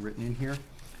that's written in here,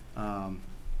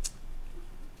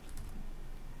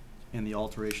 and the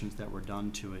alterations that were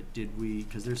done to it. Did we?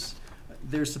 Because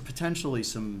there's potentially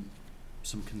some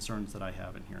concerns that I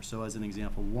have in here. So as an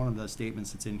example, one of the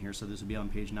statements that's in here. So this would be on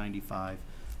page 95.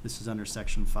 This is under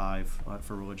section 5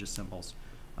 for religious symbols.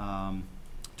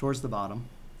 Towards the bottom,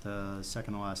 the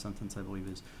second to last sentence, I believe,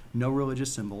 is no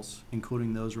religious symbols,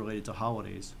 including those related to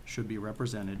holidays, should be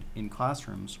represented in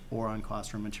classrooms or on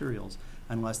classroom materials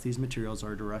unless these materials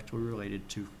are directly related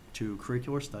to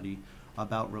curricular study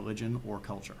about religion or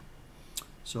culture.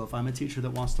 So if I'm a teacher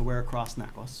that wants to wear a cross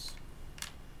necklace.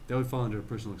 That would fall under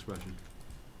personal expression.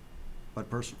 But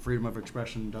freedom of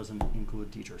expression doesn't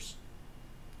include teachers.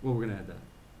 Well, we're going to add that.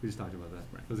 We just talked about that.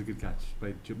 Right. That was a good catch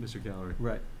by Mr. Calorie.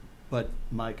 Right. But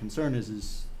my concern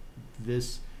is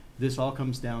this all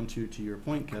comes down to your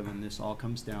point, Kevin, this all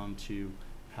comes down to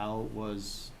how it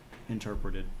was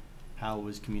interpreted, how it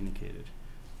was communicated.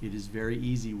 It is very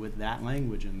easy with that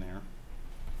language in there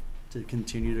to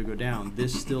continue to go down.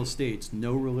 This still states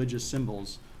no religious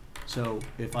symbols. So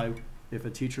if a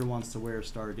teacher wants to wear a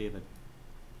Star of David,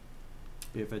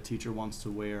 if a teacher wants to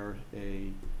wear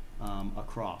a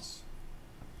cross,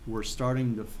 we're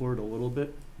starting to flirt a little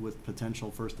bit with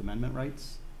potential First Amendment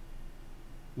rights,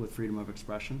 with freedom of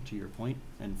expression, to your point,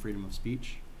 and freedom of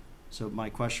speech. So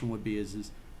my question would be is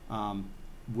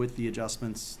with the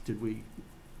adjustments, did we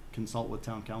consult with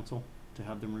town council to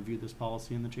have them review this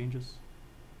policy and the changes?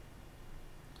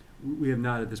 We have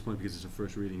not at this point because it's a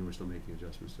first reading and we're still making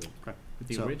adjustments to it. Okay. But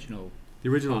the So- original The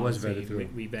original was policy, vetted through.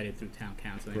 We vetted through town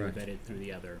council, and we Correct. vetted through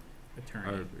the other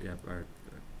attorney, Our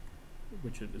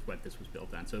which is what this was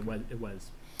built on. So it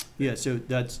was Yeah, so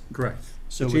that's, correct.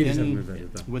 so The with changes any, haven't been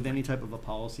vetted, though. with any type of a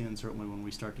policy, and certainly when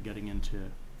we start to getting into,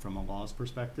 from a law's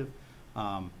perspective,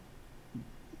 you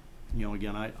know,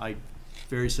 again, I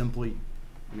very simply,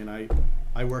 I mean,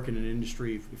 I work in an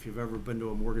industry, if you've ever been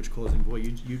to a mortgage closing, boy,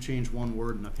 you change one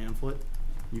word in a pamphlet,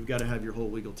 you've got to have your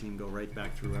whole legal team go right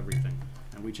back through everything.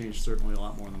 And we changed certainly a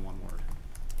lot more than one word.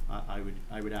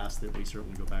 I would ask that we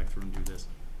certainly go back through and do this.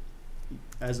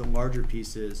 As a larger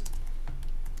piece is,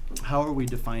 how are we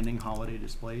defining holiday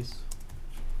displays?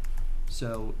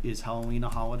 So is Halloween a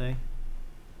holiday?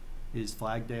 Is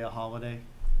Flag Day a holiday?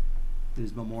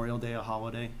 Is Memorial Day a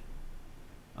holiday?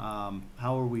 How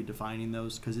are we defining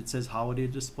those? Because it says holiday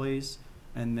displays,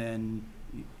 and then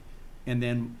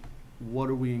what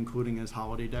are we including as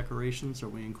holiday decorations? Are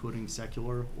we including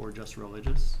secular or just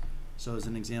religious? So as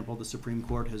an example, the Supreme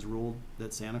Court has ruled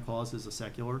that Santa Claus is a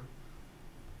secular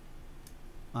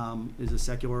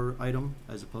item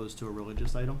as opposed to a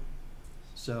religious item.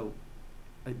 So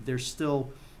there's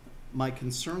still, my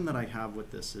concern that I have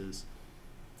with this is,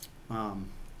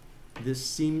 this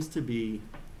seems to be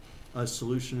a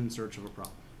solution in search of a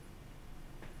problem.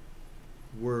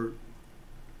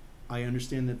 I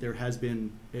understand that there has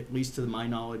been, at least to my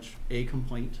knowledge, a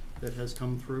complaint that has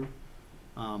come through.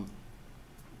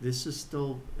 This is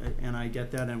still, and I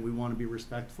get that, and we want to be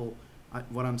respectful.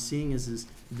 What I'm seeing is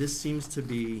this seems to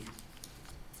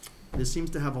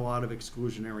have a lot of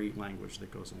exclusionary language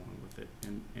that goes along with it.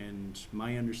 And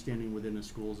my understanding within the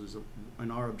schools is,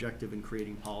 and our objective in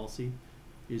creating policy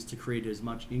is to create as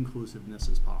much inclusiveness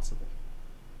as possible.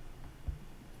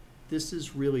 This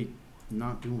is really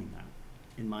not doing that,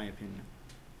 in my opinion.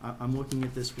 I'm looking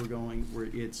at this, where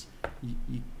it's,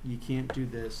 you can't do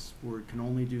this, or can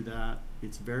only do that.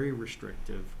 It's very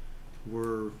restrictive.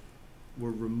 We're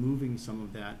removing some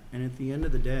of that. And at the end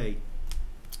of the day,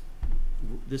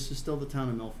 this is still the town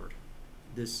of Milford.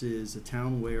 This is a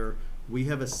town where we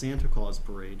have a Santa Claus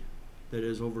parade that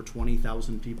is over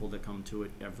 20,000 people that come to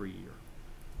it every year.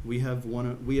 We have a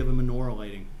menorah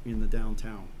lighting in the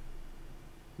downtown.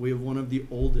 We have one of the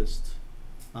oldest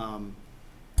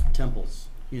temples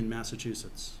in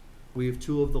Massachusetts. We have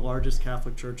two of the largest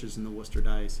Catholic churches in the Worcester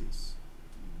Diocese.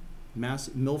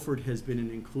 Milford has been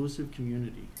an inclusive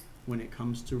community when it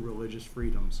comes to religious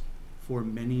freedoms for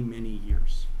many, many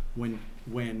years. When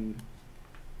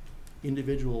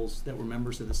individuals that were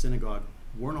members of the synagogue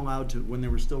weren't allowed to, when there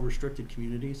were still restricted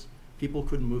communities, people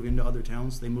couldn't move into other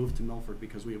towns. They moved to Milford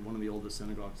because we have one of the oldest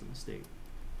synagogues in the state.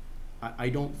 I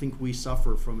don't think we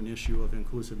suffer from an issue of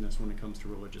inclusiveness when it comes to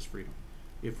religious freedom.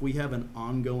 If we have an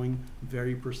ongoing,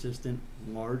 very persistent,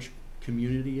 large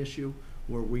community issue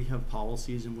where we have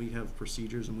policies and we have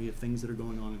procedures and we have things that are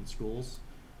going on in schools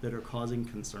that are causing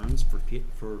concerns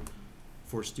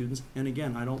for students, and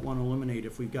again, I don't want to eliminate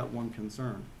if we've got one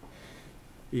concern.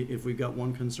 If we've got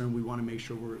one concern, we want to make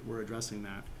sure we're addressing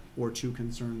that, or two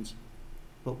concerns.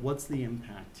 But what's the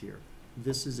impact here?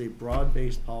 This is a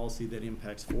broad-based policy that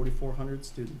impacts 4,400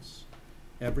 students,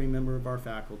 every member of our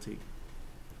faculty.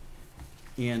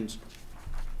 And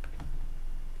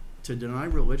to deny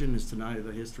religion is to deny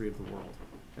the history of the world.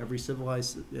 Every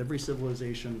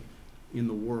civilization in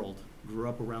the world grew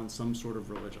up around some sort of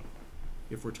religion.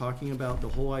 If we're talking about the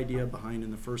whole idea behind,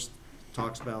 and the first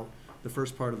talks about the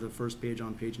first part of the first page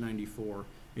on page 94,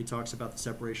 it talks about the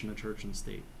separation of church and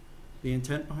state. The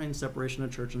intent behind separation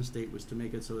of church and state was to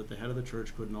make it so that the head of the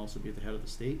church couldn't also be the head of the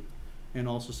state, and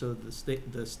also so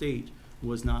that the state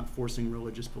was not forcing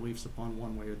religious beliefs upon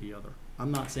one way or the other.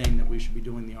 I'm not saying that we should be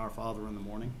doing the Our Father in the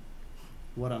morning.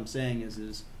 What I'm saying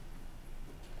is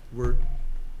we're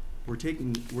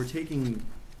taking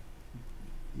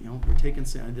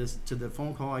this to the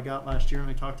phone call I got last year, and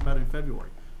I talked about it in February.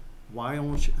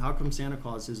 How come Santa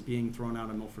Claus is being thrown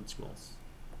out of Milford schools?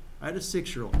 I had a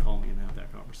 6-year-old call me and have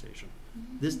that conversation.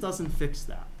 This doesn't fix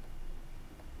that.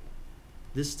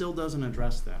 This still doesn't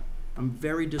address that. I'm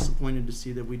very disappointed to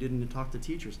see that we didn't talk to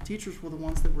teachers. Teachers were the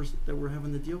ones that were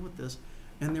having to deal with this,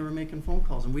 and they were making phone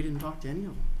calls, and we didn't talk to any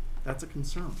of them. That's a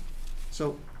concern.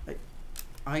 So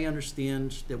I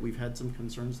understand that we've had some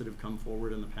concerns that have come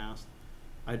forward in the past.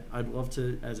 I'd love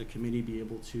to, as a committee, be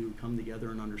able to come together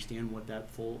and understand what that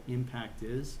full impact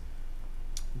is.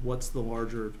 What's the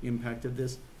larger impact of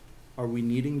this? Are we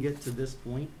needing to get to this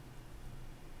point?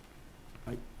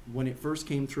 When it first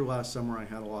came through last summer, I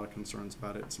had a lot of concerns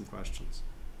about it and some questions.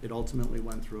 It ultimately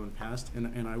went through and passed,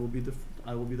 and I will be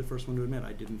the first one to admit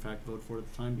I did in fact vote for it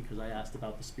at the time because I asked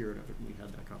about the spirit of it and we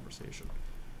had that conversation.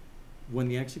 When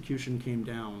the execution came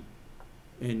down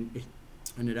and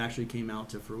it actually came out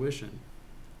to fruition,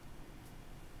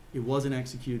 it wasn't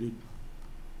executed.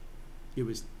 It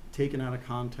was taken out of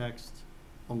context.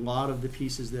 A lot of the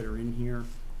pieces that are in here,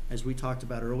 as we talked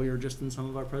about earlier, just in some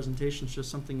of our presentations,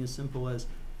 just something as simple as,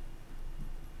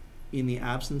 in the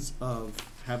absence of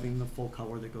having the full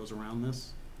color that goes around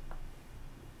this,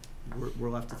 we're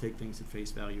left to take things at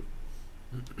face value.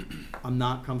 I'm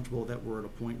not comfortable that we're at a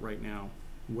point right now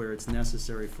where it's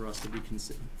necessary for us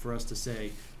to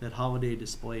say that holiday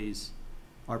displays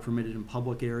are permitted in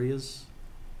public areas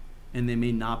and they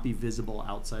may not be visible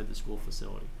outside the school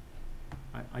facility.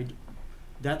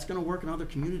 That's going to work in other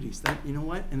communities. That, you know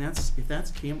what? And that's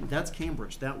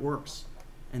Cambridge. That works.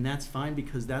 And that's fine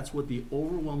because that's what the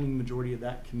overwhelming majority of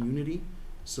that community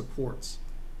supports.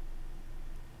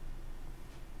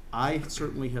 I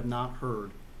certainly have not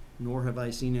heard, nor have I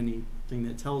seen anything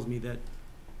that tells me that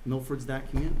Milford's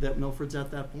at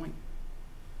that point.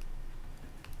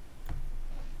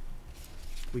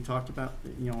 We talked about,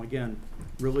 again,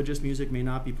 religious music may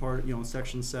not be part,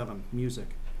 section 7, music.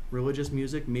 Religious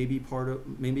music may be part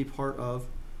of,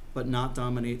 but not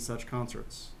dominate such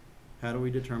concerts. How do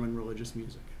we determine religious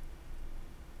music?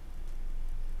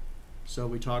 So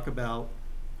we talk about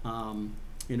in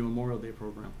a Memorial Day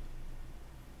program.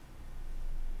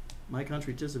 My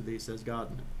country 'tis of thee says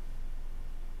God in it.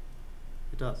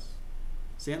 It does.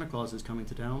 Santa Claus is coming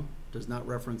to town does not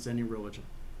reference any religion.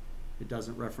 It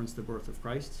doesn't reference the birth of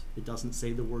Christ. It doesn't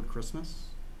say the word Christmas.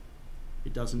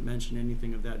 It doesn't mention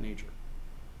anything of that nature.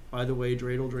 By the way,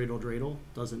 Dreidel, Dreidel, Dreidel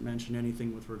doesn't mention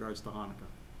anything with regards to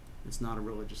Hanukkah. It's not a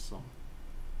religious song.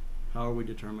 How are we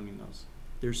determining those?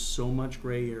 There's so much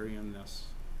gray area in this.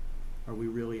 Are we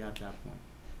really at that point?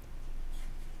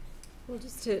 Well,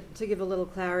 just to give a little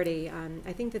clarity,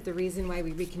 I think that the reason why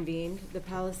we reconvened the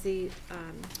policy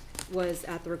was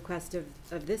at the request of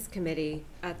this committee,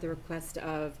 at the request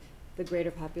of the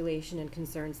greater population and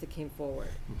concerns that came forward.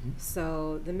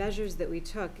 So the measures that we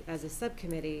took as a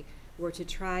subcommittee were to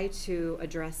try to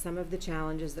address some of the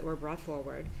challenges that were brought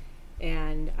forward.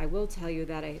 And I will tell you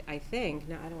that I think,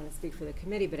 now I don't want to speak for the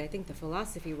committee, but I think the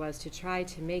philosophy was to try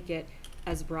to make it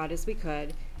as broad as we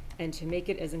could and to make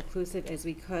it as inclusive as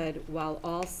we could while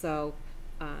also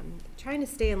trying to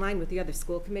stay in line with the other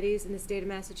school committees in the state of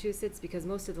Massachusetts, because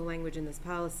most of the language in this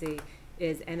policy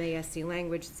is MASC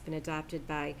language that's been adopted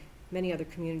by many other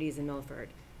communities in Milford.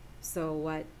 So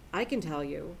what I can tell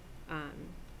you,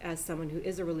 as someone who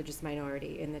is a religious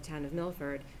minority in the town of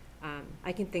Milford,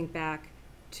 I can think back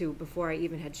to before I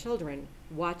even had children,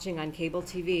 watching on cable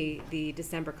TV the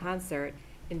December concert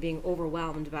and being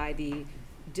overwhelmed by the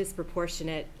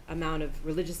disproportionate amount of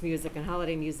religious music and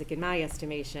holiday music in my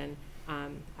estimation.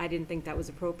 I didn't think that was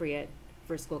appropriate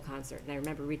for a school concert. And I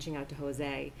remember reaching out to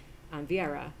Jose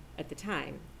Vieira at the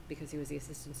time because he was the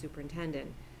assistant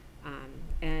superintendent.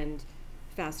 And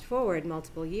fast forward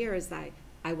multiple years,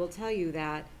 I will tell you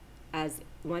that as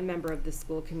one member of the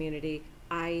school community,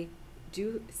 I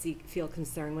do feel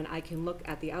concerned when I can look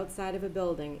at the outside of a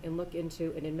building and look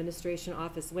into an administration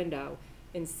office window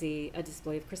and see a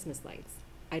display of Christmas lights.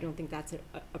 I don't think that's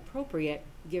appropriate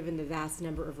given the vast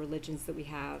number of religions that we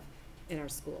have in our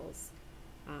schools.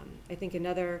 I think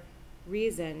another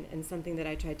reason, and something that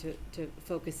I tried to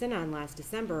focus in on last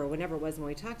December or whenever it was when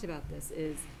we talked about this,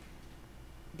 is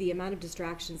the amount of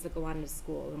distractions that go on in a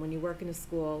school. And when you work in a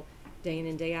school day in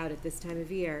and day out at this time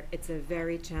of year, it's a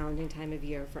very challenging time of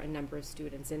year for a number of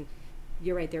students. And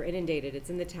you're right, they're inundated. It's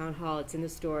in the town hall, it's in the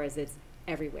stores, it's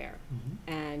everywhere.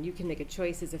 And you can make a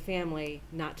choice as a family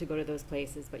not to go to those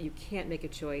places, but you can't make a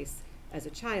choice as a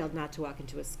child not to walk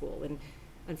into a school. And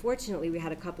unfortunately, we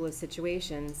had a couple of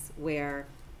situations where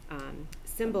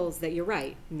symbols that, you're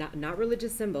right, not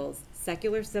religious symbols,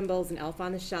 secular symbols and elf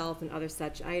on the shelf and other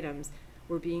such items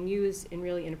were being used in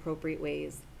really inappropriate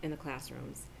ways in the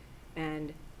classrooms.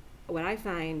 And what I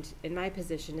find in my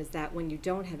position is that when you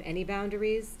don't have any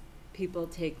boundaries, people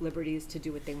take liberties to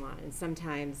do what they want, and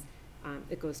sometimes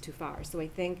it goes too far. So I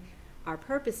think our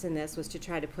purpose in this was to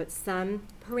try to put some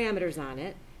parameters on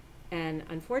it, and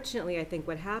unfortunately, I think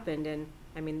what happened, and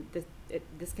I mean,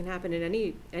 this can happen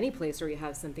in any place where you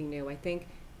have something new. I think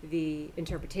the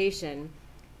interpretation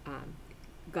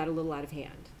got a little out of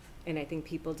hand, and I think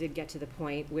people did get to the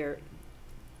point where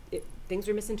things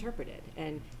were misinterpreted.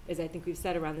 And as I think we've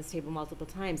said around this table multiple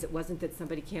times, it wasn't that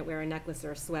somebody can't wear a necklace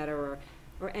or a sweater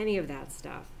or any of that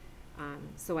stuff.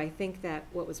 So I think that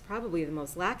what was probably the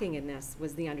most lacking in this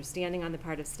was the understanding on the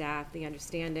part of staff, the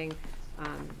understanding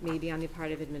maybe on the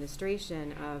part of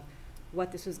administration of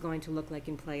what this was going to look like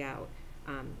and play out.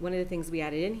 One of the things we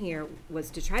added in here was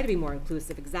to try to be more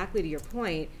inclusive. Exactly to your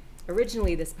point,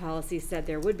 originally this policy said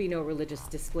there would be no religious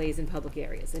displays in public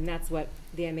areas, and that's what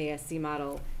the MASC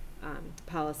model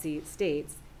policy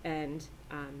states. And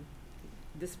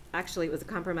this actually, it was a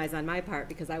compromise on my part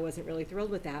because I wasn't really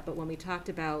thrilled with that, but when we talked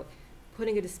about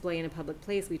putting a display in a public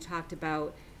place, we talked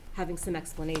about having some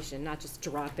explanation, not just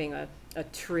dropping a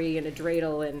tree and a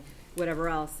dreidel and whatever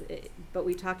else, but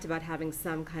we talked about having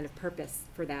some kind of purpose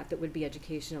for that would be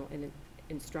educational and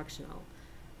instructional.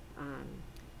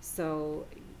 So,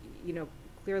 you know,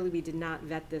 clearly we did not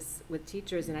vet this with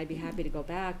teachers, and I'd be happy to go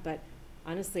back, but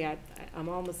honestly, I'm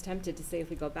almost tempted to say if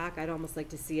we go back, I'd almost like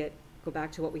to see it go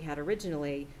back to what we had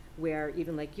originally, where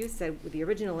even like you said, the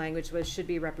original language was should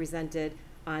be represented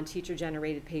on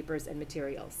teacher-generated papers and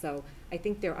materials. So I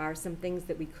think there are some things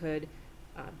that we could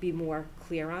be more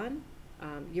clear on.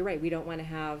 You're right, we don't want to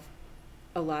have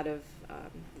a lot of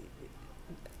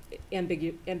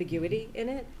ambiguity in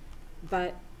it,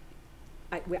 but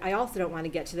I also don't want to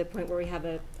get to the point where we have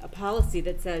a policy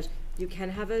that says you can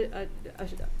have a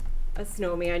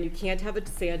snowman, you can't have a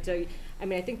Santa. I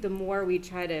mean, I think the more we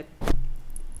try to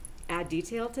add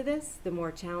detail to this, the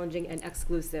more challenging and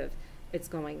exclusive it's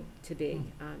going to be.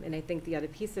 And I think the other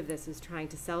piece of this is trying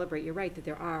to celebrate, you're right, that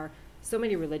there are so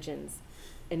many religions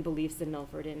and beliefs in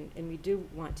Milford, and we do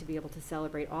want to be able to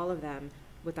celebrate all of them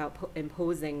without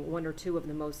imposing one or two of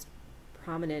the most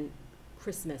prominent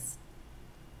Christmas,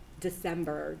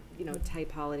 December,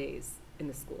 type holidays in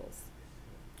the schools.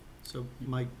 So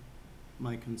my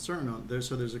concern on there,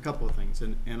 so there's a couple of things,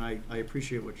 and I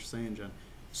appreciate what you're saying, Jen.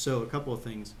 So a couple of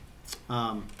things.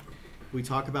 We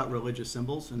talk about religious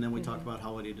symbols, and then we talk about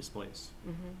holiday displays.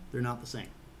 They're not the same.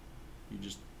 You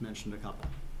just mentioned a couple.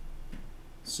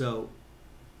 So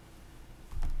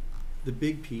the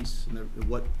big piece, and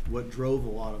what drove a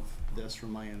lot of this,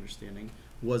 from my understanding,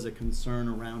 was a concern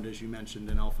around, as you mentioned,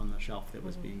 an elf on the shelf that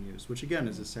was being used, which again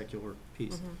is a secular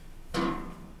piece.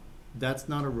 That's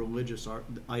not a religious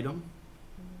item,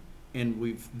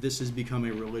 and this has become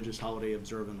a religious holiday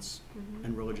observance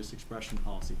and religious expression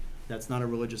policy. That's not a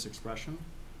religious expression,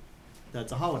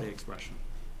 that's a holiday expression.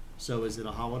 So is it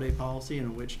a holiday policy,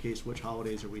 and in which case, which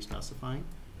holidays are we specifying?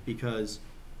 Because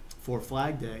for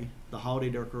Flag Day, the holiday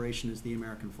decoration is the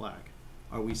American flag.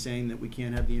 Are we saying that we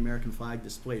can't have the American flag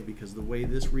displayed? Because the way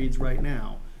this reads right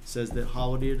now says that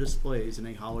holiday displays, and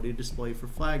a holiday display for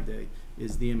Flag Day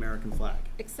is the American flag.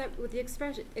 Except with the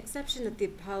exception that the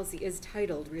policy is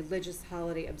titled Religious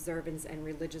Holiday Observance and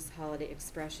Religious Holiday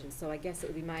Expression. So I guess it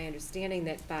would be my understanding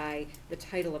that by the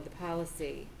title of the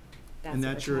policy, that's what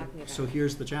we're talking about. So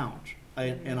here's the challenge,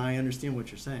 and I understand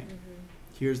what you're saying.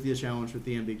 Here's the challenge with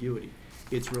the ambiguity.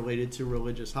 It's related to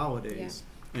religious holidays,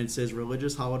 and it says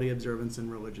religious holiday observance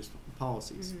and religious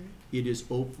policies. It is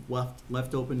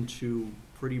left open to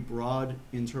pretty broad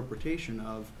interpretation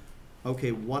of,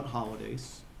 okay, what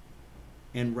holidays,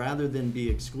 and rather than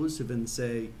be exclusive and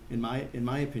say, in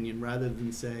my opinion, rather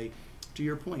than say, to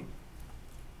your point,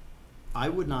 I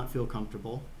would not feel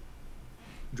comfortable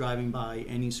driving by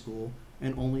any school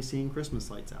and only seeing Christmas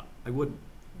lights out. I wouldn't.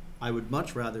 I would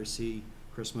much rather see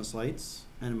Christmas lights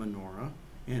and a menorah,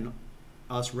 and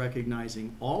us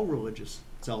recognizing all religious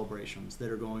celebrations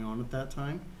that are going on at that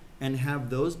time, and have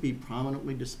those be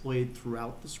prominently displayed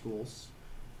throughout the schools,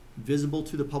 visible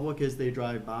to the public as they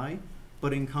drive by,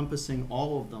 but encompassing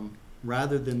all of them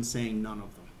rather than saying none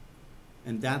of them.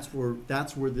 And that's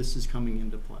where this is coming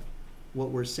into play. What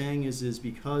we're saying is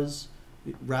because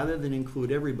rather than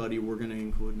include everybody, we're going to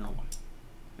include no one.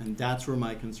 And that's where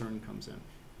my concern comes in.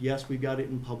 Yes, we've got it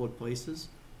in public places,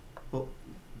 but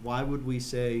why would we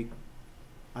say,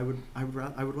 I would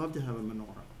love to have a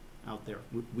menorah out there.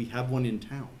 We have one in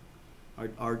town.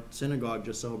 Our synagogue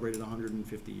just celebrated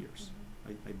 150 years,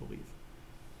 I believe.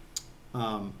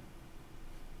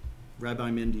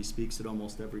 Rabbi Mindy speaks at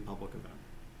almost every public event,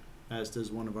 as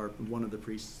does one of the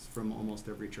priests from almost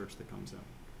every church that comes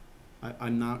in.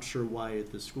 I'm not sure why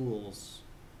at the schools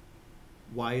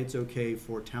why it's okay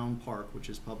for Town Park, which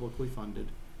is publicly funded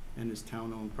and is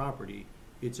town-owned property,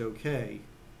 it's okay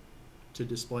to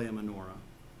display a menorah,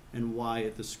 and why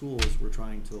at the schools we're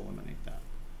trying to eliminate that.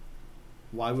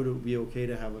 Why would it be okay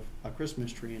to have a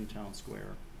Christmas tree in Town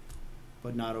Square,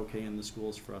 but not okay in the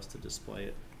schools for us to display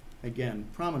it, again,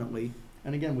 prominently?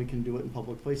 And again, we can do it in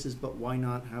public places, but why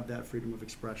not have that freedom of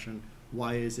expression?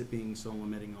 Why is it being so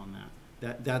limiting on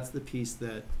that? That's the piece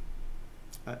that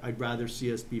I'd rather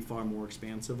see us be far more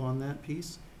expansive on that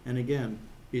piece. And again,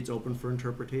 it's open for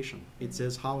interpretation. It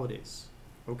says holidays.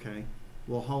 Okay,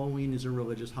 well, Halloween is a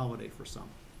religious holiday for some.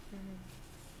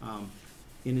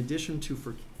 In addition to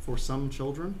for some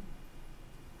children,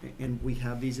 and we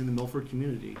have these in the Milford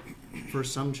community, for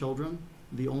some children,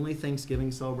 the only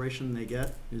Thanksgiving celebration they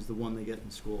get is the one they get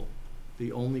in school.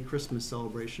 The only Christmas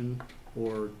celebration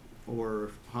or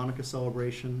Hanukkah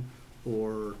celebration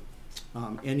or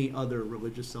any other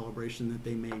religious celebration that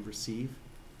they may receive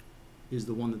is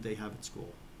the one that they have at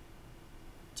school.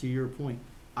 To your point,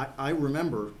 I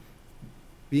remember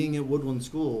being at Woodland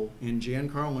School and Jan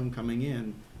Carlin coming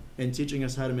in and teaching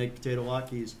us how to make potato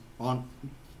latkes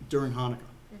during Hanukkah.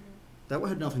 That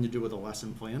had nothing to do with a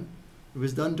lesson plan. It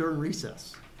was done during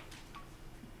recess.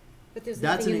 But there's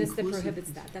That's nothing in an this that inclusive-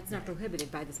 prohibits that. That's not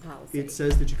prohibited by this policy. It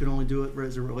says that you can only do it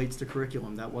as it relates to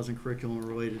curriculum. That wasn't curriculum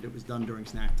related. It was done during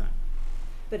snack time.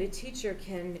 But a teacher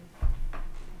can,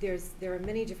 there are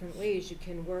many different ways you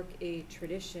can work a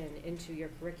tradition into your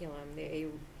curriculum.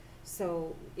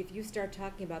 So if you start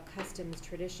talking about customs,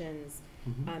 traditions,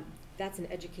 that's an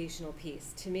educational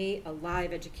piece. To me, a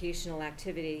live educational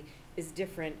activity is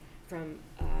different from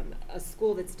a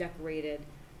school that's decorated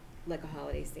like a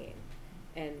holiday scene.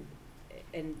 And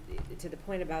to the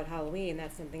point about Halloween,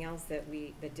 that's something else that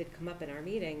did come up in our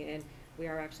meeting, and we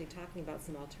are actually talking about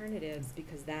some alternatives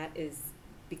because that is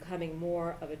becoming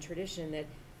more of a tradition that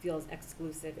feels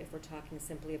exclusive if we're talking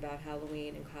simply about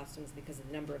Halloween and costumes because of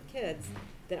the number of kids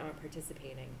that aren't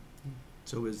participating.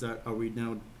 So are we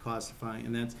now classifying,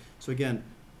 and that's, so again,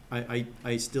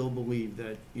 I still believe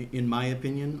that, in my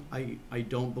opinion, I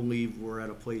don't believe we're at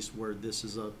a place where this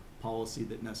is a policy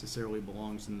that necessarily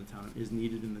belongs in the town, is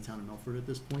needed in the town of Milford at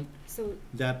this point. So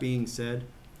that being said,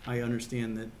 I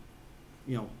understand that,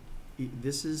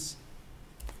 this is,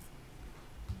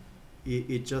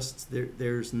 it just,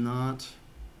 there's not,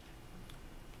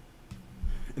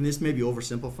 and this may be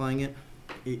oversimplifying it,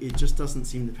 it just doesn't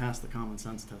seem to pass the common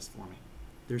sense test for me.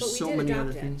 There's so many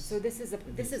other things. So this is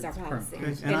our policy.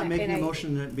 Okay, and I'm making a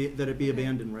motion that it be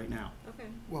abandoned right now. Okay.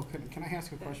 Well, can I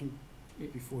ask a question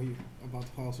about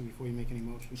the policy before you make any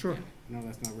motion? Sure. I know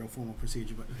that's not real formal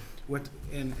procedure, but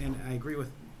and I agree with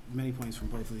many points from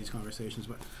both of these conversations,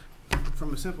 but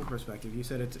from a simple perspective, you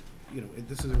said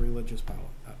this is a religious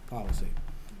policy,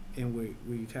 and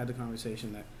we've had the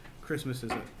conversation that Christmas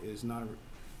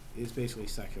is basically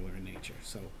secular in nature.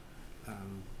 So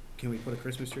can we put a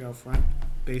Christmas tree out front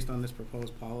based on this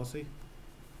proposed policy?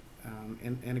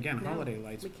 And again, No, holiday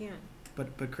lights. we can't.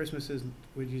 But Christmas is,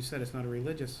 what you said, it's not a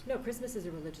religious. No, Christmas is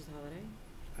a religious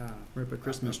holiday. Right, but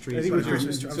Christmas trees. I think it was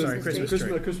Christmas tree. I'm sorry, Christmas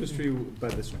tree. A Christmas tree by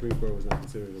the Supreme Court was not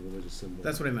considered a religious symbol.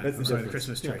 That's what I meant. That's I'm the sorry, the difference.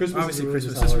 Christmas tree. Christmas Obviously, is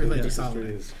Christmas a is a religious religious holiday.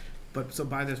 holiday. Is. But so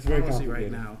by this It's very policy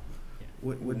right complicated. now,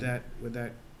 would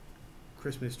that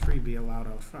Christmas tree be allowed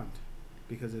out front?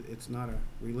 Because it's not a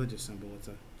religious symbol, it's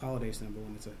a holiday symbol,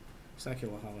 and it's a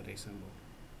secular holiday symbol.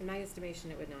 In my estimation,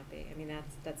 it would not be. I mean,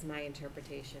 that's my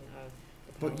interpretation of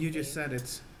the policy. But you just said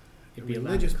it's a It'd be allowed in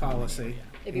religious the common policy. area.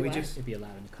 It'd be We what? just It'd be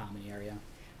allowed in the common area.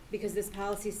 Because this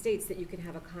policy states that you can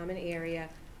have a common area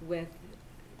with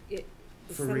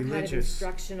For some kind of religious.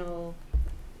 instructional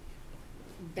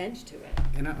bent to it.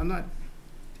 And I'm not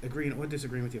agreeing or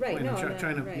disagreeing with your Right, point. no, I'm I'm not-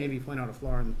 trying to right. maybe point out a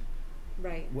flaw in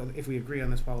Right. whether, if we agree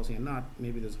on this policy or not,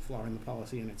 maybe there's a flaw in the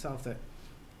policy in itself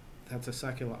that's a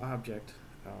secular object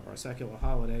or a secular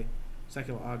holiday,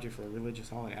 secular object for a religious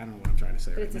holiday. I don't know what I'm trying to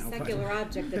say But right it's a now. secular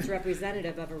object that's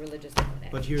representative of a religious holiday.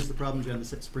 But here's the problem, Jen, the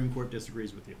Supreme Court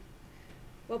disagrees with you.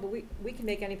 Well, but we can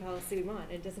make any policy we want.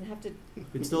 It doesn't have to,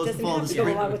 It still doesn't doesn't follow have the to go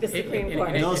Supreme. along with the Supreme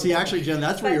Court. No, see, actually, Jen,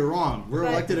 that's where But- you're wrong. We're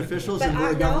but- elected officials but and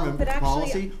we're a no, government but actually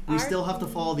policy. We our- still have to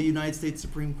follow the United States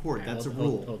Supreme Court. All right, That's a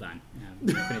hold- rule. Hold on.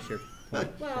 Finish your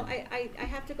point. Well, I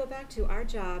have to go back to our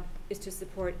job is to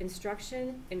support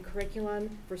instruction and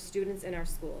curriculum for students in our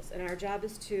schools. And our job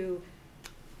is to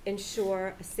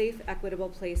ensure a safe, equitable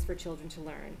place for children to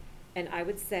learn. And I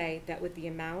would say that with the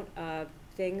amount of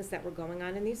things that were going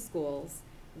on in these schools,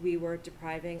 we were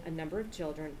depriving a number of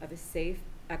children of a safe,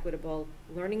 equitable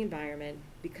learning environment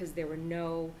because there were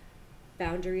no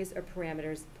boundaries or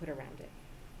parameters put around it.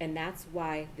 And that's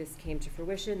why this came to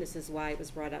fruition. This is why it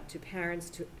was brought up to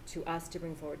parents, to us to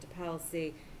bring forward to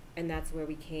policy, and that's where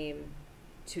we came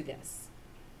to this.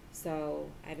 So,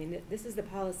 I mean, this is the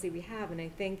policy we have, and I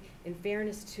think in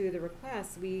fairness to the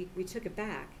request, we took it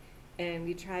back, and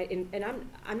we tried, and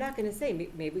I'm not gonna say,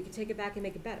 maybe we could take it back and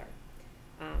make it better.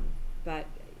 But,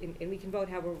 and we can vote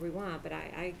however we want, but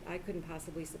I couldn't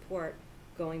possibly support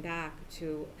going back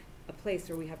to a place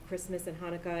where we have Christmas and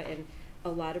Hanukkah and a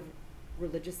lot of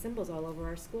religious symbols all over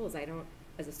our schools. I don't,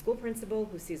 as a school principal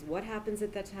who sees what happens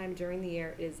at that time during the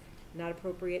year is not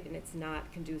appropriate, and it's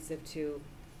not conducive to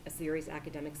a serious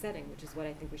academic setting, which is what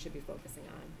I think we should be focusing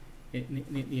on.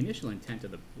 The initial intent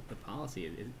of the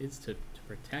policy is to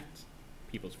protect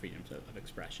people's freedoms of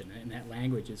expression, and that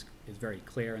language is very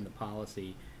clear in the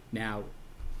policy. Now,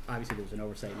 obviously there was an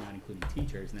oversight not including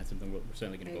teachers, and that's something we're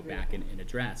certainly going to go back and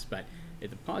address, but the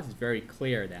policy is very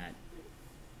clear that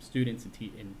students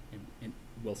and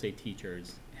we'll say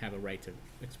teachers have a right to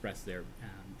express their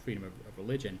freedom of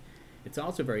religion. It's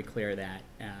also very clear that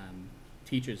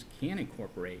teachers can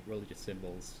incorporate religious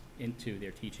symbols into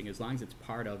their teaching as long as it's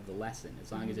part of the lesson,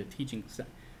 as long as they're teaching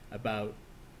about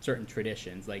certain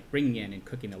traditions, like bringing in and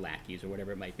cooking the latkes or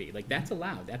whatever it might be. Like, that's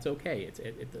allowed, that's okay.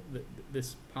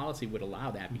 This policy would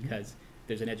allow that because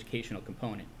there's an educational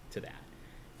component to that.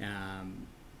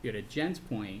 To Jen's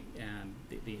point,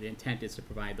 the intent is to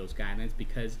provide those guidelines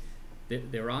because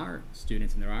there are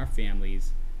students and there are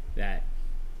families that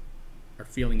are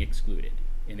feeling excluded,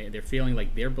 and they're feeling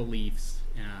like their beliefs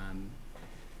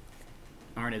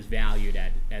aren't as valued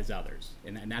as others,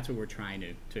 and that's what we're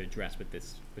trying to address with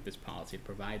this policy, to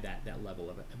provide that level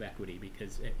of equity,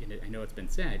 because I know it's been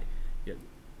said,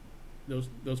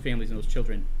 those families and those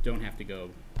children don't have to go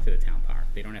to the town park,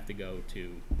 they don't have to go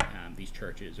to these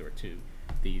churches or to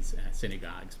these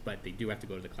synagogues, but they do have to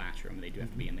go to the classroom, and they do have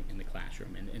to be in the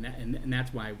classroom, and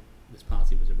that's why this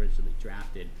policy was originally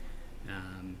drafted.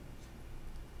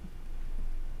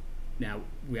 Now,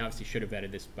 we obviously should have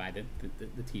vetted this by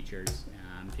the teachers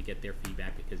to get their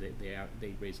feedback, because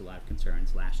they raised a lot of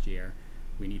concerns last year.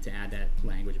 We need to add that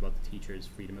language about the teachers'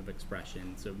 freedom of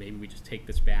expression, so maybe we just take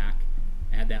this back,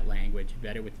 add that language,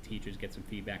 vet it with the teachers, get some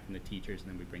feedback from the teachers,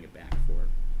 and then we bring it back for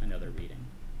another reading.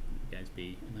 Would you guys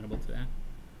be amenable to that?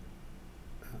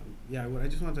 Yeah, I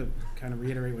just wanted to kind of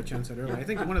reiterate what Jen said earlier. I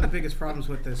think one of the biggest problems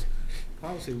with this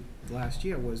policy last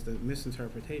year was the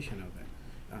misinterpretation of it.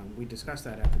 We discussed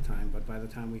that at the time, but by the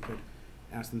time we could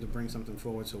ask them to bring something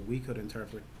forward so we could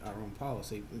interpret our own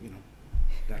policy,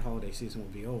 that holiday season will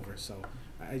be over. So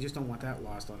I just don't want that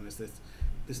lost on this.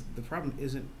 The problem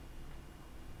isn't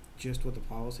just with the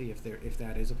policy, if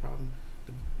that is a problem,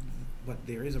 but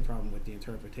there is a problem with the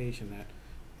interpretation that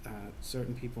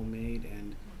certain people made,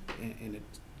 and it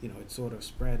it sort of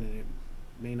spread, and it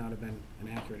may not have been an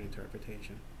accurate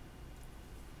interpretation.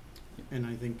 And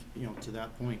I think, to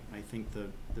that point, I think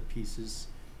the pieces,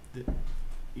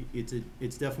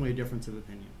 it's definitely a difference of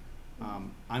opinion.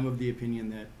 I'm of the opinion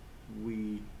that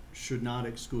we should not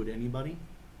exclude anybody.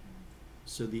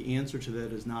 So the answer to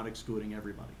that is not excluding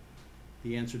everybody.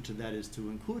 The answer to that is to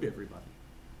include everybody.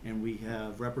 And we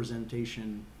have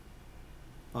representation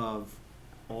of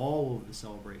all of the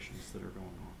celebrations that are going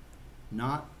on.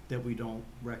 Not that we don't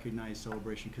recognize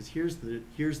celebration, because here's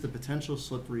the potential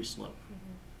slippery slope.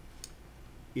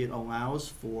 It allows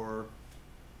for,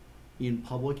 in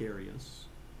public areas,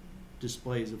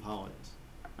 displays of holidays.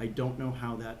 I don't know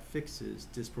how that fixes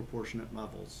disproportionate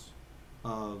levels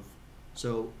of,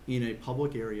 so in a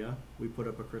public area, we put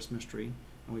up a Christmas tree,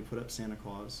 and we put up Santa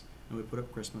Claus, and we put up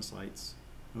Christmas lights,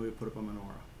 and we put up a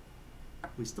menorah.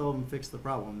 We still haven't fixed the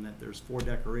problem that there's 4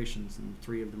 decorations and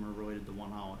 3 of them are related to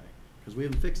one holiday, because we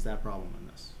haven't fixed that problem in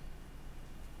this.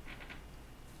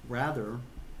 Rather,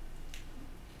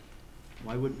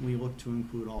 why wouldn't we look to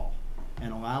include all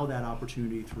and allow that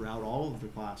opportunity throughout all of the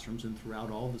classrooms and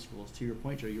throughout all of the schools? To your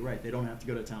point, Joe, you're right, they don't have to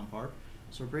go to town park.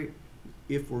 So great.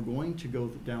 If we're going to go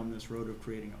down this road of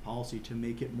creating a policy to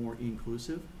make it more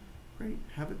inclusive, great,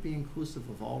 have it be inclusive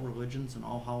of all religions and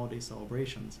all holiday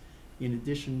celebrations. In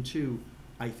addition to,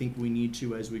 I think we need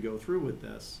to, as we go through with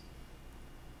this,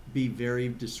 be very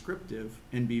descriptive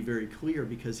and be very clear,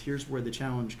 because here's where the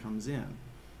challenge comes in.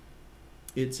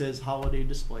 It says holiday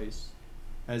displays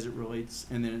as it relates,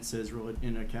 and then it says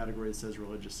in a category that says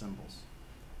religious symbols.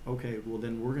 Okay, well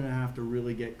then we're going to have to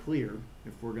really get clear,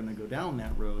 if we're going to go down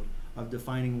that road, of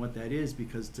defining what that is,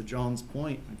 because to John's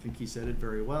point, I think he said it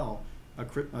very well,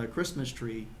 a Christmas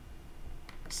tree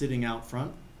sitting out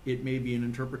front, it may be an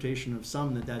interpretation of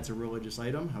some that that's a religious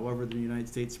item. However, the United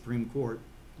States Supreme Court,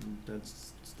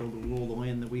 that's still the rule of the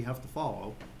land that we have to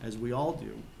follow, as we all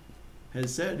do,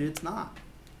 has said it's not.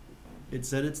 It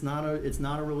said it's not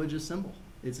a religious symbol.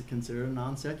 It's considered a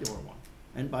non-secular one.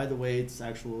 And by the way, its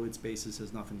basis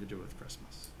has nothing to do with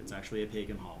Christmas. It's actually a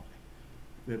pagan holiday.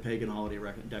 A pagan holiday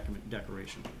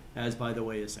decoration, as by the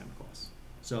way is Santa Claus.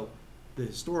 So the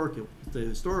history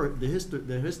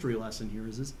lesson here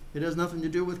is it has nothing to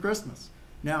do with Christmas.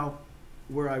 Now,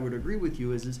 where I would agree with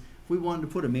you is if we wanted to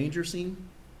put a manger scene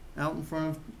out in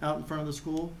front of the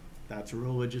school, that's a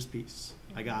religious piece.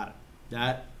 I got it.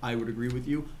 That I would agree with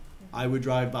you. I would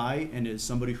drive by, and as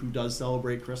somebody who does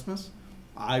celebrate Christmas,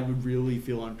 I would really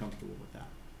feel uncomfortable with that.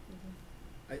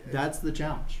 That's the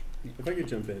challenge. If I could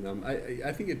jump in,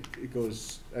 I think it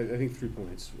goes, I think 3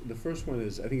 points. The first one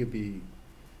is, I think it'd be,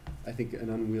 an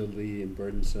unwieldy and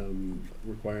burdensome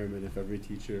requirement if every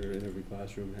teacher in every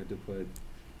classroom had to put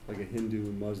like a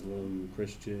Hindu, Muslim,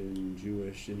 Christian,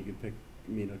 Jewish, and you could pick,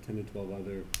 10 to 12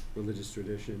 other religious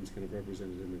traditions kind of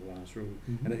represented in the classroom.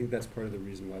 Mm-hmm. And I think that's part of the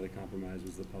reason why the compromise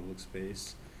was the public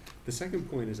space. The second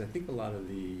point is I think a lot of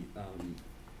the,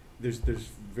 there's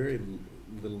very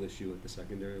little issue at the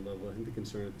secondary level. I think the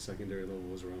concern at the secondary level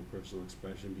was around personal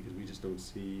expression because we just don't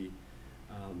see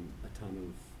a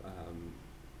ton of,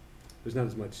 there's not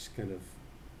as much kind of,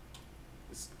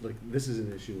 like this is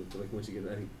an issue, like once you get,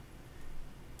 I think,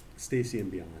 Stacy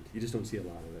and beyond, you just don't see a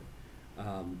lot of it.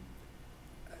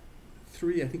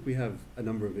 3, I think we have a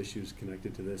number of issues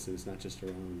connected to this, and it's not just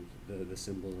around the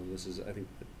symbol. And this is, I think,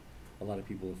 that a lot of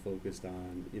people have focused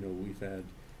on. We've had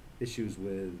issues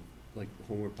with like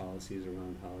homework policies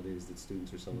around holidays that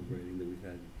students are celebrating. That we've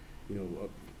had,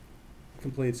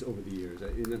 complaints over the years.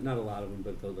 Not a lot of them,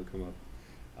 but they'll come up.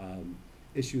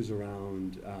 Issues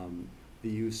around the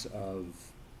use of,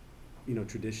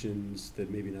 traditions that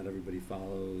maybe not everybody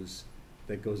follows,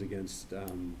 that goes against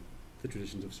the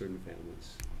traditions of certain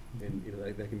families. And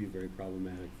that can be very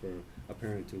problematic for a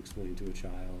parent to explain to a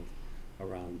child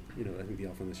around, I think the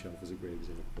Elf on the Shelf is a great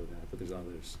example of that, but there's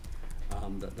others.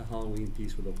 The Halloween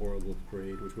piece with a horrible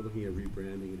parade, which we're looking at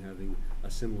rebranding and having a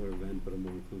similar event but a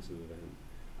more inclusive event.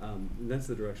 That's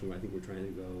the direction where I think we're trying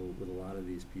to go with a lot of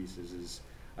these pieces is,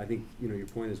 I think, your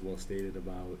point is well stated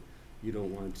about you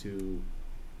don't want to,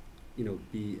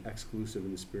 be exclusive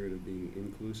in the spirit of being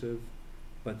inclusive.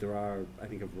 But there are, I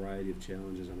think, a variety of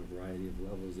challenges on a variety of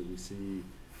levels that we see,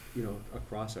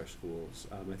 across our schools.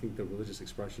 I think the religious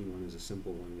expression one is a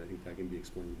simple one. I think that can be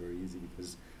explained very easy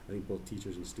because I think both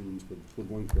teachers and students, with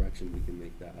one correction, we can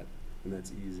make that, and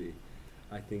that's easy.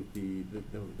 I think the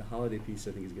holiday piece,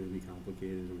 I think, is going to be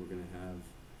complicated, and we're going to have,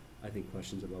 I think,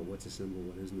 questions about what's a symbol,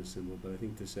 what isn't a symbol. But I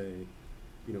think to say,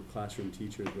 classroom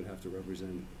teachers would have to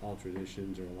represent all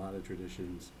traditions or a lot of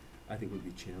traditions, I think would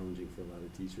be challenging for a lot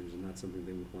of teachers and not something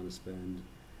they would want to spend,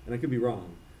 and I could be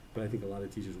wrong, but I think a lot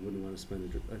of teachers wouldn't want to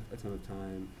spend a ton of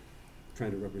time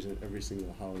trying to represent every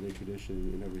single holiday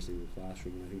tradition in every single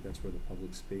classroom, and I think that's where the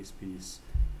public space piece,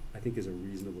 I think, is a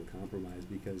reasonable compromise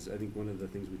because I think one of the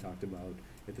things we talked about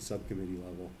at the subcommittee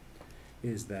level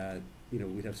is that,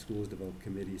 we'd have schools develop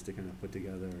committees to kind of put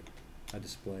together a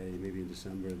display maybe in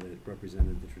December that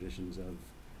represented the traditions of,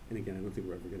 and again, I don't think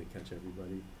we're ever going to catch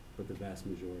everybody, but the vast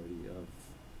majority of,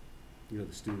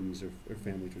 the students or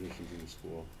family traditions in the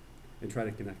school, and try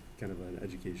to connect kind of an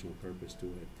educational purpose to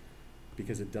it,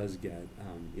 because it does get,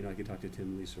 I could talk to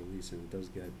Tim, Lisa, or Lisa, and it does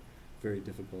get very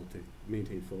difficult to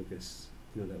maintain focus,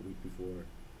 that week before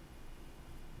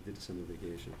the December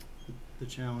vacation. The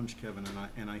challenge, Kevin,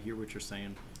 and I hear what you're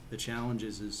saying, the challenge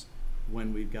is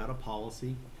when we've got a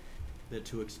policy that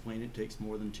to explain it takes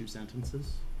more than 2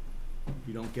 sentences,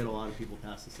 you don't get a lot of people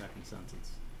past the second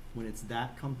sentence. When it's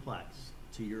that complex,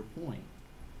 to your point,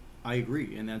 I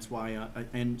agree, and that's why,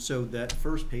 and so that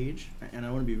first page, and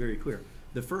I want to be very clear,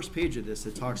 the first page of this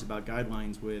that talks about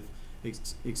guidelines with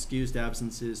excused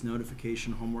absences,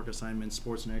 notification, homework assignments,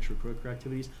 sports and extracurricular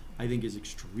activities, I think is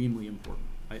extremely important.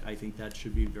 I think that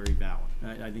should be very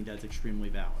valid. I think that's extremely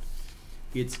valid.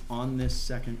 It's on this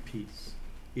second piece.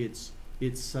 It's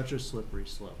such a slippery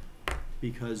slope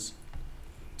because,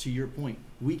 to your point,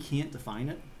 we can't define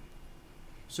it.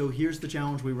 So here's the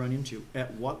challenge we run into.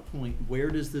 At what point, where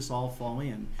does this all fall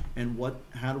in? And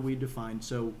how do we define?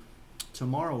 So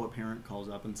tomorrow a parent calls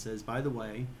up and says, by the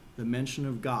way, the mention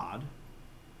of God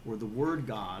or the word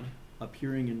God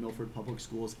appearing in Milford Public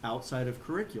Schools outside of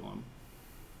curriculum,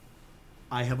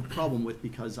 I have a problem with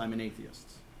because I'm an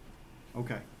atheist.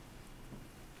 Okay.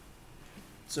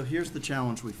 So here's the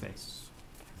challenge we face.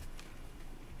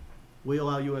 We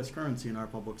allow U.S. currency in our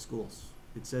public schools.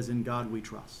 It says, in God we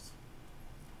trust.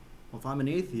 Well, if I'm an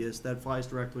atheist, that flies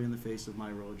directly in the face of my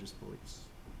religious beliefs.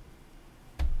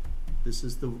 This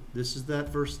is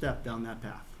that first step down that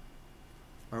path.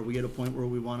 Are we at a point where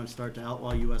we want to start to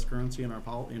outlaw U.S. currency in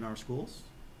our schools?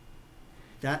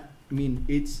 That, I mean,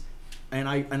 it's, and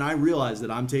I realize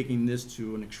that I'm taking this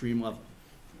to an extreme level.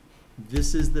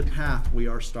 This is the path we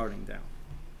are starting down.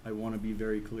 I want to be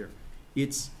very clear.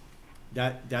 It's,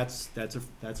 that's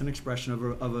an expression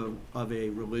of a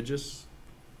religious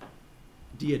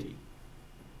deity,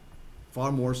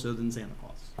 far more so than Santa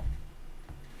Claus.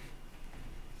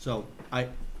 So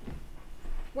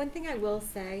One thing I will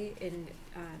say in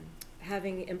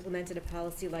having implemented a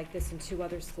policy like this in 2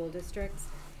 other school districts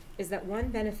is that one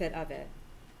benefit of it,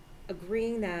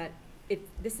 agreeing that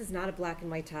this is not a black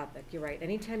and white topic. You're right.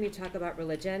 Anytime you talk about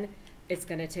religion, it's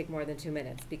going to take more than 2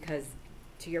 minutes because,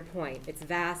 to your point, it's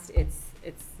vast, it's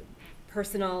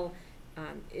personal,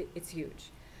 it's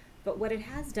huge. But what it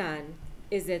has done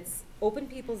is it's opened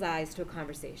people's eyes to a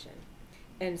conversation.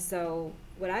 And so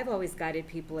what I've always guided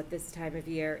people at this time of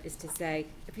year is to say,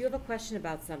 if you have a question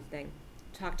about something,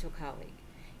 talk to a colleague.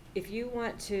 If you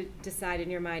want to decide in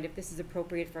your mind if this is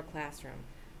appropriate for a classroom,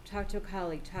 talk to a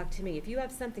colleague, talk to me. If you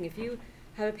have something, if you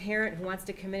have a parent who wants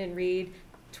to come in and read,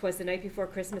 'twas the night before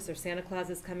Christmas or Santa Claus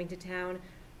is coming to town,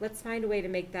 let's find a way to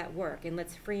make that work, and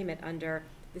let's frame it under,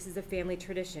 this is a family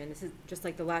tradition. This is just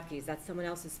like the Latkes, that's someone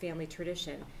else's family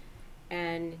tradition.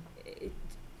 And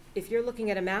if you're looking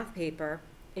at a math paper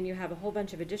and you have a whole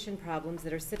bunch of addition problems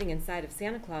that are sitting inside of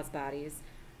Santa Claus bodies,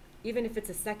 even if it's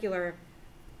a secular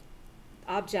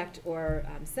object or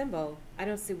symbol, I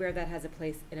don't see where that has a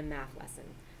place in a math lesson.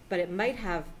 But it might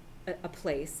have a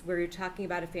place where you're talking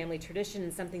about a family tradition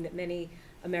and something that many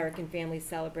American families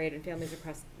celebrate and families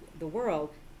across the world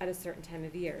at a certain time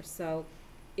of year. So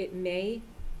it may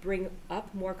bring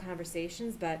up more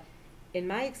conversations, but in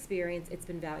my experience, it's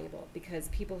been valuable because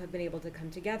people have been able to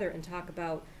come together and talk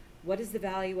about what is the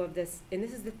value of this. And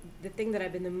this is the thing that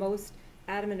I've been the most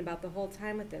adamant about the whole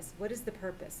time with this. What is the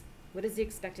purpose? What is the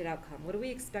expected outcome? What do we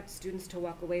expect students to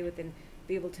walk away with and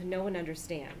be able to know and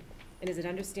understand? And is it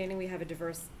understanding we have a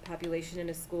diverse population in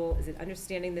a school? Is it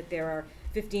understanding that there are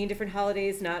 15 different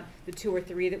holidays, not the 2 or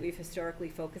 3 that we've historically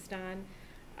focused on?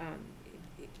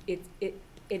 And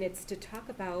it's to talk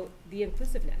about the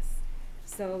inclusiveness.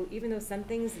 So even though some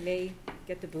things may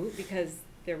get the boot because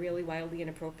they're really wildly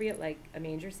inappropriate, like a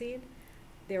manger scene,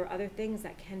 there are other things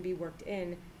that can be worked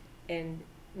in and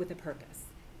with a purpose,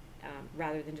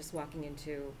 rather than just walking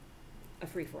into a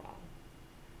free-for-all.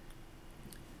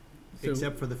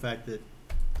 Except for the fact that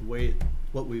the way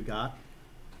what we've got,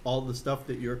 all the stuff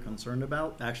that you're concerned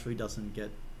about actually doesn't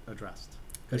get addressed.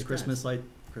 Because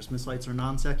Christmas lights are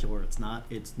non-secular. It's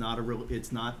not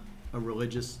a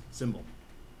religious symbol.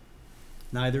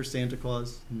 Neither Santa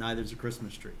Claus, neither's a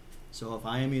Christmas tree. So if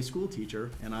I am a school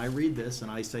teacher and I read this and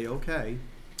I say, okay,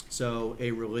 so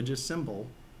a religious symbol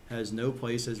has no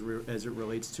place as it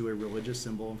relates to a religious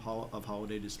symbol of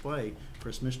holiday display.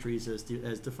 Christmas trees,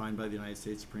 as defined by the United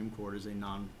States Supreme Court,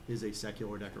 is a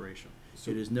secular decoration.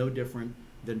 So it is no different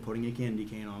than putting a candy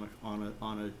cane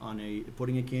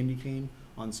putting a candy cane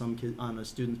on a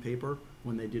student's paper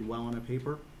when they did well on a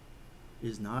paper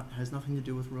has nothing to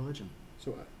do with religion.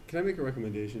 So can I make a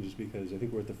recommendation, just because I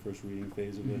think we're at the first reading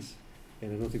phase of this,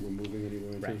 and I don't think we're moving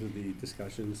anywhere in terms of the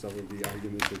discussion. Some of the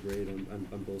arguments are great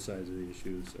on both sides of the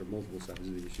issues, or multiple sides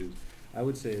of the issues. I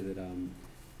would say that,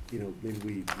 maybe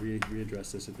we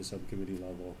readdress this at the subcommittee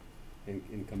level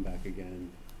and come back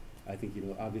again. I think,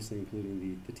 obviously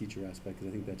including the teacher aspect, because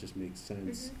I think that just makes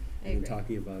sense. Mm-hmm. And then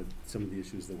talking about some of the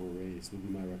issues that were raised would be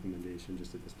my recommendation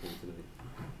just at this point tonight.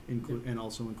 And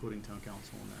also including town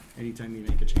council in that. Anytime you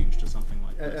make a change to something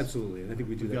like this. Absolutely, and I think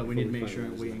we do that. We need to make sure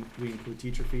we include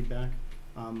teacher feedback,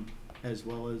 as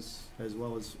well as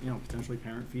potentially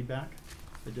parent feedback,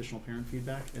 additional parent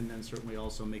feedback, and then certainly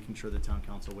also making sure the town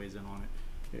council weighs in on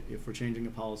it. If we're changing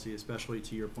a policy, especially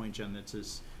to your point, Jen, that's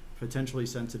as potentially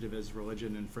sensitive as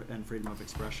religion and freedom of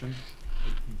expression,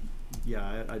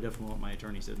 yeah, I definitely want my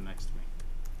attorney sitting next to me.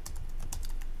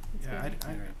 Yeah,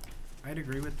 I'd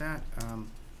agree with that.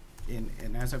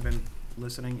 And as I've been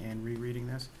listening and rereading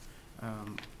this,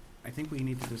 I think we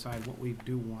need to decide what we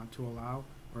do want to allow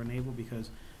or enable, because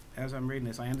as I'm reading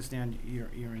this, I understand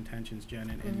your intentions,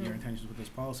 Jen, and your intentions with this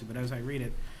policy, but as I read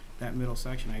it, that middle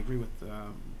section, I agree with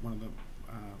one of the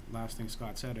last things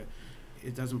Scott said.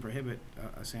 It doesn't prohibit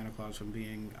a Santa Claus from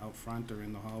being out front or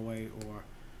in the hallway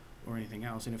or anything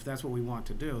else. And if that's what we want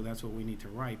to do, that's what we need to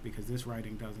write, because this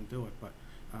writing doesn't do it. But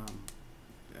I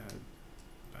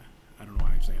don't know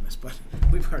why I'm saying this, but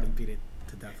we've already beat it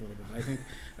to death a little bit. But I think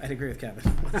I'd agree with Kevin.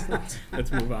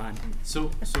 Let's move on. So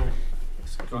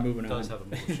Scott moving does on. have a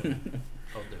motion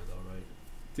out there though, right?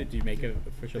 Did you make an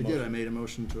official motion? I made a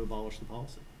motion to abolish the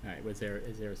policy. All right, is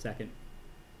there a second?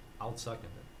 I'll second it.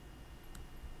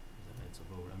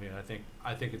 vote. I mean,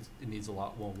 I think it needs a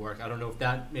lot more work. I don't know if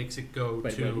that makes it go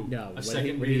But to no, a what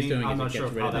second what he's reading. doing I'm is not it sure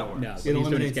gets rid how of that it. works. No, what It he's doing is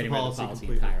eliminates the getting rid of the policy policy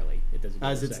completely. entirely. It doesn't go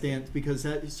As to it second. stands, because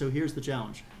that, so here's the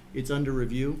challenge. It's under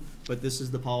review, but this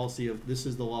is the policy of, this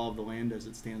is the law of the land as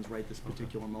it stands right this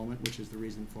particular moment, which is the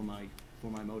reason for my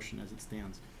motion as it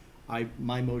stands.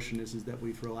 My motion is that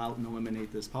we throw out and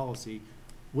eliminate this policy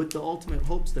with the ultimate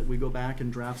hopes that we go back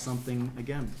and draft something,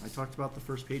 again, I talked about the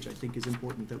first page, I think is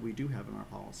important that we do have in our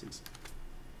policies.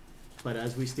 But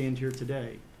as we stand here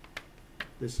today,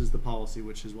 this is the policy,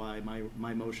 which is why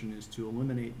my motion is to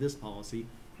eliminate this policy,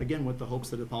 again, with the hopes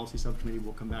that the policy subcommittee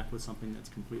will come back with something that's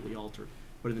completely altered.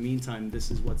 But in the meantime, this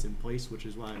is what's in place, which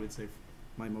is why I would say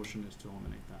my motion is to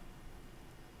eliminate that.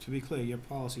 To be clear, your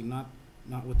policy, not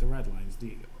with the red lines,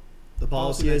 The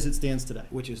policy that- as it stands today.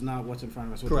 which is not what's in front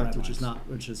of us with the red Correct, lines. which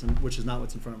is not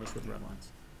what's in front of us with red lines.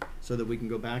 So that we can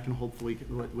go back and hopefully,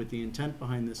 with the intent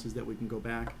behind this is that we can go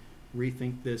back,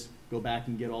 rethink this, go back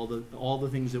and get all the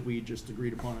things that we just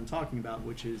agreed upon and talking about,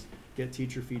 which is get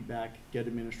teacher feedback, get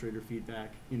administrator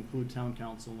feedback, include town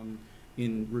council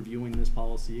in reviewing this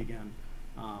policy again,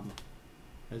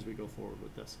 as we go forward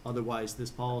with this. Otherwise, this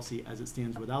policy, as it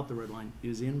stands without the red line,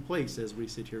 is in place as we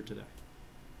sit here today.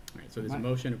 All right, so there's a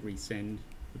motion to rescind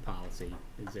the policy.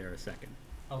 Is there a second?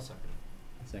 I'll second.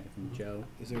 A second from Joe.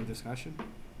 Is there a discussion?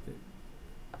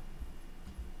 I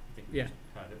think we Yeah. just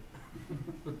had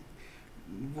it.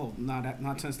 Well,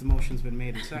 not since the motion's been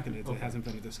made and seconded, there Okay. hasn't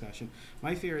been a discussion.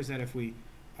 My fear is that if we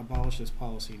abolish this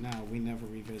policy now, we never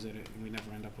revisit it and we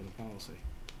never end up with a policy.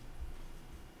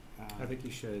 I think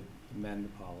you should amend the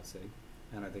policy,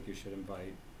 and I think you should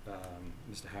invite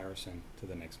Mr. Harrison to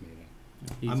the next meeting.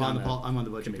 He's I'm on the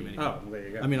budget committee. committee. Oh, well, there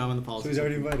you go. I mean, I'm on the So policy. he's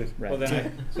already subcommittee. invited.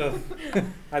 Right. Well,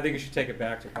 then, I think you should take it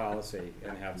back to policy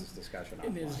and have this discussion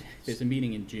And offline. there's a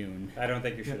meeting in June. I don't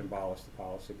think you should abolish the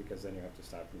policy, because then you have to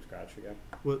start from scratch again.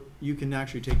 Well, you can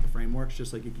actually take the frameworks,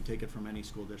 just like you can take it from any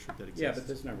school district that exists. Yeah, but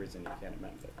there's no reason you can't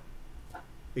amend it.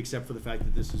 Except for the fact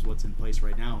that this is what's in place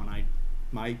right now,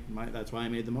 and that's why I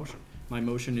made the motion. My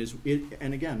motion is,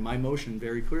 and again, my motion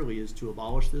very clearly is to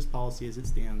abolish this policy as it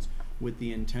stands with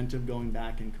the intent of going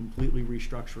back and completely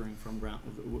restructuring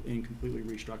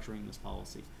this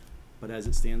policy. But as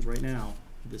it stands right now,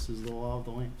 this is the law of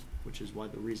the land, which is why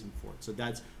the reason for it. So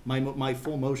that's, my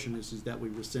full motion is that we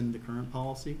rescind the current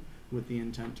policy with the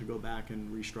intent to go back and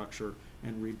restructure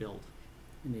and rebuild.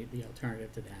 And the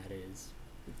alternative to that is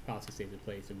the policy stays in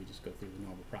place and we just go through the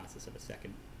normal process of a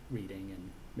second reading and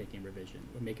making revisions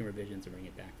and bring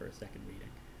it back for a second reading.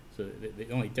 So the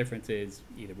only difference is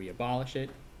either we abolish it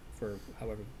for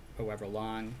however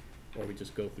long, or we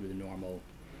just go through the normal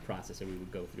process that we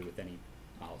would go through with any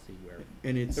policy where.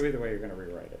 And it's. So either way, you're gonna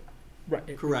rewrite it.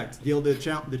 Right. Correct.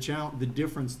 The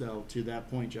difference though, to that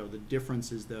point, Joe, the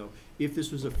difference is though, if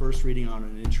this was a first reading on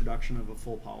an introduction of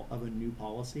a new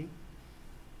policy,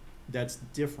 that's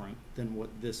different than what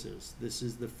this is. This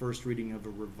is the first reading of a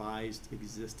revised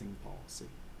existing policy.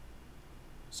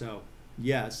 So,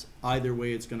 yes, either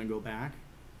way it's gonna go back,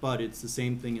 but it's the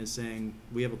same thing as saying,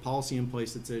 we have a policy in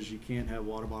place that says you can't have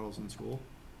water bottles in school.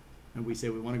 And we say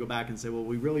we wanna go back and say, well,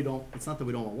 we really don't, it's not that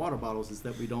we don't want water bottles, it's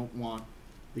that we don't want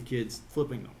the kids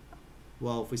flipping them.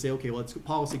 Well, if we say, okay, let's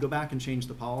go back and change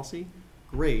the policy,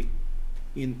 great.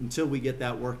 Until we get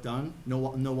that work done, no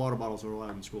water bottles are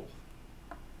allowed in school.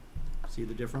 See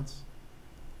the difference?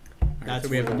 All right, That's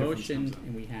so we have where a the difference motion comes in.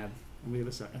 and we have And we have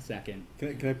a second. a second.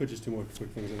 Can I put just two more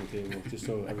quick things on the table, just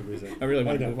so everybody's. I really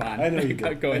want to know, move on. I know you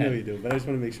do. Go I know ahead. you do, but I just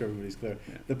want to make sure everybody's clear.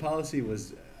 Yeah. The policy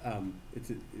was,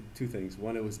 two things.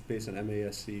 One, it was based on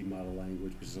MASC model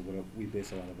language, which is what we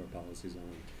base a lot of our policies on.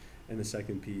 And the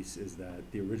second piece is that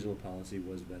the original policy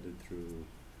was vetted through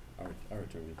our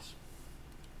attorneys.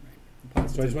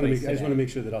 So I just want to make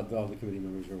sure that all the committee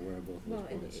members are aware of both Well, those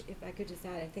and points. if I could just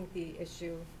add, I think the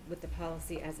issue with the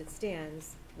policy as it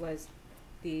stands was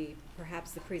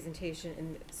perhaps the presentation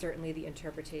and certainly the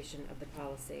interpretation of the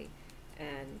policy.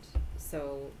 And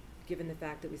so, given the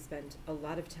fact that we spent a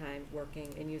lot of time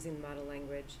working and using the model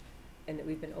language, and that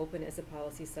we've been open as a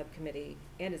policy subcommittee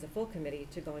and as a full committee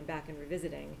to going back and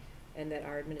revisiting, and that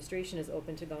our administration is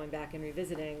open to going back and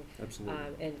revisiting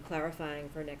Absolutely. and clarifying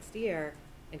for next year,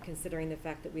 and considering the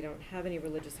fact that we don't have any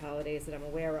religious holidays that I'm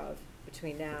aware of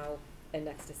between now and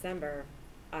next December,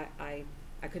 I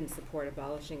couldn't support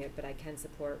abolishing it, but I can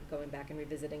support going back and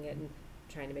revisiting it and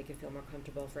trying to make it feel more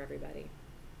comfortable for everybody,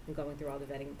 and going through all the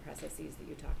vetting processes that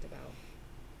you talked about.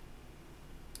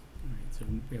 All right, so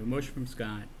we have a motion from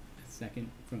Scott, a second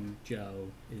from Joe.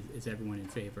 Is everyone in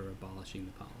favor of abolishing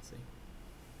the policy?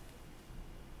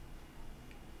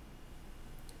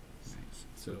 All right,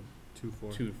 so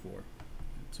 2-4. 2-4.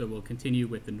 So we'll continue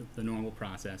with the normal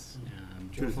process.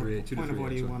 2 to 3. 2 to 3. Point of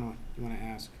order, you actually. wanna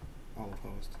ask all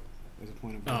opposed, as a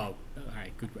point of Oh, order. all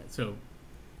right, good. So,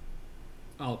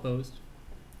 all opposed?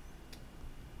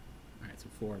 All right, so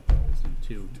 4 opposed and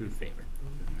 2 in favor.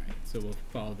 All right, so we'll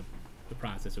follow the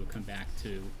process. We'll come back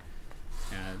to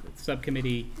the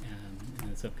subcommittee,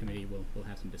 and the subcommittee will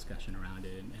have some discussion around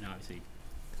it, and obviously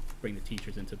bring the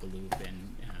teachers into the loop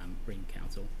and bring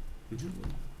council into the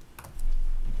loop.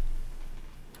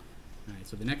 All right,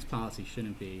 so the next policy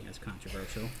shouldn't be as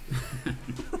controversial.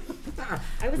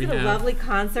 I was We at a have- lovely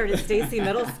concert at Stacy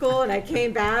Middle School, and I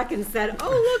came back and said, "Oh,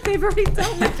 look, they've already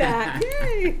dealt with that!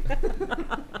 Yay!"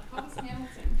 Thomas Hamilton.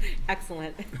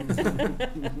 Excellent.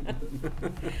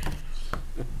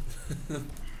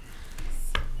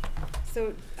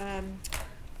 So,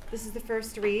 this is the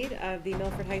first read of the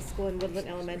Milford High School and Woodland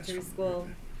Elementary School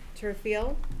turf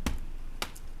field.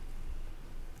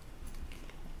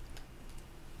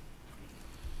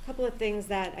 Couple of things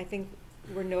that I think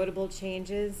were notable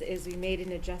changes is we made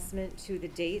an adjustment to the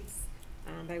dates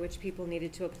by which people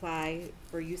needed to apply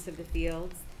for use of the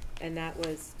fields, and that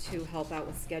was to help out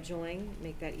with scheduling,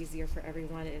 make that easier for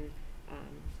everyone and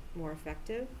more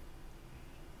effective.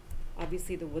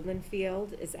 Obviously, the Woodland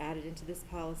field is added into this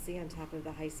policy on top of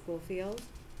the high school field.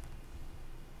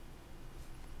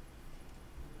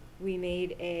 We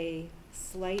made a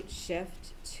slight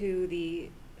shift to the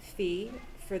fee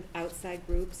for outside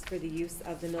groups for the use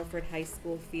of the Milford High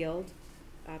School field,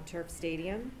 turf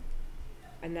stadium.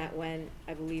 And that went,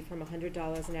 I believe, from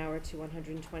 $100 an hour to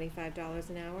 $125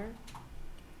 an hour.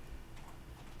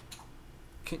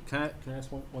 Can I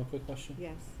ask one quick question?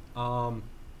 Yes.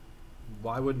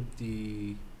 Why would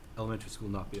the elementary school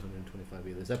not be 125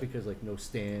 either? Is that because like no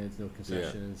stands, no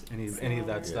concessions, any of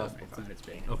that So- stuff? It's not as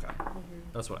big. Okay, Mhm.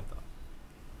 that's what I thought.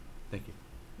 Thank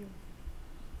you.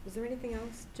 Was there anything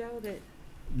else, Joe, that?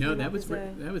 No, came that up was as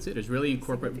a that was it. It was really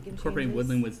significant incorporating changes?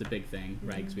 Woodland was the big thing,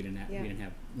 right? Because Mhm. we Yeah. didn't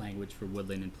have language for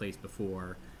Woodland in place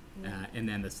before, Yeah. and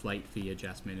then the slight fee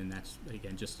adjustment, and that's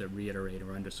again just to reiterate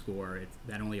or underscore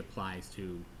that only applies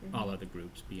to all Mhm. other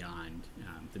groups beyond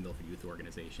the Milford Youth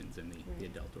Organizations and the Right.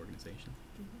 adult organizations.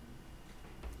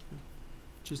 Mhm.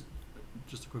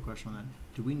 Just a quick question on that.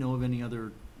 Do we know of any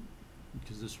other,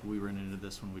 because we ran into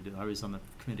this when we did, I was on the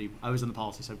committee, I was on the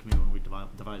policy subcommittee when we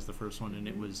devised the first one, and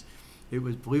it was,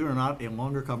 believe it or not, a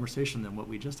longer conversation than what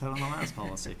we just had on the last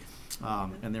policy.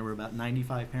 And there were about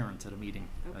 95 parents at a meeting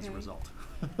as a Okay. result.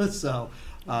 So,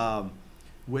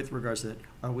 with regards to that,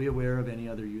 are we aware of any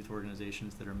other youth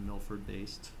organizations that are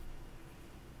Milford-based?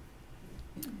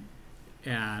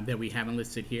 That we haven't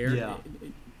listed here. Yeah.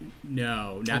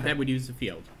 No, not Okay. that would use the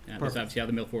field. There's Perfect. obviously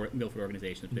other Milford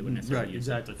organizations, but they wouldn't necessarily Right, use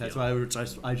exactly. the That's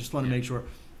field. why I just want to Yeah. make sure,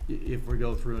 if we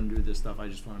go through and do this stuff, I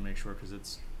just want to make sure, because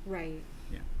it's, Right.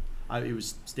 it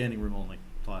was standing room only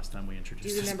the last time we introduced Do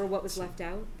you this. remember what was left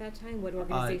out that time? What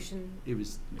organization? It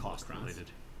was Maybe cost lacrosse. related.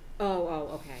 Oh,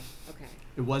 okay, okay,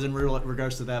 It wasn't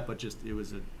regards to that, but just, it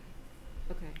was a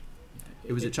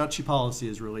okay. touchy policy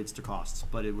as relates to costs,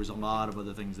 but it was a lot of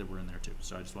other things that were in there too,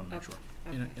 so I just want to make Okay. sure.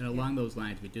 And Okay, along those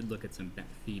lines, we did look at some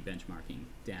fee benchmarking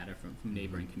data from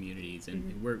neighboring communities,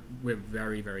 and we're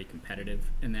very, very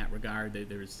competitive in that regard.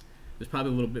 There's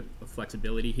probably a little bit of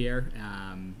flexibility here,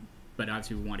 but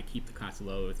obviously we want to keep the costs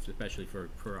low, especially for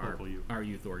Local youth. our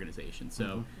youth organization.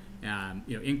 So,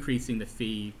 increasing the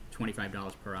fee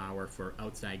 $25 per hour for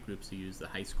outside groups who use the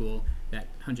high school, that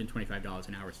 $125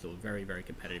 an hour is still very, very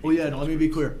competitive. Oh yeah, against no, those let me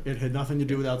be groups. clear. It had nothing to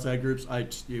do with outside groups.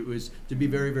 It was, to be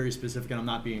very, very specific, and I'm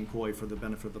not being coy for the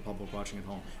benefit of the public watching at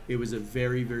home. It was a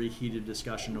very, very heated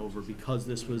discussion over, because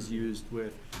this was used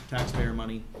with taxpayer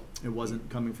money. It wasn't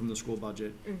coming from the school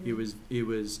budget. It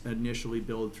was initially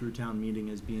billed through town meeting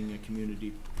as being a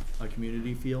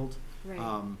community field.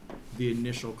 Right. The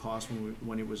initial cost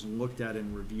when it was looked at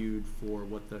and reviewed for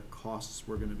what the costs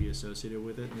were going to be associated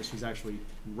with it, and this was actually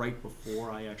right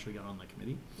before I actually got on the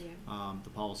committee. Yeah. The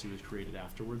policy was created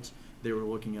afterwards. They were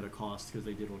looking at a cost, because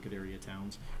they did look at area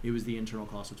towns. It was the internal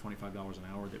cost of $25 an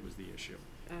hour that was the issue.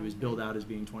 It was Okay. billed out as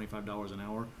being $25 an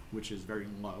hour, which is very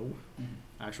low,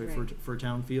 actually, Right. for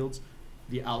town fields.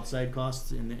 The outside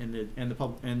costs and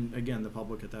the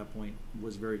public at that point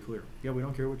was very clear. Yeah, we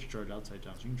don't care what you charge outside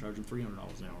towns. You can charge them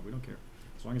 $300 an hour. We don't care.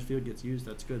 As long as field gets used,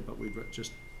 that's good. But we've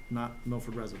just not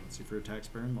Milford residents. If you're a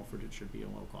taxpayer in Milford, it should be a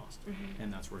low cost,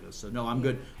 and that's where it is. So no, I'm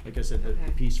good. Like I said, the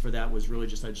Okay. piece for that was really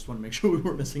just, I just want to make sure we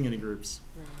weren't missing any groups.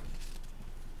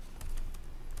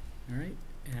 Right.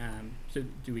 All right, so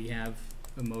do we have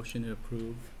a motion to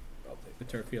approve the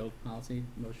turf field policy?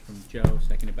 Motion from Joe,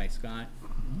 seconded by Scott.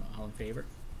 All in favor?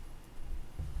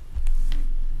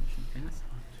 Motion passed.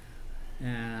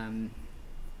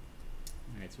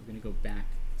 All right, so we're gonna go back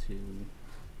to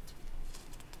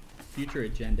future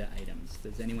agenda items.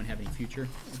 Does anyone have any future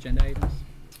agenda items?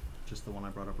 Just the one I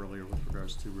brought up earlier with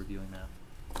regards to reviewing math.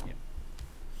 Yep.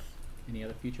 Any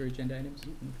other future agenda items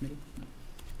from the committee? No.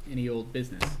 Any old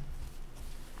business?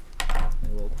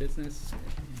 No old business.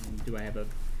 And do I have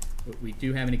we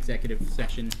do have an executive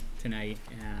session tonight.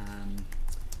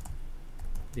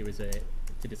 There was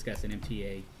to discuss an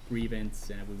MTA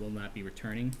grievance. We will not be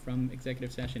returning from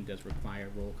executive session. It does require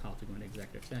a roll call to go into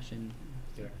executive session.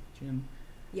 Yeah. Jim?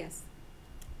 Yes.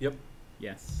 Yep.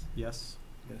 Yes. Yes.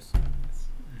 Yes. Yes.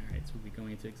 All right, so we'll be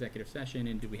going into executive session,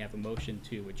 and do we have a motion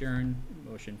to adjourn?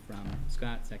 Motion from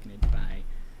Scott, seconded by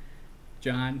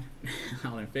John.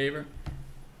 All in favor?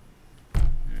 All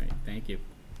right, thank you.